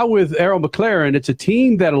 And now with Arrow McLaren, it's a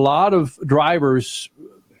team that a lot of drivers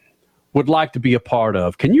would like to be a part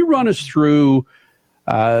of. Can you run us through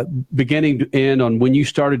beginning to end on when you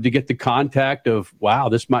started to get the contact of, wow,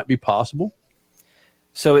 this might be possible?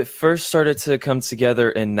 So it first started to come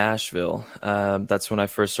together in Nashville. That's when I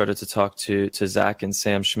first started to talk to Zach and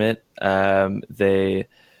Sam Schmidt. They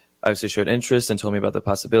obviously showed interest and told me about the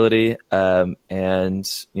possibility.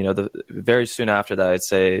 And, you know, very soon after that, I'd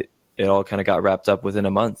say it all kind of got wrapped up within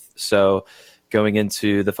a month. So going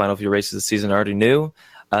into the final few races of the season, I already knew.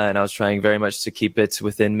 And I was trying very much to keep it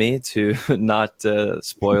within me to not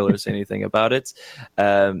spoil or say anything about it.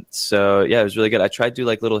 So, yeah, it was really good. I tried to do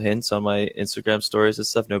like little hints on my Instagram stories and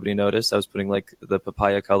stuff. Nobody noticed. I was putting like the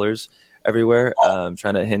papaya colors everywhere,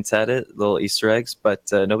 trying to hint at it, little Easter eggs, but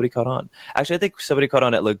nobody caught on. Actually, I think somebody caught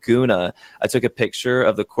on at Laguna. I took a picture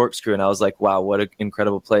of the corkscrew, and I was like, wow, what an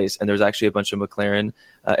incredible place. And there's actually a bunch of McLaren,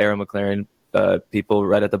 Arrow McLaren people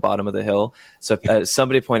right at the bottom of the hill. So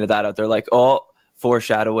somebody pointed that out. They're like, oh,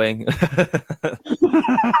 foreshadowing.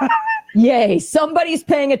 Yay, somebody's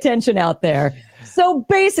paying attention out there. So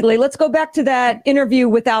basically, let's go back to that interview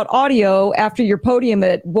without audio after your podium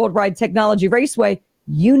at Worldwide Technology Raceway.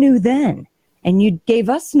 You knew then, and you gave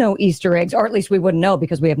us no Easter eggs, or at least we wouldn't know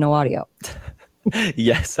because we have no audio.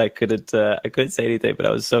 Yes, I couldn't say anything, but I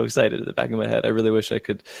was so excited in the back of my head. I really wish I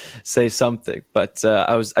could say something, but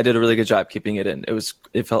I did a really good job keeping it in.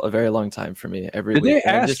 It felt a very long time for me every week. Did they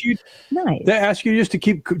ask you? Nice. They ask you just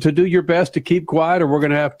to do your best to keep quiet, or we're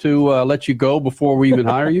going to have to let you go before we even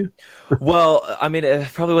hire you? Well, I mean,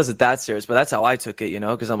 it probably wasn't that serious, but that's how I took it,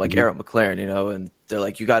 because I'm like Eric McLaren, and they're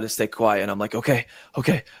like, you got to stay quiet. And I'm like, okay,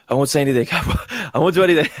 I won't say anything. I won't do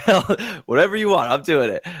anything. Whatever you want, I'm doing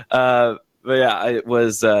it. But yeah, I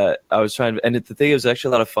was trying to, and the thing, it was actually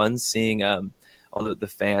a lot of fun seeing all the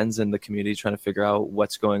fans and the community trying to figure out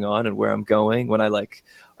what's going on and where I'm going when I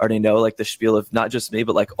already know the spiel of not just me,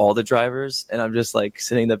 but all the drivers. And I'm just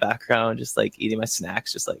sitting in the background, just eating my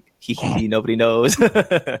snacks, just hee, nobody knows.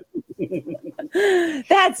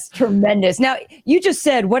 That's tremendous. Now, you just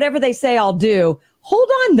said, whatever they say, I'll do. Hold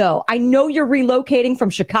on, though. I know you're relocating from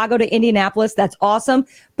Chicago to Indianapolis. That's awesome.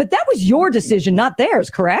 But that was your decision, not theirs,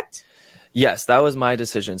 correct? Yes, that was my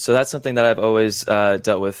decision. So that's something that I've always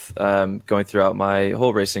dealt with going throughout my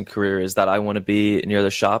whole racing career, is that I want to be near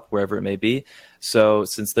the shop, wherever it may be. So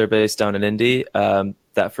since they're based down in Indy,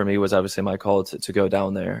 that for me was obviously my call to go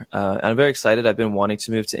down there. And I'm very excited. I've been wanting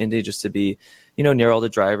to move to Indy just to be, near all the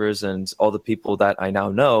drivers, and all the people that I now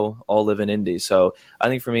know all live in Indy. So I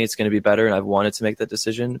think for me, it's going to be better. And I've wanted to make that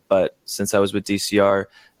decision. But since I was with DCR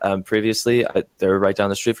previously, they're right down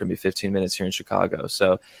the street from me, 15 minutes here in Chicago.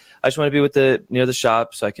 So I just want to be near the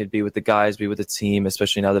shop, so I could be with the guys, be with the team,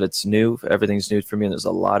 especially now that it's new. Everything's new for me, and there's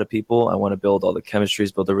a lot of people. I want to build all the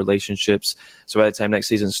chemistries, build the relationships. So by the time next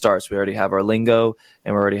season starts, we already have our lingo,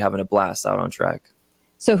 and we're already having a blast out on track.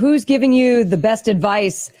 So who's giving you the best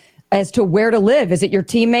advice as to where to live? Is it your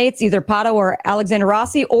teammates, either Pato or Alexander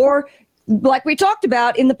Rossi, or like we talked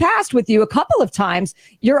about in the past with you a couple of times,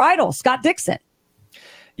 your idol, Scott Dixon?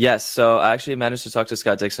 Yes, so I actually managed to talk to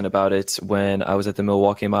Scott Dixon about it when I was at the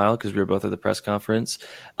Milwaukee Mile, because we were both at the press conference.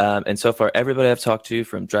 And so far, everybody I've talked to,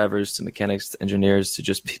 from drivers to mechanics to engineers to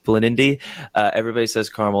just people in Indy, everybody says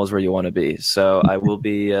Carmel is where you want to be. So I will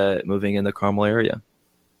be moving in the Carmel area.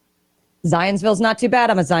 Zionsville's not too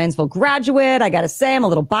bad. I'm a Zionsville graduate. I got to say, I'm a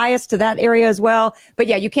little biased to that area as well. But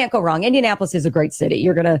yeah, you can't go wrong. Indianapolis is a great city.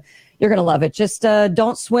 You're gonna love it. Just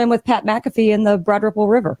don't swim with Pat McAfee in the Broad Ripple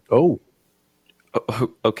River. Oh,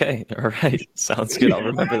 okay. All right. Sounds good. I'll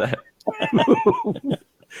remember that.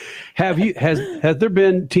 Has there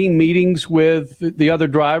been team meetings with the other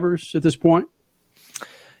drivers at this point?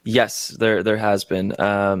 Yes, there has been.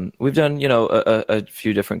 We've done, a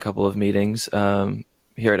few different couple of meetings.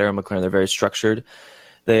 Here at Aaron McLaren, they're very structured.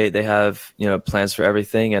 They have, plans for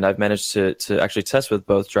everything. And I've managed to actually test with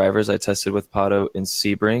both drivers. I tested with Pato in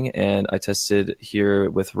Sebring, and I tested here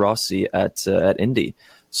with Rossi at Indy.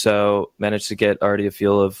 So managed to get already a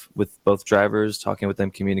feel with both drivers, talking with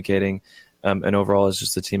them, communicating, and overall as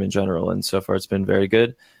just the team in general. And so far it's been very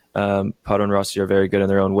good. Pato and Rossi are very good in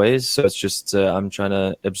their own ways. So it's just I'm trying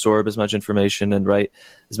to absorb as much information and write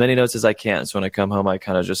as many notes as I can. So when I come home, I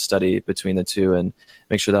kind of just study between the two and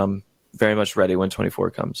make sure that I'm very much ready when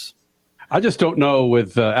 24 comes. I just don't know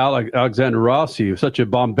with Alexander Rossi, such a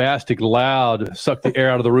bombastic, loud, suck the air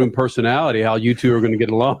out of the room personality, how you two are going to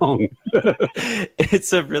get along.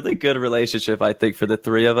 It's a really good relationship, I think, for the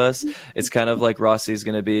three of us. It's kind of like Rossi's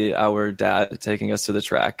going to be our dad taking us to the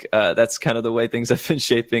track. That's kind of the way things have been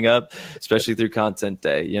shaping up, especially through Content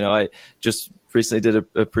Day. I just recently did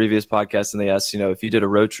a previous podcast, and they asked, if you did a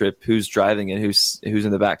road trip, who's driving and who's in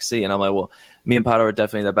the back seat? And I'm like, well, me and Pato are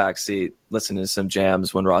definitely in the back seat listening to some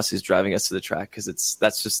jams when Rossi's driving us to the track, because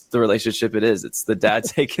that's just the relationship it is. It's the dad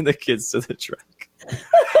taking the kids to the track.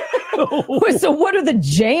 So what are the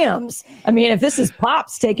jams? I mean, if this is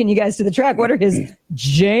Pops taking you guys to the track, what are his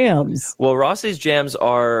jams? Well, Rossi's jams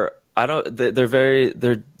are, they're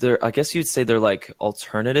I guess you'd say they're like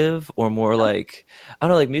alternative, or more like, I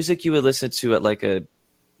don't know, like music you would listen to at like a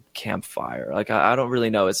campfire. Like, I don't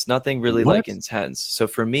really know. It's nothing really like intense. So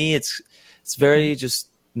for me, it's very just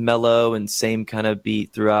mellow and same kind of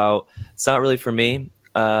beat throughout. It's not really for me.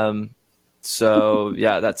 So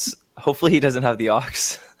yeah, that's, hopefully he doesn't have the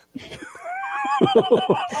aux.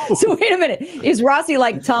 So wait a minute. Is Rossi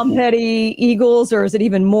like Tom Petty, Eagles, or is it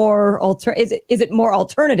even more is it more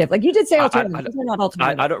alternative? Like you did say alternative. Not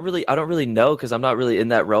alternative. I don't really know, because I'm not really in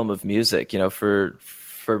that realm of music.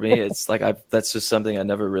 For me, it's like that's just something I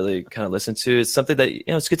never really kind of listened to. It's something that,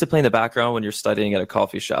 it's good to play in the background when you're studying at a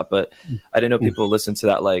coffee shop, but I didn't know people listen to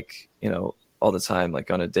that all the time,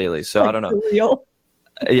 like on a daily. So I don't know. Real?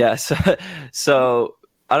 Yeah. So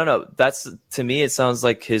I don't know. That's, to me, it sounds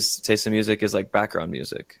like his taste in music is like background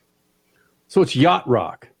music. So it's yacht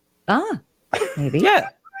rock. Maybe. Yeah.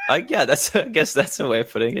 I guess that's a way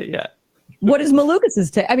of putting it. Yeah. What is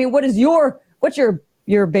Malucas's take? I mean, what is your What's your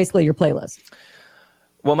basically your playlist?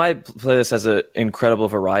 Well, my playlist has an incredible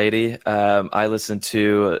variety. I listen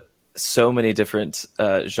to so many different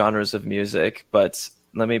genres of music, but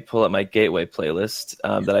let me pull up my Gateway playlist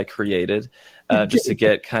that I created just to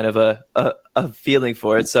get kind of a feeling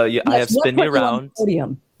for it. So I have Spin Me Around.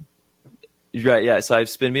 Right, yeah. So I have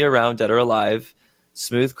Spin Me Around, Dead or Alive,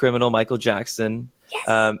 Smooth Criminal, Michael Jackson,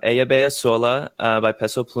 Ella Bea Sola by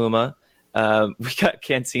Peso Pluma. We got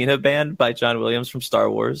Cantina Band by John Williams from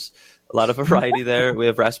Star Wars. A lot of variety there. We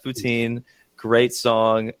have Rasputin, great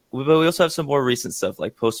song. But we also have some more recent stuff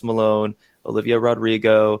like Post Malone, Olivia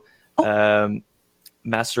Rodrigo,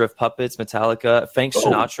 Master of Puppets, Metallica, Frank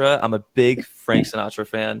Sinatra. I'm a big Frank Sinatra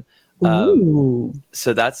fan.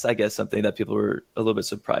 So that's, I guess, something that people were a little bit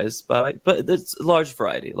surprised by. But it's a large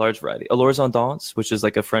variety. Allures en Danse, which is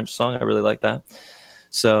like a French song. I really like that.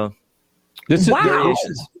 So this is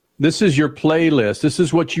variations. This is your playlist. This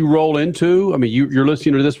is what you roll into. I mean, you're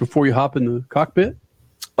listening to this before you hop in the cockpit?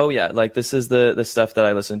 Oh, yeah. Like, this is the stuff that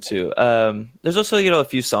I listen to. There's also, a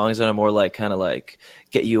few songs that are more like kind of like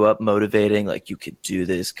get you up, motivating, like you could do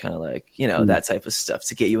this, kind of like, that type of stuff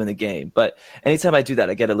to get you in the game. But anytime I do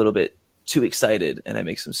that, I get a little bit too excited and I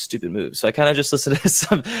make some stupid moves. So I kind of just listen to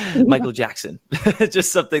some Michael Jackson,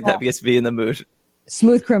 just something that gets me in the mood.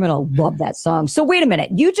 Smooth Criminal, love that song. So wait a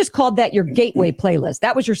minute, you just called that your Gateway playlist.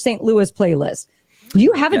 That was your St. Louis playlist. Do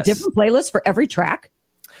you have a different playlist for every track?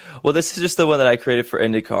 Well, this is just the one that I created for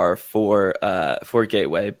IndyCar for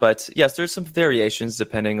Gateway. But yes, there's some variations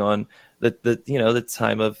depending on the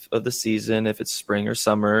time of the season, if it's spring or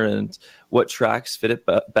summer, and what tracks fit it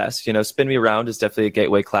best. Spin Me Around is definitely a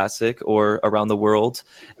Gateway classic, or Around the World.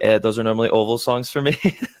 Those are normally oval songs for me.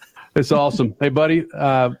 It's awesome. Hey, buddy,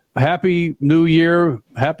 happy New Year.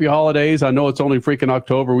 Happy holidays. I know it's only freaking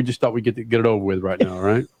October. We just thought we'd get it over with right now,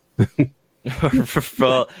 right?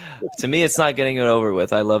 Well, to me, it's not getting it over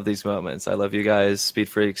with. I love these moments. I love you guys, Speed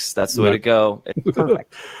Freaks. That's the way to go.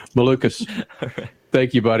 Perfect. Malukas,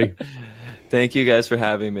 thank you, buddy. Thank you guys for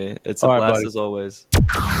having me. It's a blast as always.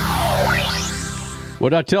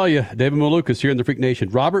 What did I tell you? David Malukas here in the Freak Nation.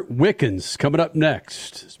 Robert Wickens coming up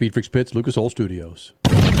next. Speed Freaks Pits, Lucas Oil Studios.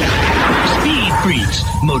 Speed Freaks,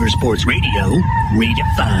 Motorsports Radio,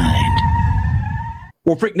 redefined.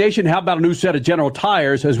 Well, Freak Nation, how about a new set of General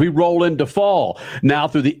Tires as we roll into fall? Now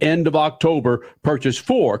through the end of October, purchase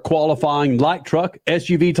 4 qualifying light truck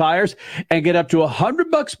SUV tires and get up to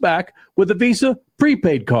 $100 back with a Visa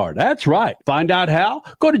prepaid card. That's right. Find out how?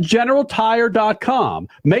 Go to GeneralTire.com.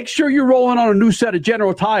 Make sure you're rolling on a new set of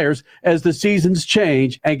General Tires as the seasons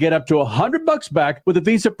change and get up to $100 back with a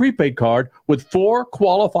Visa prepaid card with 4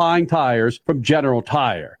 qualifying tires from General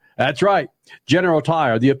Tire. That's right. General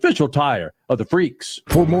Tire, the official tire of the Freaks.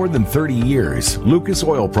 For more than 30 years, Lucas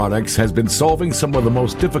Oil Products has been solving some of the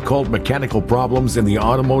most difficult mechanical problems in the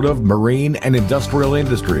automotive, marine, and industrial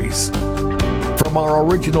industries. From our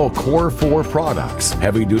original Core 4 products,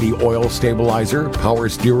 heavy-duty oil stabilizer, power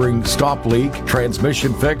steering, stop leak,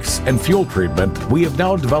 transmission fix, and fuel treatment, we have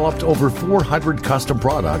now developed over 400 custom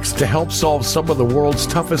products to help solve some of the world's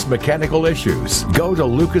toughest mechanical issues. Go to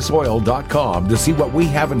lucasoil.com to see what we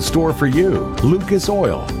have in store for you. Lucas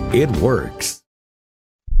Oil, it works.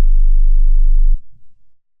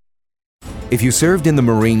 If you served in the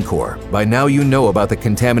Marine Corps, by now you know about the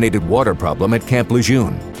contaminated water problem at Camp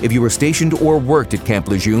Lejeune. If you were stationed or worked at Camp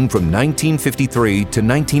Lejeune from 1953 to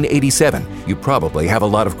 1987, you probably have a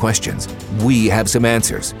lot of questions. We have some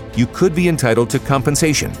answers. You could be entitled to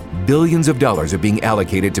compensation. Billions of dollars are being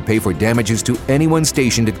allocated to pay for damages to anyone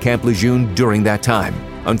stationed at Camp Lejeune during that time.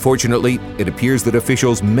 Unfortunately, it appears that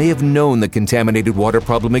officials may have known the contaminated water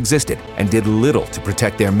problem existed and did little to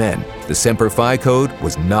protect their men. The Semper Fi code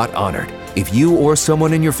was not honored. If you or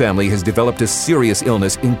someone in your family has developed a serious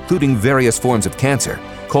illness, including various forms of cancer,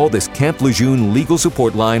 call this Camp Lejeune legal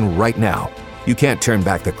support line right now. You can't turn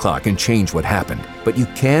back the clock and change what happened, but you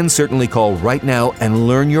can certainly call right now and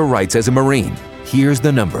learn your rights as a Marine. Here's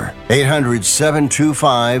the number.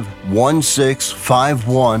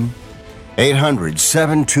 800-725-1651.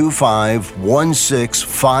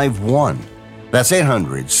 800-725-1651. That's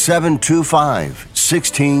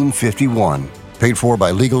 800-725-1651. Paid for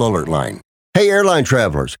by Legal Alert Line. Hey, airline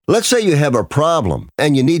travelers, let's say you have a problem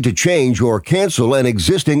and you need to change or cancel an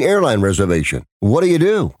existing airline reservation. What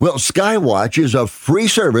do? Well, Skywatch is a free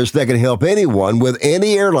service that can help anyone with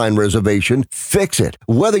any airline reservation fix it.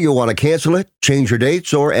 Whether you want to cancel it, change your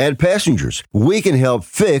dates, or add passengers, we can help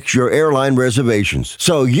fix your airline reservations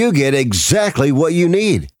so you get exactly what you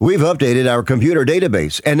need. We've updated our computer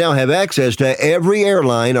database and now have access to every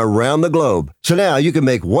airline around the globe. So now you can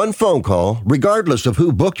make one phone call regardless of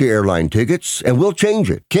who booked your airline tickets, and we'll change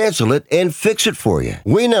it, cancel it, and fix it for you.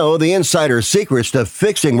 We know the insider secrets to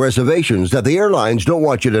fixing reservations that the airlines don't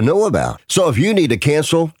want you to know about. So if you need to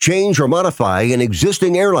cancel, change, or modify an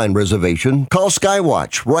existing airline reservation, call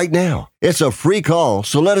Skywatch right now. It's a free call,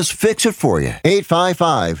 so let us fix it for you.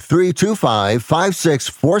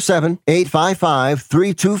 855-325-5647.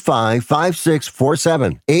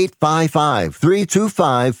 855-325-5647.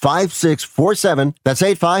 855-325-5647. That's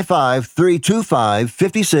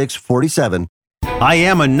 855-325-5647. I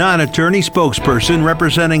am a non-attorney spokesperson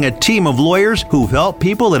representing a team of lawyers who've helped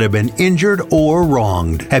people that have been injured or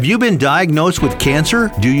wronged. Have you been diagnosed with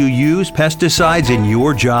cancer? Do you use pesticides in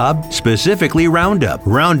your job? Specifically Roundup.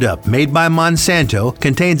 Roundup, made by Monsanto,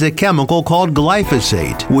 contains a chemical called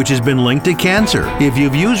glyphosate, which has been linked to cancer. If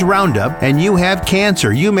you've used Roundup and you have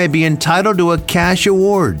cancer, you may be entitled to a cash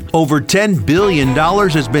award. Over $10 billion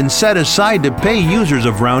has been set aside to pay users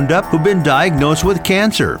of Roundup who've been diagnosed with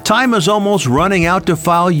cancer. Time is almost running out to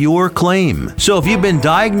file your claim. So if you've been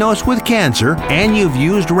diagnosed with cancer and you've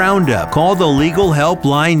used Roundup, call the legal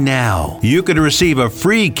helpline now. You could receive a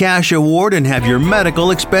free cash award and have your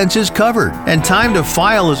medical expenses covered. And time to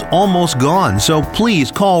file is almost gone, so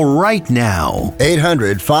please call right now.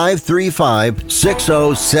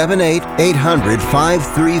 800-535-6078.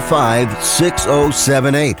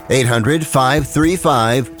 800-535-6078.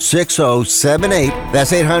 800-535-6078.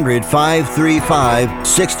 That's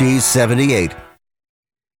 800-535-6078.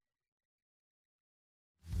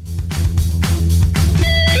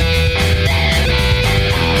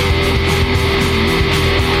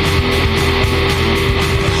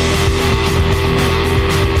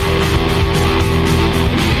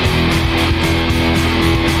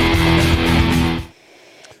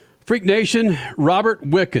 Freak Nation, Robert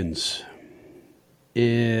Wickens.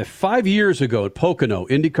 5 years ago at Pocono,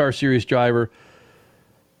 IndyCar Series driver,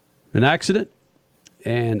 an accident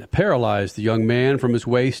and paralyzed the young man from his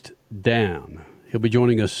waist down. He'll be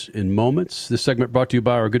joining us in moments. This segment brought to you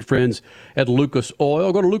by our good friends at Lucas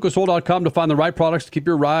Oil. Go to lucasoil.com to find the right products to keep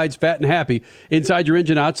your rides fat and happy. Inside your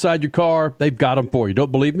engine, outside your car, they've got them for you.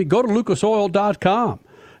 Don't believe me? Go to lucasoil.com.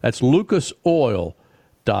 That's lucasoil.com.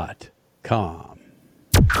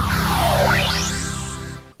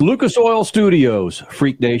 Lucas Oil Studios,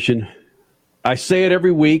 Freak Nation. I say it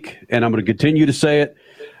every week, and I'm going to continue to say it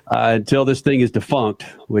until this thing is defunct,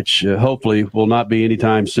 which hopefully will not be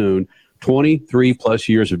anytime soon. 23 plus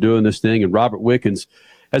years of doing this thing, and Robert Wickens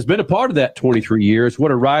has been a part of that 23 years.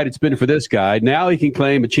 What a ride it's been for this guy. Now he can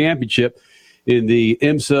claim a championship in the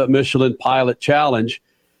IMSA Michelin Pilot Challenge.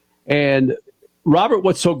 And Robert,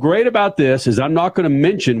 what's so great about this is I'm not going to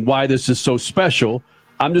mention why this is so special.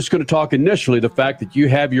 I'm just going to talk initially the fact that you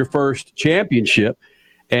have your first championship,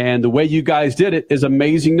 and the way you guys did it is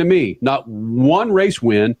amazing to me. Not one race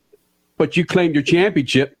win, but you claimed your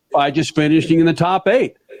championship by just finishing in the top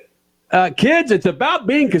 8. Kids, it's about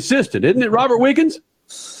being consistent, isn't it, Robert Wickens?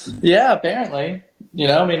 Yeah, apparently.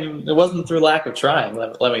 It wasn't through lack of trying,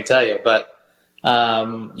 let me tell you. But,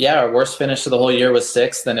 our worst finish of the whole year was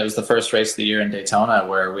 6th, and it was the first race of the year in Daytona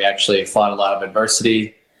where we actually fought a lot of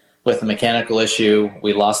adversity with a mechanical issue.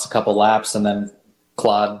 We lost a couple laps and then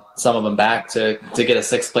clawed some of them back to get a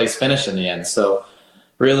 6th place finish in the end. So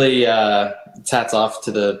really, hats off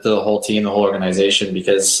to the whole team, the whole organization,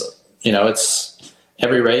 because, it's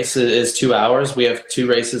every race is 2 hours. We have 2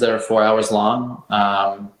 races that are 4 hours long.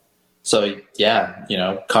 Car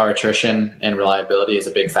attrition and reliability is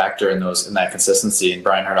a big factor in that consistency. And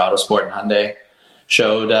Brian Hurt Autosport and Hyundai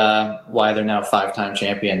showed why they're now 5-time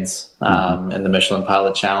champions in the Michelin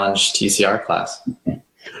Pilot Challenge TCR class.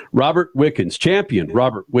 Robert Wickens, champion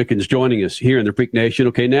Robert Wickens, joining us here in the Freak Nation.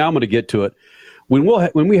 Okay, now I'm going to get to it.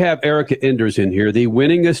 When we have Erica Enders in here, the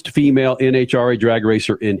winningest female NHRA drag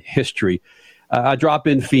racer in history, I drop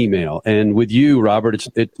in female. And with you, Robert,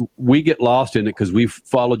 we get lost in it because we've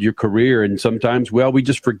followed your career, and sometimes, we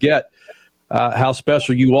just forget how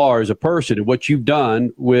special you are as a person and what you've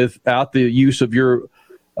done without the use of your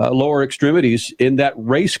lower extremities in that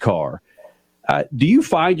race car. Do you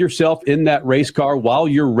find yourself in that race car while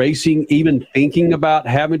you're racing, even thinking about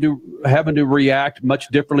having to react much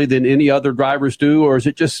differently than any other drivers do, or is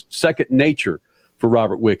it just second nature for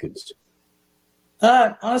Robert Wickens?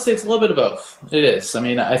 Honestly, it's a little bit of both. It is.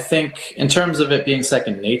 I think in terms of it being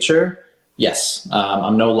second nature, yes.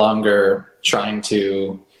 I'm no longer trying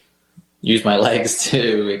to use my legs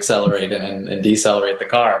to accelerate and decelerate the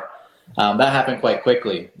car. That happened quite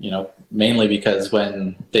quickly, mainly because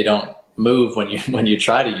when they don't move when you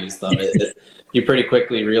try to use them, you pretty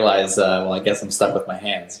quickly realize, well, I guess I'm stuck with my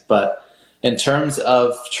hands. But in terms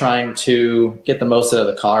of trying to get the most out of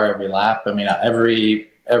the car every lap, I mean, every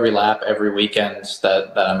lap, every weekend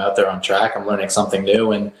that I'm out there on track, I'm learning something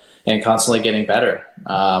new and constantly getting better.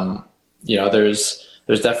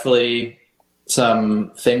 There's definitely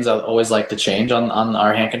some things I'd always like to change on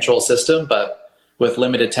our hand control system, but with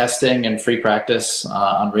limited testing and free practice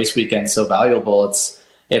on race weekends so valuable,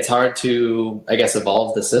 it's hard to, I guess,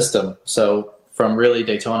 evolve the system. So from really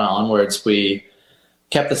Daytona onwards, we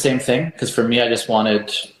kept the same thing because for me, I just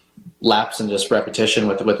wanted laps and just repetition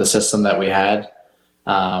with the system that we had.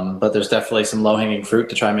 But there's definitely some low-hanging fruit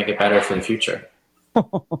to try and make it better for the future.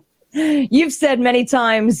 You've said many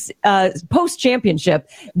times post-championship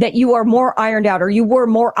that you are more ironed out, or you were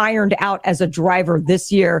more ironed out as a driver this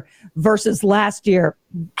year versus last year.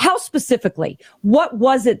 How specifically? What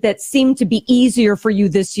was it that seemed to be easier for you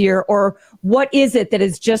this year, or what is it that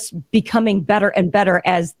is just becoming better and better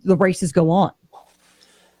as the races go on?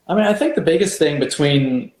 I mean, I think the biggest thing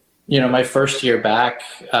between my first year back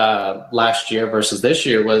last year versus this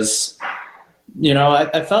year was,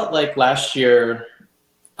 I felt like last year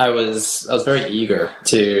I was very eager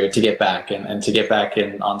to get back and to get back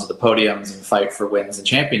onto the podiums and fight for wins and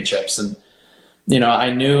championships. And,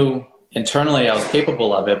 I knew internally I was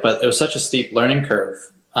capable of it, but it was such a steep learning curve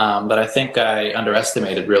that I think I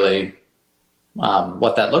underestimated really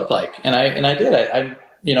what that looked like. And I did.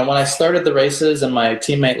 When I started the races and my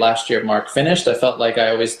teammate last year, Mark, finished, I felt like I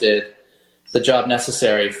always did the job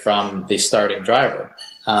necessary from the starting driver.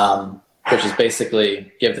 Which is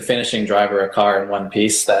basically give the finishing driver a car in one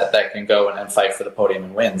piece that can go and fight for the podium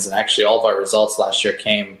and wins. And actually all of our results last year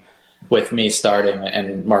came with me starting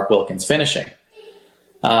and Mark Wilkins finishing.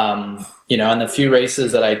 In the few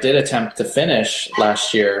races that I did attempt to finish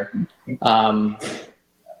last year,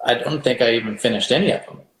 I don't think I even finished any of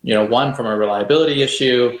them. One from a reliability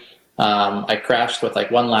issue. I crashed with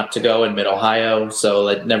like one lap to go in mid-Ohio, so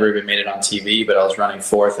it never even made it on TV, but I was running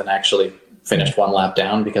fourth and actually finished one lap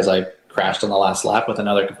down because I crashed on the last lap with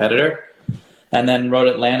another competitor. And then Road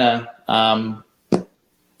Atlanta, I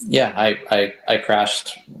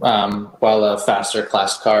crashed while a faster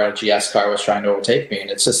class car, a GS car, was trying to overtake me. And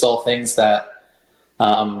it's just all things that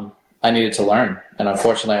I needed to learn. And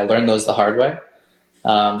unfortunately, I learned those the hard way.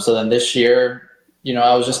 So then this year,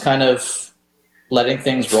 I was just kind of letting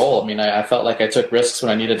things roll. I mean, I felt like I took risks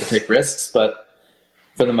when I needed to take risks, but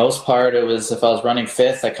for the most part, it was, if I was running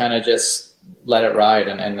fifth, I kind of just let it ride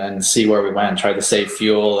and see where we went, try to save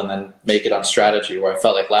fuel and then make it on strategy, where I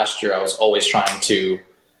felt like last year I was always trying to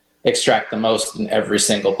extract the most in every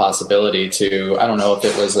single possibility to, I don't know if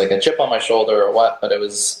it was like a chip on my shoulder or what, but I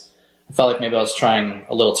felt like maybe I was trying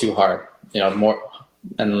a little too hard, more,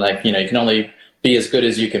 and like, you can only be as good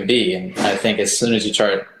as you can be. And I think as soon as you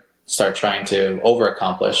start trying to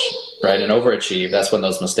over-accomplish, right, and overachieve, that's when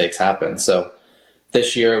those mistakes happen. So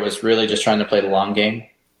this year it was really just trying to play the long game.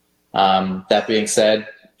 That being said,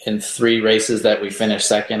 in 3 races that we finished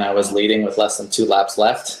second, I was leading with less than 2 laps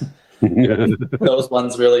left. Those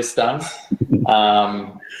ones really stung.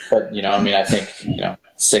 But, I think,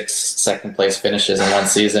 6 second place finishes in one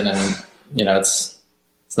season, and,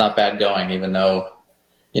 it's not bad going, even though,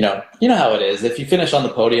 you know how it is. If you finish on the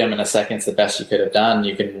podium in a second, it's the best you could have done.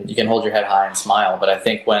 You can hold your head high and smile. But I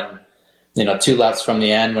think when, 2 laps from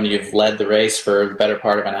the end, when you've led the race for the better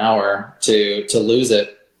part of an hour, to lose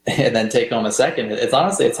it and then take home a second,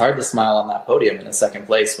 it's hard to smile on that podium in a second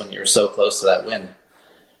place when you're so close to that win.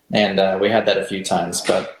 And we had that a few times,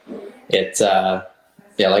 but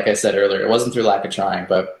like I said earlier, it wasn't through lack of trying,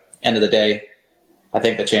 but end of the day, I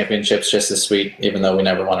think the championship's just as sweet, even though we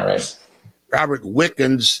never won a race. Robert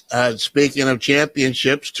Wickens, speaking of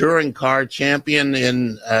championships, touring car champion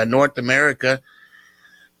in North America.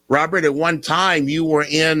 Robert, at one time you were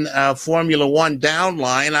in Formula One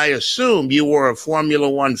downline. I assume you were a Formula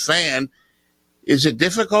One fan. Is it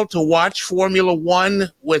difficult to watch Formula One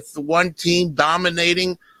with one team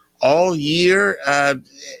dominating all year?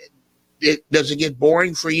 Does it get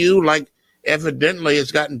boring for you? Like, evidently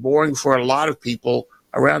it's gotten boring for a lot of people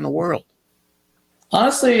around the world.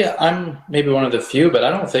 Honestly, I'm maybe one of the few, but I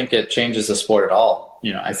don't think it changes the sport at all.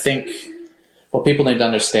 I think what people need to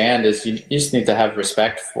understand is you just need to have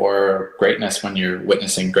respect for greatness when you're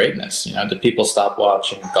witnessing greatness. Did people stop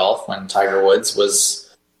watching golf when Tiger Woods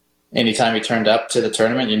was, anytime he turned up to the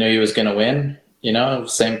tournament, you knew he was going to win?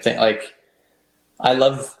 Same thing. Like, I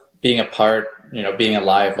love being a part, being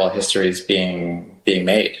alive while history is being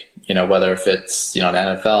made. whether if it's, the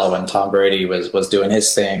NFL when Tom Brady was doing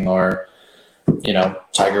his thing, or,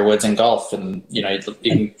 Tiger Woods in golf, and, you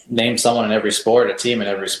can name someone in every sport, a team in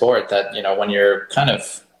every sport that, when you're kind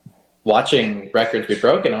of watching records be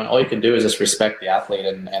broken, all you can do is just respect the athlete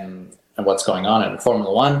and what's going on. And in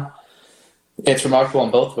Formula One, it's remarkable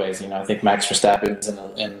in both ways. I think Max Verstappen's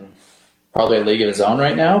in probably a league of his own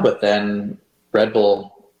right now, but then Red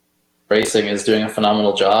Bull Racing is doing a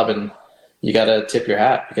phenomenal job, and you got to tip your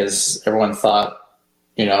hat, because everyone thought,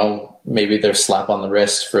 maybe their slap on the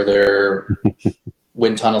wrist for their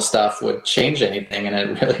wind tunnel stuff would change anything, and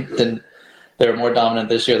it really didn't. They were more dominant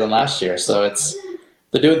this year than last year, so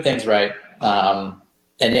they're doing things right. And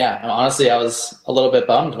yeah, honestly, I was a little bit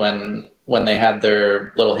bummed when they had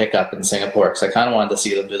their little hiccup in Singapore, because I kind of wanted to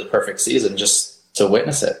see them do the perfect season just to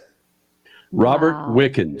witness it. Robert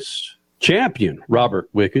Wickens, champion Robert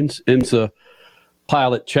Wickens, IMSA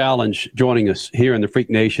Pilot Challenge, joining us here in the Freak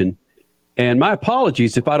Nation. And my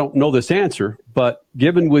apologies if I don't know this answer, but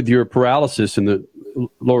given with your paralysis in the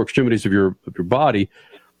lower extremities of your body,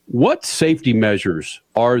 what safety measures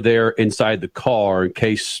are there inside the car in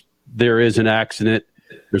case there is an accident,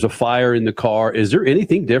 there's a fire in the car? Is there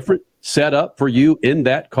anything different set up for you in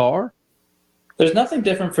that car? There's nothing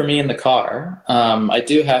different for me in the car. I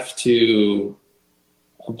do have to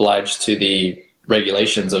oblige to the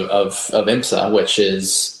regulations of IMSA, which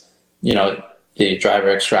is, the driver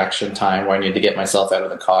extraction time, where I need to get myself out of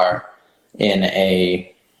the car in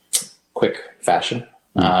a quick fashion.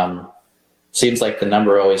 Seems like the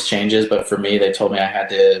number always changes, but for me, they told me I had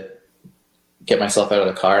to get myself out of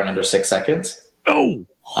the car in under 6 seconds. Oh,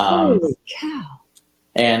 holy cow.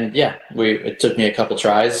 And yeah, it took me a couple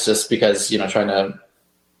tries, just because, you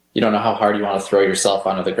don't know how hard you want to throw yourself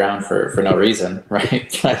onto the ground for no reason,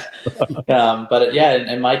 right? But yeah,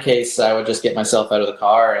 in my case, I would just get myself out of the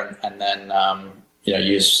car and then,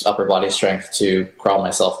 use upper body strength to crawl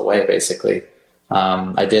myself away, basically.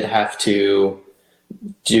 I did have to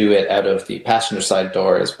do it out of the passenger side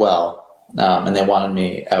door as well. And they wanted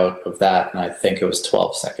me out of that, and I think it was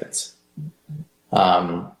 12 seconds.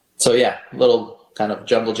 So yeah, little kind of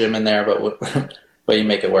jungle gym in there, but you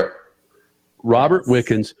make it work. Robert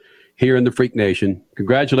Wickens here in the Freak Nation.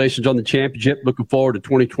 Congratulations on the championship. Looking forward to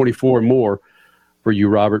 2024 and more for you,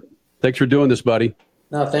 Robert. Thanks for doing this, buddy.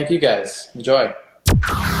 No, thank you guys. Enjoy.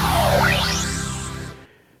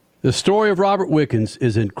 The story of Robert Wickens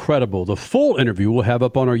is incredible. The full interview we'll have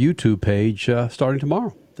up on our YouTube page starting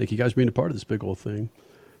tomorrow. Thank you guys for being a part of this big old thing.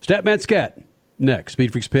 Statman Scat, next.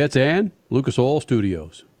 Speed Freaks Pits and Lucas Oil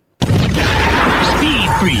Studios. Speed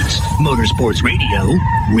Freaks, Motorsports Radio,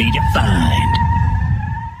 redefined.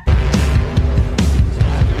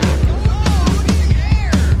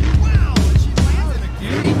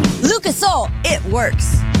 Lucas Oil, it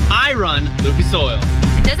works. I run Lucas Oil.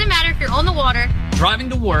 It doesn't matter if you're on the water,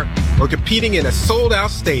 Driving to work, or competing in a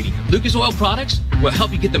sold-out stadium. Lucas Oil products will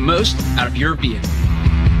help you get the most out of your vehicle.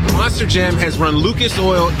 Monster Jam has run Lucas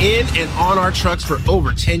Oil in and on our trucks for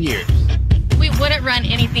over 10 years. we wouldn't run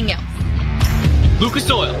anything else. Lucas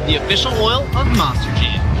Oil, the official oil of Monster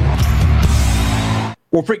Jam.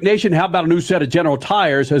 Well, Freak Nation, how about a new set of General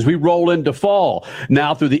Tires as we roll into fall?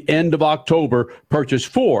 Now through the end of October, purchase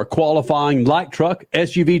 4 qualifying light truck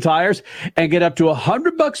SUV tires and get up to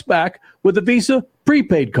 $100 back with a Visa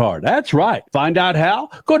prepaid card. That's right. Find out how?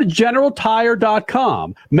 Go to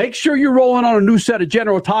GeneralTire.com. Make sure you're rolling on a new set of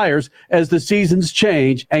General Tires as the seasons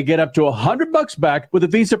change and get up to $100 back with a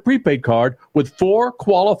Visa prepaid card with 4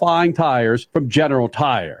 qualifying tires from General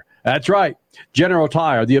Tire. That's right. General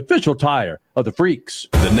Tire, the official tire of the Freaks.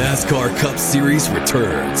 The NASCAR Cup Series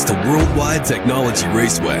returns to Worldwide Technology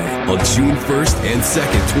Raceway on June 1st and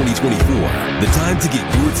 2nd, 2024. The time to get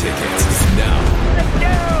your tickets is now. Let's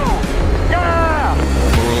go! Yeah!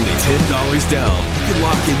 For only $10 down, you can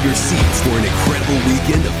lock in your seats for an incredible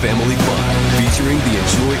weekend of family fun featuring the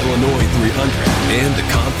Enjoy Illinois 300 and the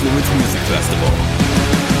Confluence Music Festival.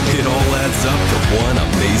 It all adds up to one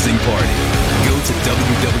amazing party. Go to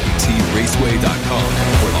WWTRaceway.com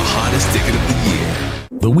for the hottest ticket of the year.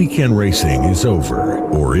 The weekend racing is over,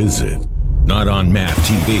 or is it? Not on MAV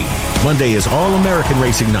TV. Monday is All-American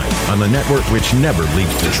Racing Night on the network which never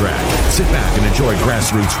leaves the track. Sit back and enjoy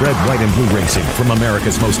grassroots red, white, and blue racing from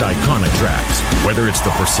America's most iconic tracks. Whether it's the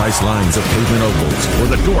precise lines of pavement ovals or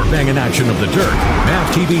the door-banging action of the dirt, MAV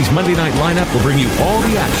TV's Monday night lineup will bring you all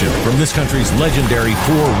the action from this country's legendary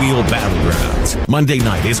four-wheel battlegrounds. Monday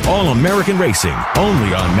night is All-American Racing,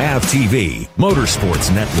 only on MAV TV, Motorsports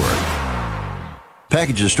Network.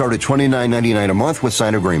 Packages start at $29.99 a month with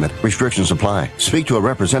signed agreement. Restrictions apply. Speak to a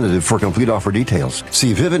representative for complete offer details.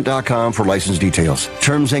 See Vivint.com for license details.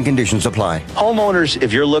 Terms and conditions apply. Homeowners,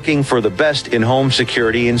 if you're looking for the best in home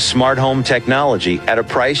security and smart home technology at a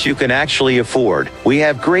price you can actually afford, we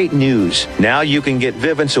have great news. Now you can get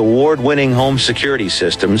Vivint's award-winning home security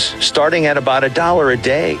systems starting at about $1 a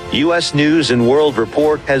day. U.S. News and World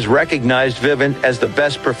Report has recognized Vivint as the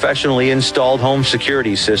best professionally installed home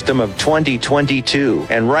security system of 2022.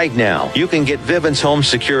 And right now, you can get Vivint's home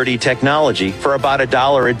security technology for about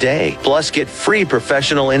 $1 a day. Plus, get free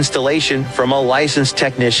professional installation from a licensed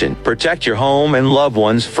technician. Protect your home and loved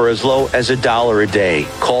ones for as low as $1 a day.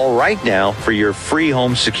 Call right now for your free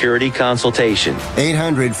home security consultation.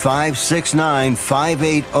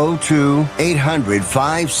 800-569-5802.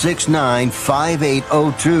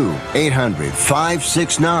 800-569-5802.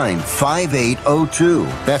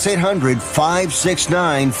 800-569-5802. That's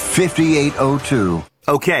 800-569-5802.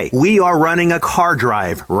 Okay, we are running a car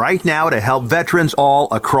drive right now to help veterans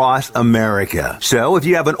all across America. So if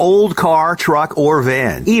you have an old car, truck, or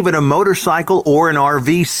van, even a motorcycle or an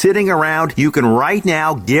RV sitting around, you can right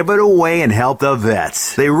now give it away and help the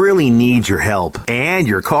vets. They really need your help. And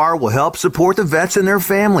your car will help support the vets and their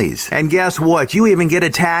families. And guess what? You even get a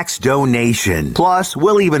tax donation. Plus,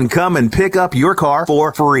 we'll even come and pick up your car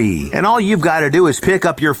for free. And all you've got to do is pick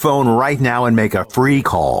up your phone right now and make a free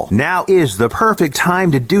call. Now is the perfect time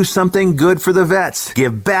to do something good for the vets.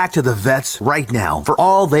 Give back to the vets right now for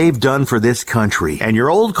all they've done for this country. And your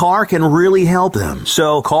old car can really help them.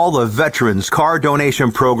 So call the Veterans Car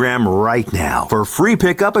Donation Program right now for free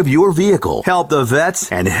pickup of your vehicle. Help the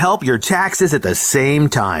vets and help your taxes at the same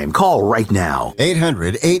time. Call right now.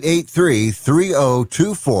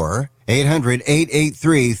 800-883-3024.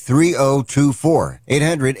 800-883-3024.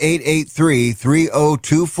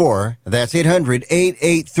 800-883-3024. That's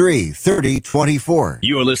 800-883-3024.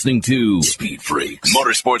 You're listening to Speed Freaks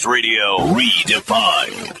Motorsports Radio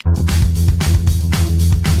Redefined.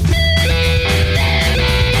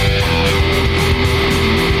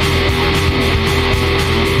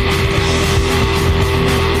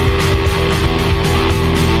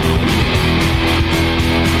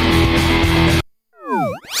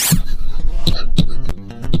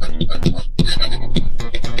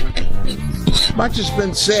 Much has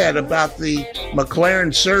been said about the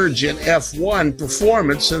McLaren surge in F1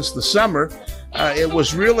 performance since the summer. It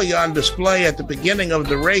was really on display at the beginning of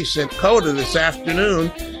the race at COTA this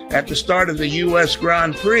afternoon at the start of the U.S.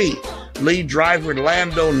 Grand Prix. Lead driver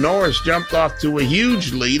Lando Norris jumped off to a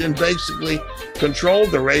huge lead and basically controlled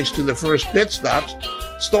the race to the first pit stops.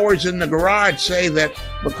 Stories in the garage say that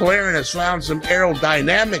McLaren has found some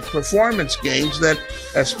aerodynamic performance gains that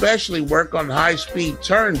especially work on high-speed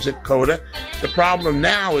turns at COTA. The problem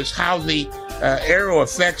now is how the aero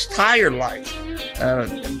affects tire life.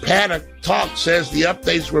 Paddock Talk says the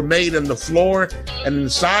updates were made in the floor and in the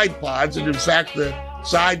side pods, and in fact the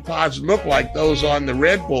side pods look like those on the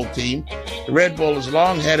Red Bull team. The Red Bull has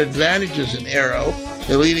long had advantages in aero.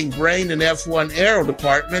 The leading brain in F1 aero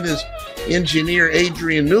department is engineer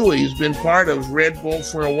Adrian Newey, who's been part of Red Bull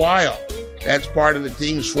for a while. That's part of the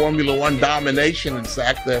team's Formula One domination, in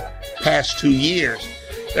fact, the past 2 years.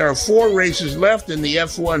 There are 4 races left in the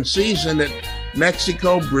F1 season at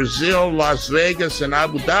Mexico, Brazil, Las Vegas, and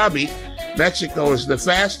Abu Dhabi. Mexico is the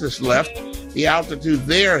fastest left. The altitude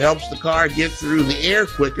there helps the car get through the air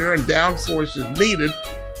quicker, and downforce is needed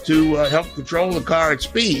to help control the car at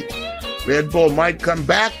speed. Red Bull might come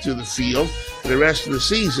back to the field for the rest of the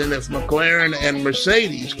season if McLaren and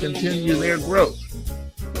Mercedes continue their growth.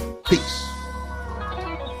 Peace.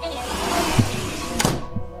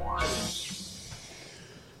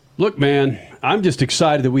 Look, man, I'm just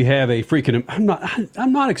excited that we have a freaking. I'm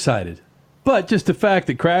not excited, but just the fact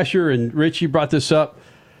that Crasher and Richie brought this up,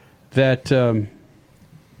 that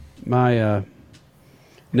my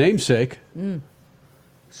namesake,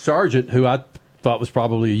 Sargent, who I thought was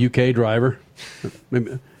probably a UK driver,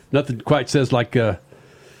 maybe nothing quite says like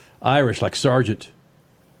Irish, like Sargent.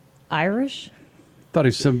 Irish? Thought he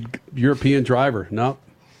was some European driver. No,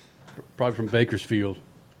 probably from Bakersfield,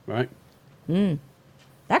 right? Actually,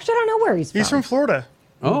 I don't know where he's from. He's from Florida.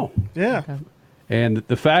 Oh. Yeah. Okay. And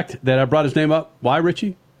the fact that I brought his name up, why,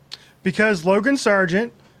 Richie? Because Logan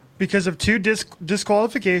Sargent, because of 2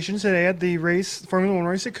 disqualifications that had the race, Formula One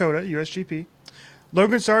race at COTA, USGP,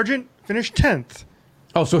 Logan Sargent finished 10th.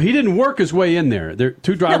 Oh, so he didn't work his way in there.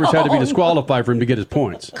 2 drivers had to be disqualified for him to get his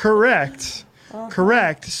points. Correct.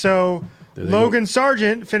 Correct. So Logan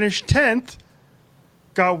Sargent finished 10th,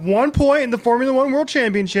 got 1 point in the Formula One World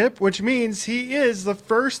Championship, which means he is the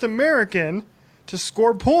first American to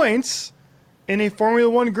score points in a Formula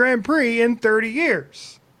One Grand Prix in 30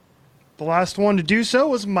 years. The last one to do so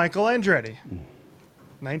was Michael Andretti,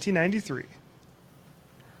 1993.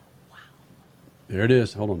 Wow. There it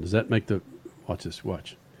is. Hold on. Does that make the... Watch this.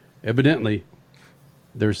 Watch. Evidently,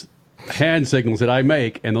 there's hand signals that I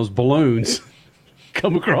make, and those balloons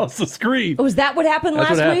come across the screen. Was that what happened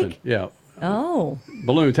That's last what happened. week? Yeah. Oh.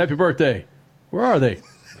 Balloons. Happy birthday. Where are they?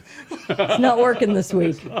 It's not working this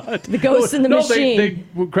week. The ghosts in the machine.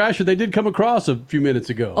 They crashed. They did come across a few minutes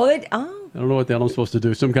ago. Oh. I don't know what the hell I'm supposed to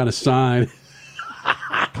do. Some kind of sign.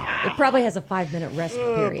 It probably has a 5-minute rest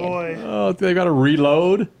period. Boy. Oh, they got to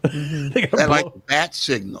reload. That like a bat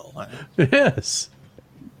signal. Huh? Yes.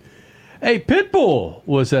 Hey, Pitbull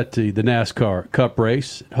was at the NASCAR Cup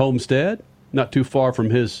race at Homestead, not too far from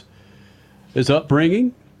his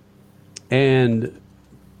upbringing, and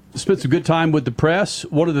spent some good time with the press.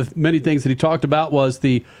 One of the many things that he talked about was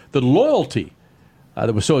the loyalty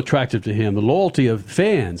that was so attractive to him, the loyalty of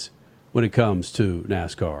fans when it comes to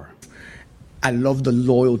NASCAR. I love the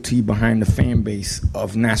loyalty behind the fan base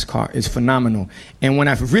of NASCAR. It's phenomenal. And when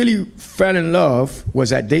I really fell in love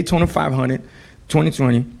was at Daytona 500,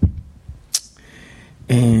 2020.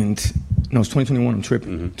 And, no, it's 2021, I'm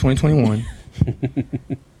tripping. 2021.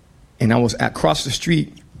 And I was across the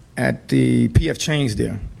street at the PF Chang's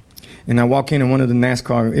there. And I walk in and one of the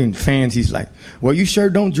NASCAR fans, he's like, well, you sure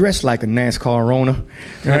don't dress like a NASCAR owner.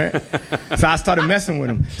 Right? So I started messing with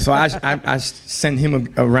him. So I sent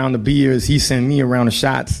him around the beers. He sent me around the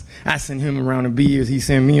shots. I sent him around the beers. He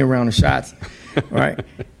sent me around the shots. Right?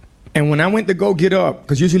 And when I went to go get up,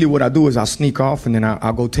 because usually what I do is I'll sneak off and then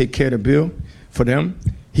I'll go take care of the bill for them.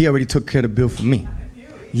 He already took care of the bill for me.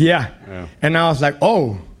 Yeah. And I was like,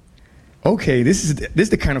 oh, okay, this is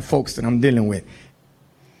the kind of folks that I'm dealing with.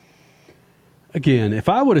 Again, if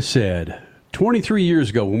I would have said 23 years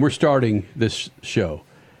ago when we're starting this show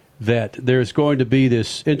that there's going to be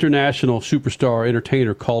this international superstar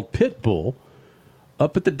entertainer called Pitbull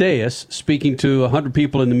up at the dais speaking to 100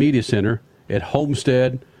 people in the media center at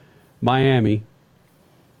Homestead, Miami,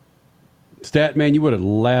 Statman, you would have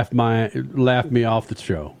laughed me off the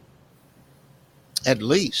show. At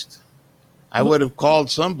least. I would have called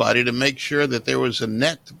somebody to make sure that there was a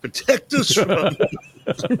net to protect us from.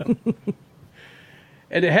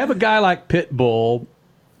 And to have a guy like Pitbull,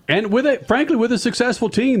 and frankly, with a successful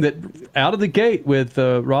team that out of the gate with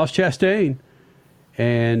Ross Chastain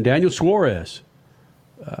and Daniel Suarez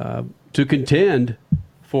to contend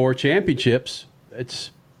for championships,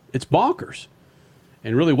 it's bonkers.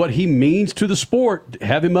 And really, what he means to the sport,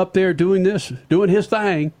 have him up there doing his thing, his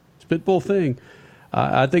Pitbull thing.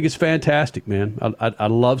 I think it's fantastic, man. I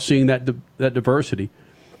love seeing that diversity,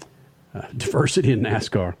 diversity in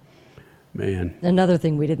NASCAR. Man. Another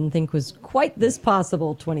thing we didn't think was quite this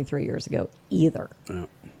possible 23 years ago either. Yeah.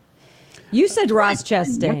 You said Ross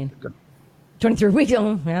Chastain. 23 weeks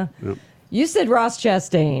ago, yeah. Yep. You said Ross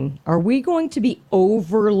Chastain. Are we going to be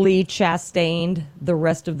overly Chastained the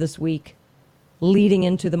rest of this week leading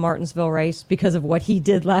into the Martinsville race because of what he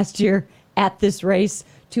did last year at this race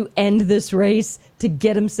to end this race to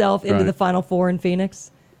get himself into the Final Four in Phoenix?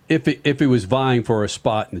 If he was vying for a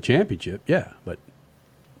spot in the championship, yeah, but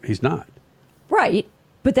he's not. Right,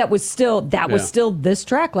 but that was still this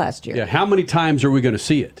track last year. Yeah, how many times are we going to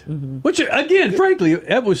see it? Mm-hmm. Which, again, frankly,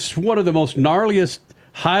 that was one of the most gnarliest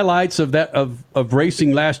highlights of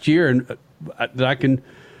racing last year, and that I can,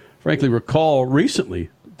 frankly, recall recently.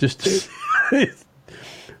 Just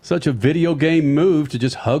such a video game move to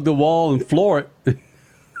just hug the wall and floor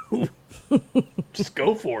it. Just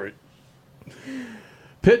go for it.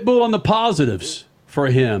 Pitbull on the positives for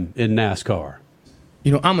him in NASCAR.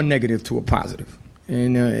 You know, I'm a negative to a positive.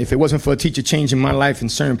 And if it wasn't for a teacher changing my life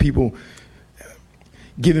and certain people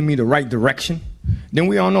giving me the right direction, then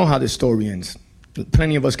we all know how this story ends.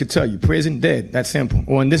 Plenty of us could tell you, prison, dead, that's simple.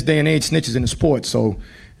 Or in this day and age, snitches in the sport. So,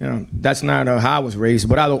 you know, that's not how I was raised,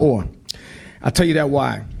 but either or. I'll tell you that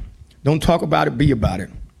why. Don't talk about it, be about it.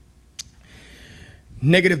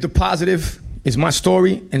 Negative to positive is my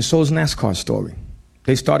story, and so is NASCAR's story.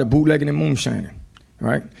 They started bootlegging and moonshining.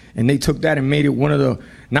 Right? And they took that and made it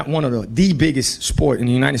the biggest sport in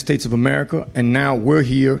the United States of America. And now we're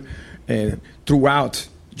here throughout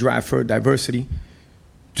Drive for Diversity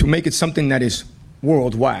to make it something that is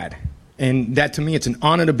worldwide. And that, to me, it's an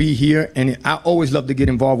honor to be here. And I always love to get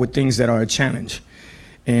involved with things that are a challenge.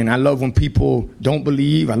 And I love when people don't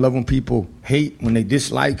believe. I love when people hate, when they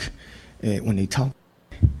dislike, when they talk.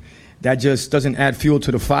 That just doesn't add fuel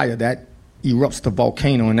to the fire. That erupts the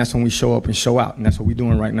volcano, and that's when we show up and show out, and that's what we're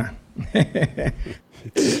doing right now.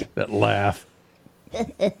 That laugh.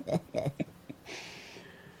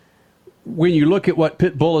 when you look at what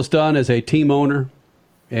Pitbull has done as a team owner,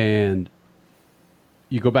 and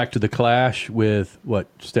you go back to the clash with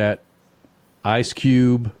Ice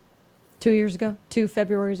Cube 2 years ago, 2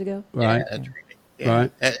 Februaries ago. Right.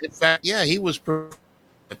 Right. In fact, he was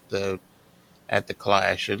at the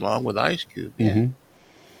Clash along with Ice Cube. Yeah. Mm-hmm.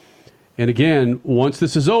 And again, once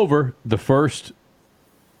this is over, the first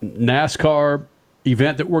NASCAR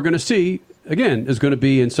event that we're going to see, again, is going to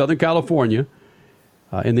be in Southern California,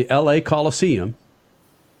 in the LA Coliseum.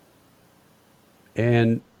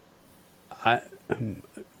 And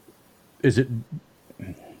is it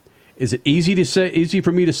easy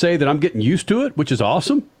for me to say that I'm getting used to it, which is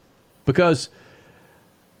awesome? Because,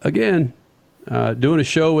 again, doing a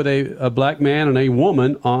show with a black man and a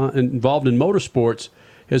woman involved in motorsports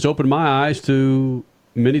has opened my eyes to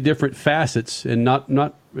many different facets, and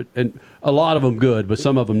and a lot of them good, but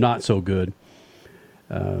some of them not so good.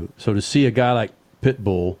 So to see a guy like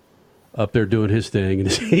Pitbull up there doing his thing, and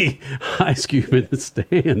to see Ice Cube in the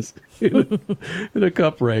stands in a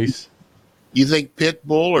cup race. You think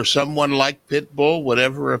Pitbull or someone like Pitbull would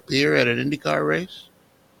ever appear at an IndyCar race?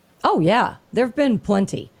 Oh, yeah. There have been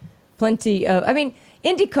plenty of,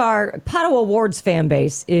 IndyCar, Pato Award's fan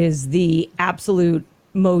base is the absolute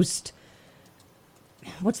most,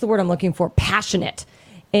 what's the word I'm looking for? Passionate.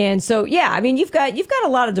 And so, you've got a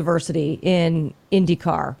lot of diversity in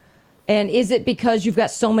IndyCar. And is it because you've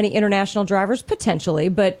got so many international drivers? Potentially.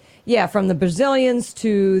 But yeah, from the Brazilians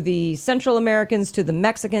to the Central Americans to the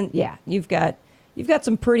Mexican, you've got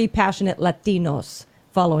some pretty passionate Latinos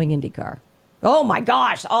following IndyCar. Oh my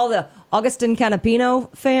gosh, all the Agustin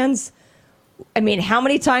Canapino fans. How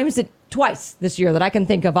many times twice this year that I can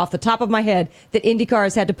think of off the top of my head that IndyCar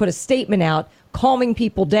has had to put a statement out calming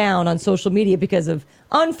people down on social media because of,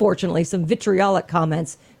 unfortunately, some vitriolic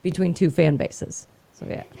comments between two fan bases. So,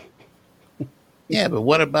 yeah. Yeah, but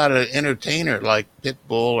what about an entertainer like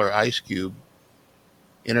Pitbull or Ice Cube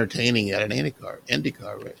entertaining at an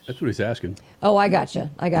IndyCar race? That's what he's asking. Oh, I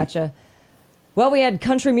gotcha. Well, we had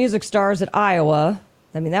country music stars at Iowa.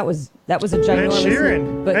 That was a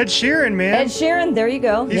ginormous. Ed Sheeran, man. Ed Sheeran, there you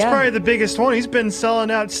go. He's probably the biggest one. He's been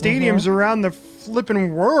selling out stadiums around the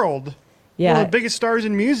flipping world. Yeah. One of the biggest stars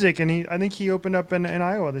in music, and I think he opened up in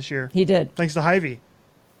Iowa this year. He did. Thanks to Hy-Vee.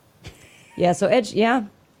 Yeah, so Ed, We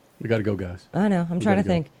got to go, guys. I know. I'm trying to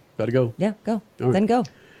think. Got to go. Yeah, go. Right. Then go.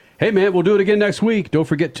 Hey, man, we'll do it again next week. Don't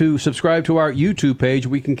forget to subscribe to our YouTube page.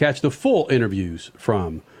 We can catch the full interviews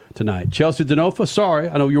from tonight. Chelsea Denofa, sorry.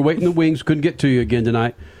 I know you're waiting in the wings. Couldn't get to you again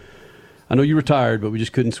tonight. I know you retired, but we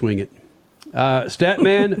just couldn't swing it.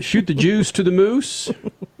 Statman, shoot the juice to the moose.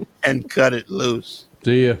 And cut it loose.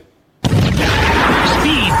 See ya.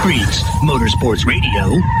 Speed Freaks, Motorsports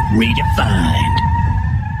Radio, redefined.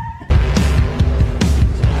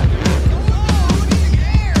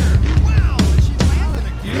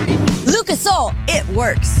 Lucas Oil, it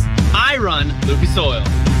works. I run Lucas Oil.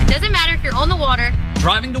 It doesn't matter if you're on the water,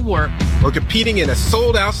 driving to work, or competing in a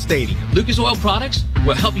sold-out stadium. Lucas Oil products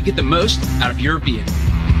will help you get the most out of your vehicle.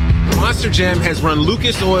 Monster Jam has run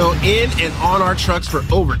Lucas Oil in and on our trucks for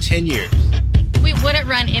over 10 years. we wouldn't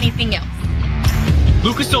run anything else.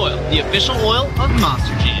 Lucas Oil, the official oil of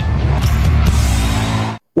Monster Jam.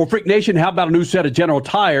 Well, Freak Nation, how about a new set of General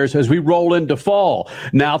Tires as we roll into fall?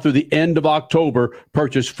 Now through the end of October,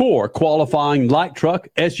 purchase 4 qualifying light truck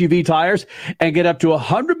SUV tires and get up to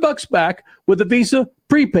 $100 back with a Visa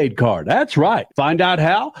prepaid card. That's right. Find out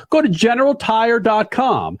how? Go to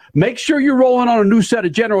GeneralTire.com. Make sure you're rolling on a new set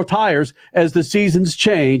of General Tires as the seasons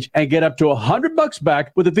change and get up to $100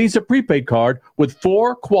 back with a Visa prepaid card with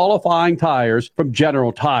 4 qualifying tires from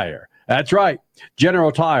General Tire. That's right.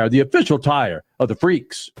 General Tire, the official tire of the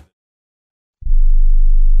Freaks.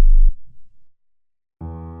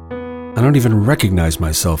 I don't even recognize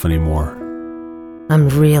myself anymore. I'm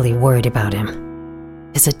really worried about him.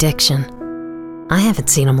 His addiction. I haven't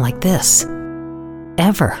seen him like this.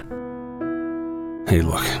 Ever. Hey,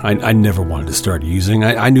 look, I never wanted to start using.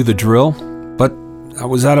 I knew the drill, but I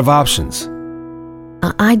was out of options.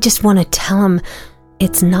 I just want to tell him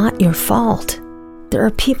it's not your fault. There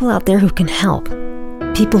are people out there who can help.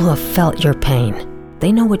 People who have felt your pain.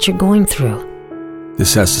 They know what you're going through.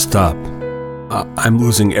 This has to stop. I'm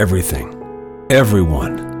losing everything.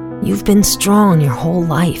 Everyone. You've been strong your whole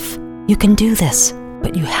life. You can do this,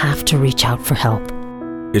 but you have to reach out for help.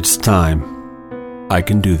 It's time. I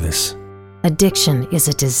can do this. Addiction is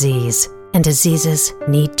a disease, and diseases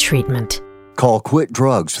need treatment. Call Quit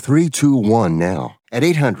Drugs 321 now at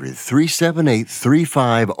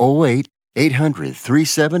 800-378-3508.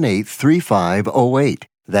 800-378-3508.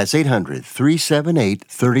 That's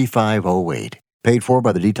 800-378-3508. Paid for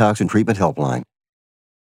by the Detox and Treatment Helpline.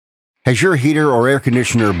 Has your heater or air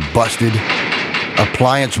conditioner busted?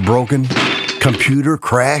 Appliance broken? Computer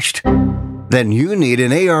crashed? Then you need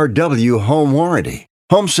an ARW home warranty.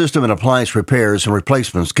 Home system and appliance repairs and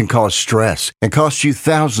replacements can cause stress and cost you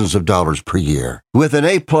thousands of dollars per year. With an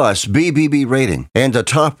A-plus BBB rating and a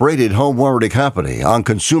top-rated home warranty company on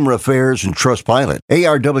Consumer Affairs and Trustpilot,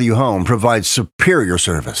 ARW Home provides superior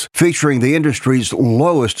service, featuring the industry's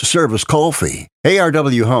lowest service call fee.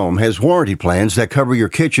 ARW Home has warranty plans that cover your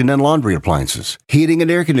kitchen and laundry appliances, heating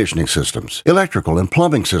and air conditioning systems, electrical and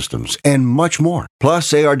plumbing systems, and much more.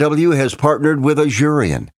 Plus, ARW has partnered with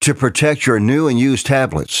Azurian to protect your new and used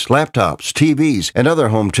tablets, laptops, TVs, and other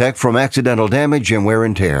home tech from accidental damage and wear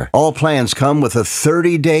and tear. All plans come with a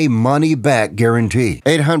 30-day money-back guarantee.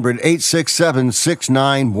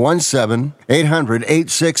 800-867-6917.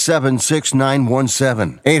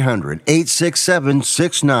 800-867-6917.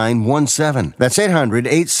 800-867-6917. That's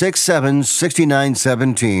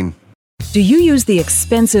 800-867-6917. Do you use the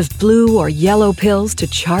expensive blue or yellow pills to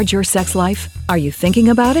charge your sex life? Are you thinking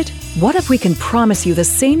about it? What if we can promise you the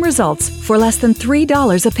same results for less than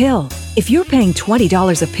 $3 a pill? If you're paying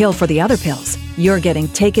 $20 a pill for the other pills, you're getting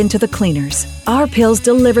taken to the cleaners. Our pills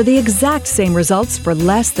deliver the exact same results for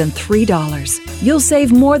less than $3. You'll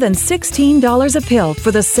save more than $16 a pill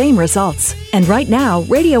for the same results. And right now,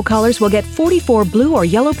 radio callers will get 44 blue or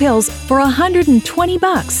yellow pills for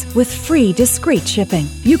 $120 with free discreet shipping.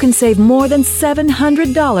 You can save more than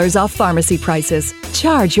 $700 off pharmacy prices.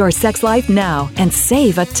 Charge your sex life now and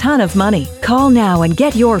save a ton of money. Call now and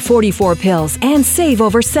get your 44 pills and save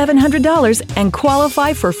over $700 and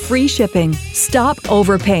qualify for free shipping. Stop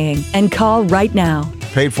overpaying and call right now.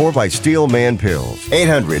 Paid for by Steelman Pills.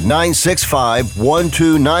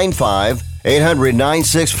 800-965-1295.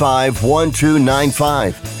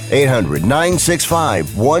 800-965-1295.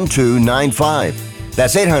 800-965-1295.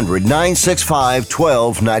 That's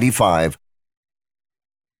 800-965-1295.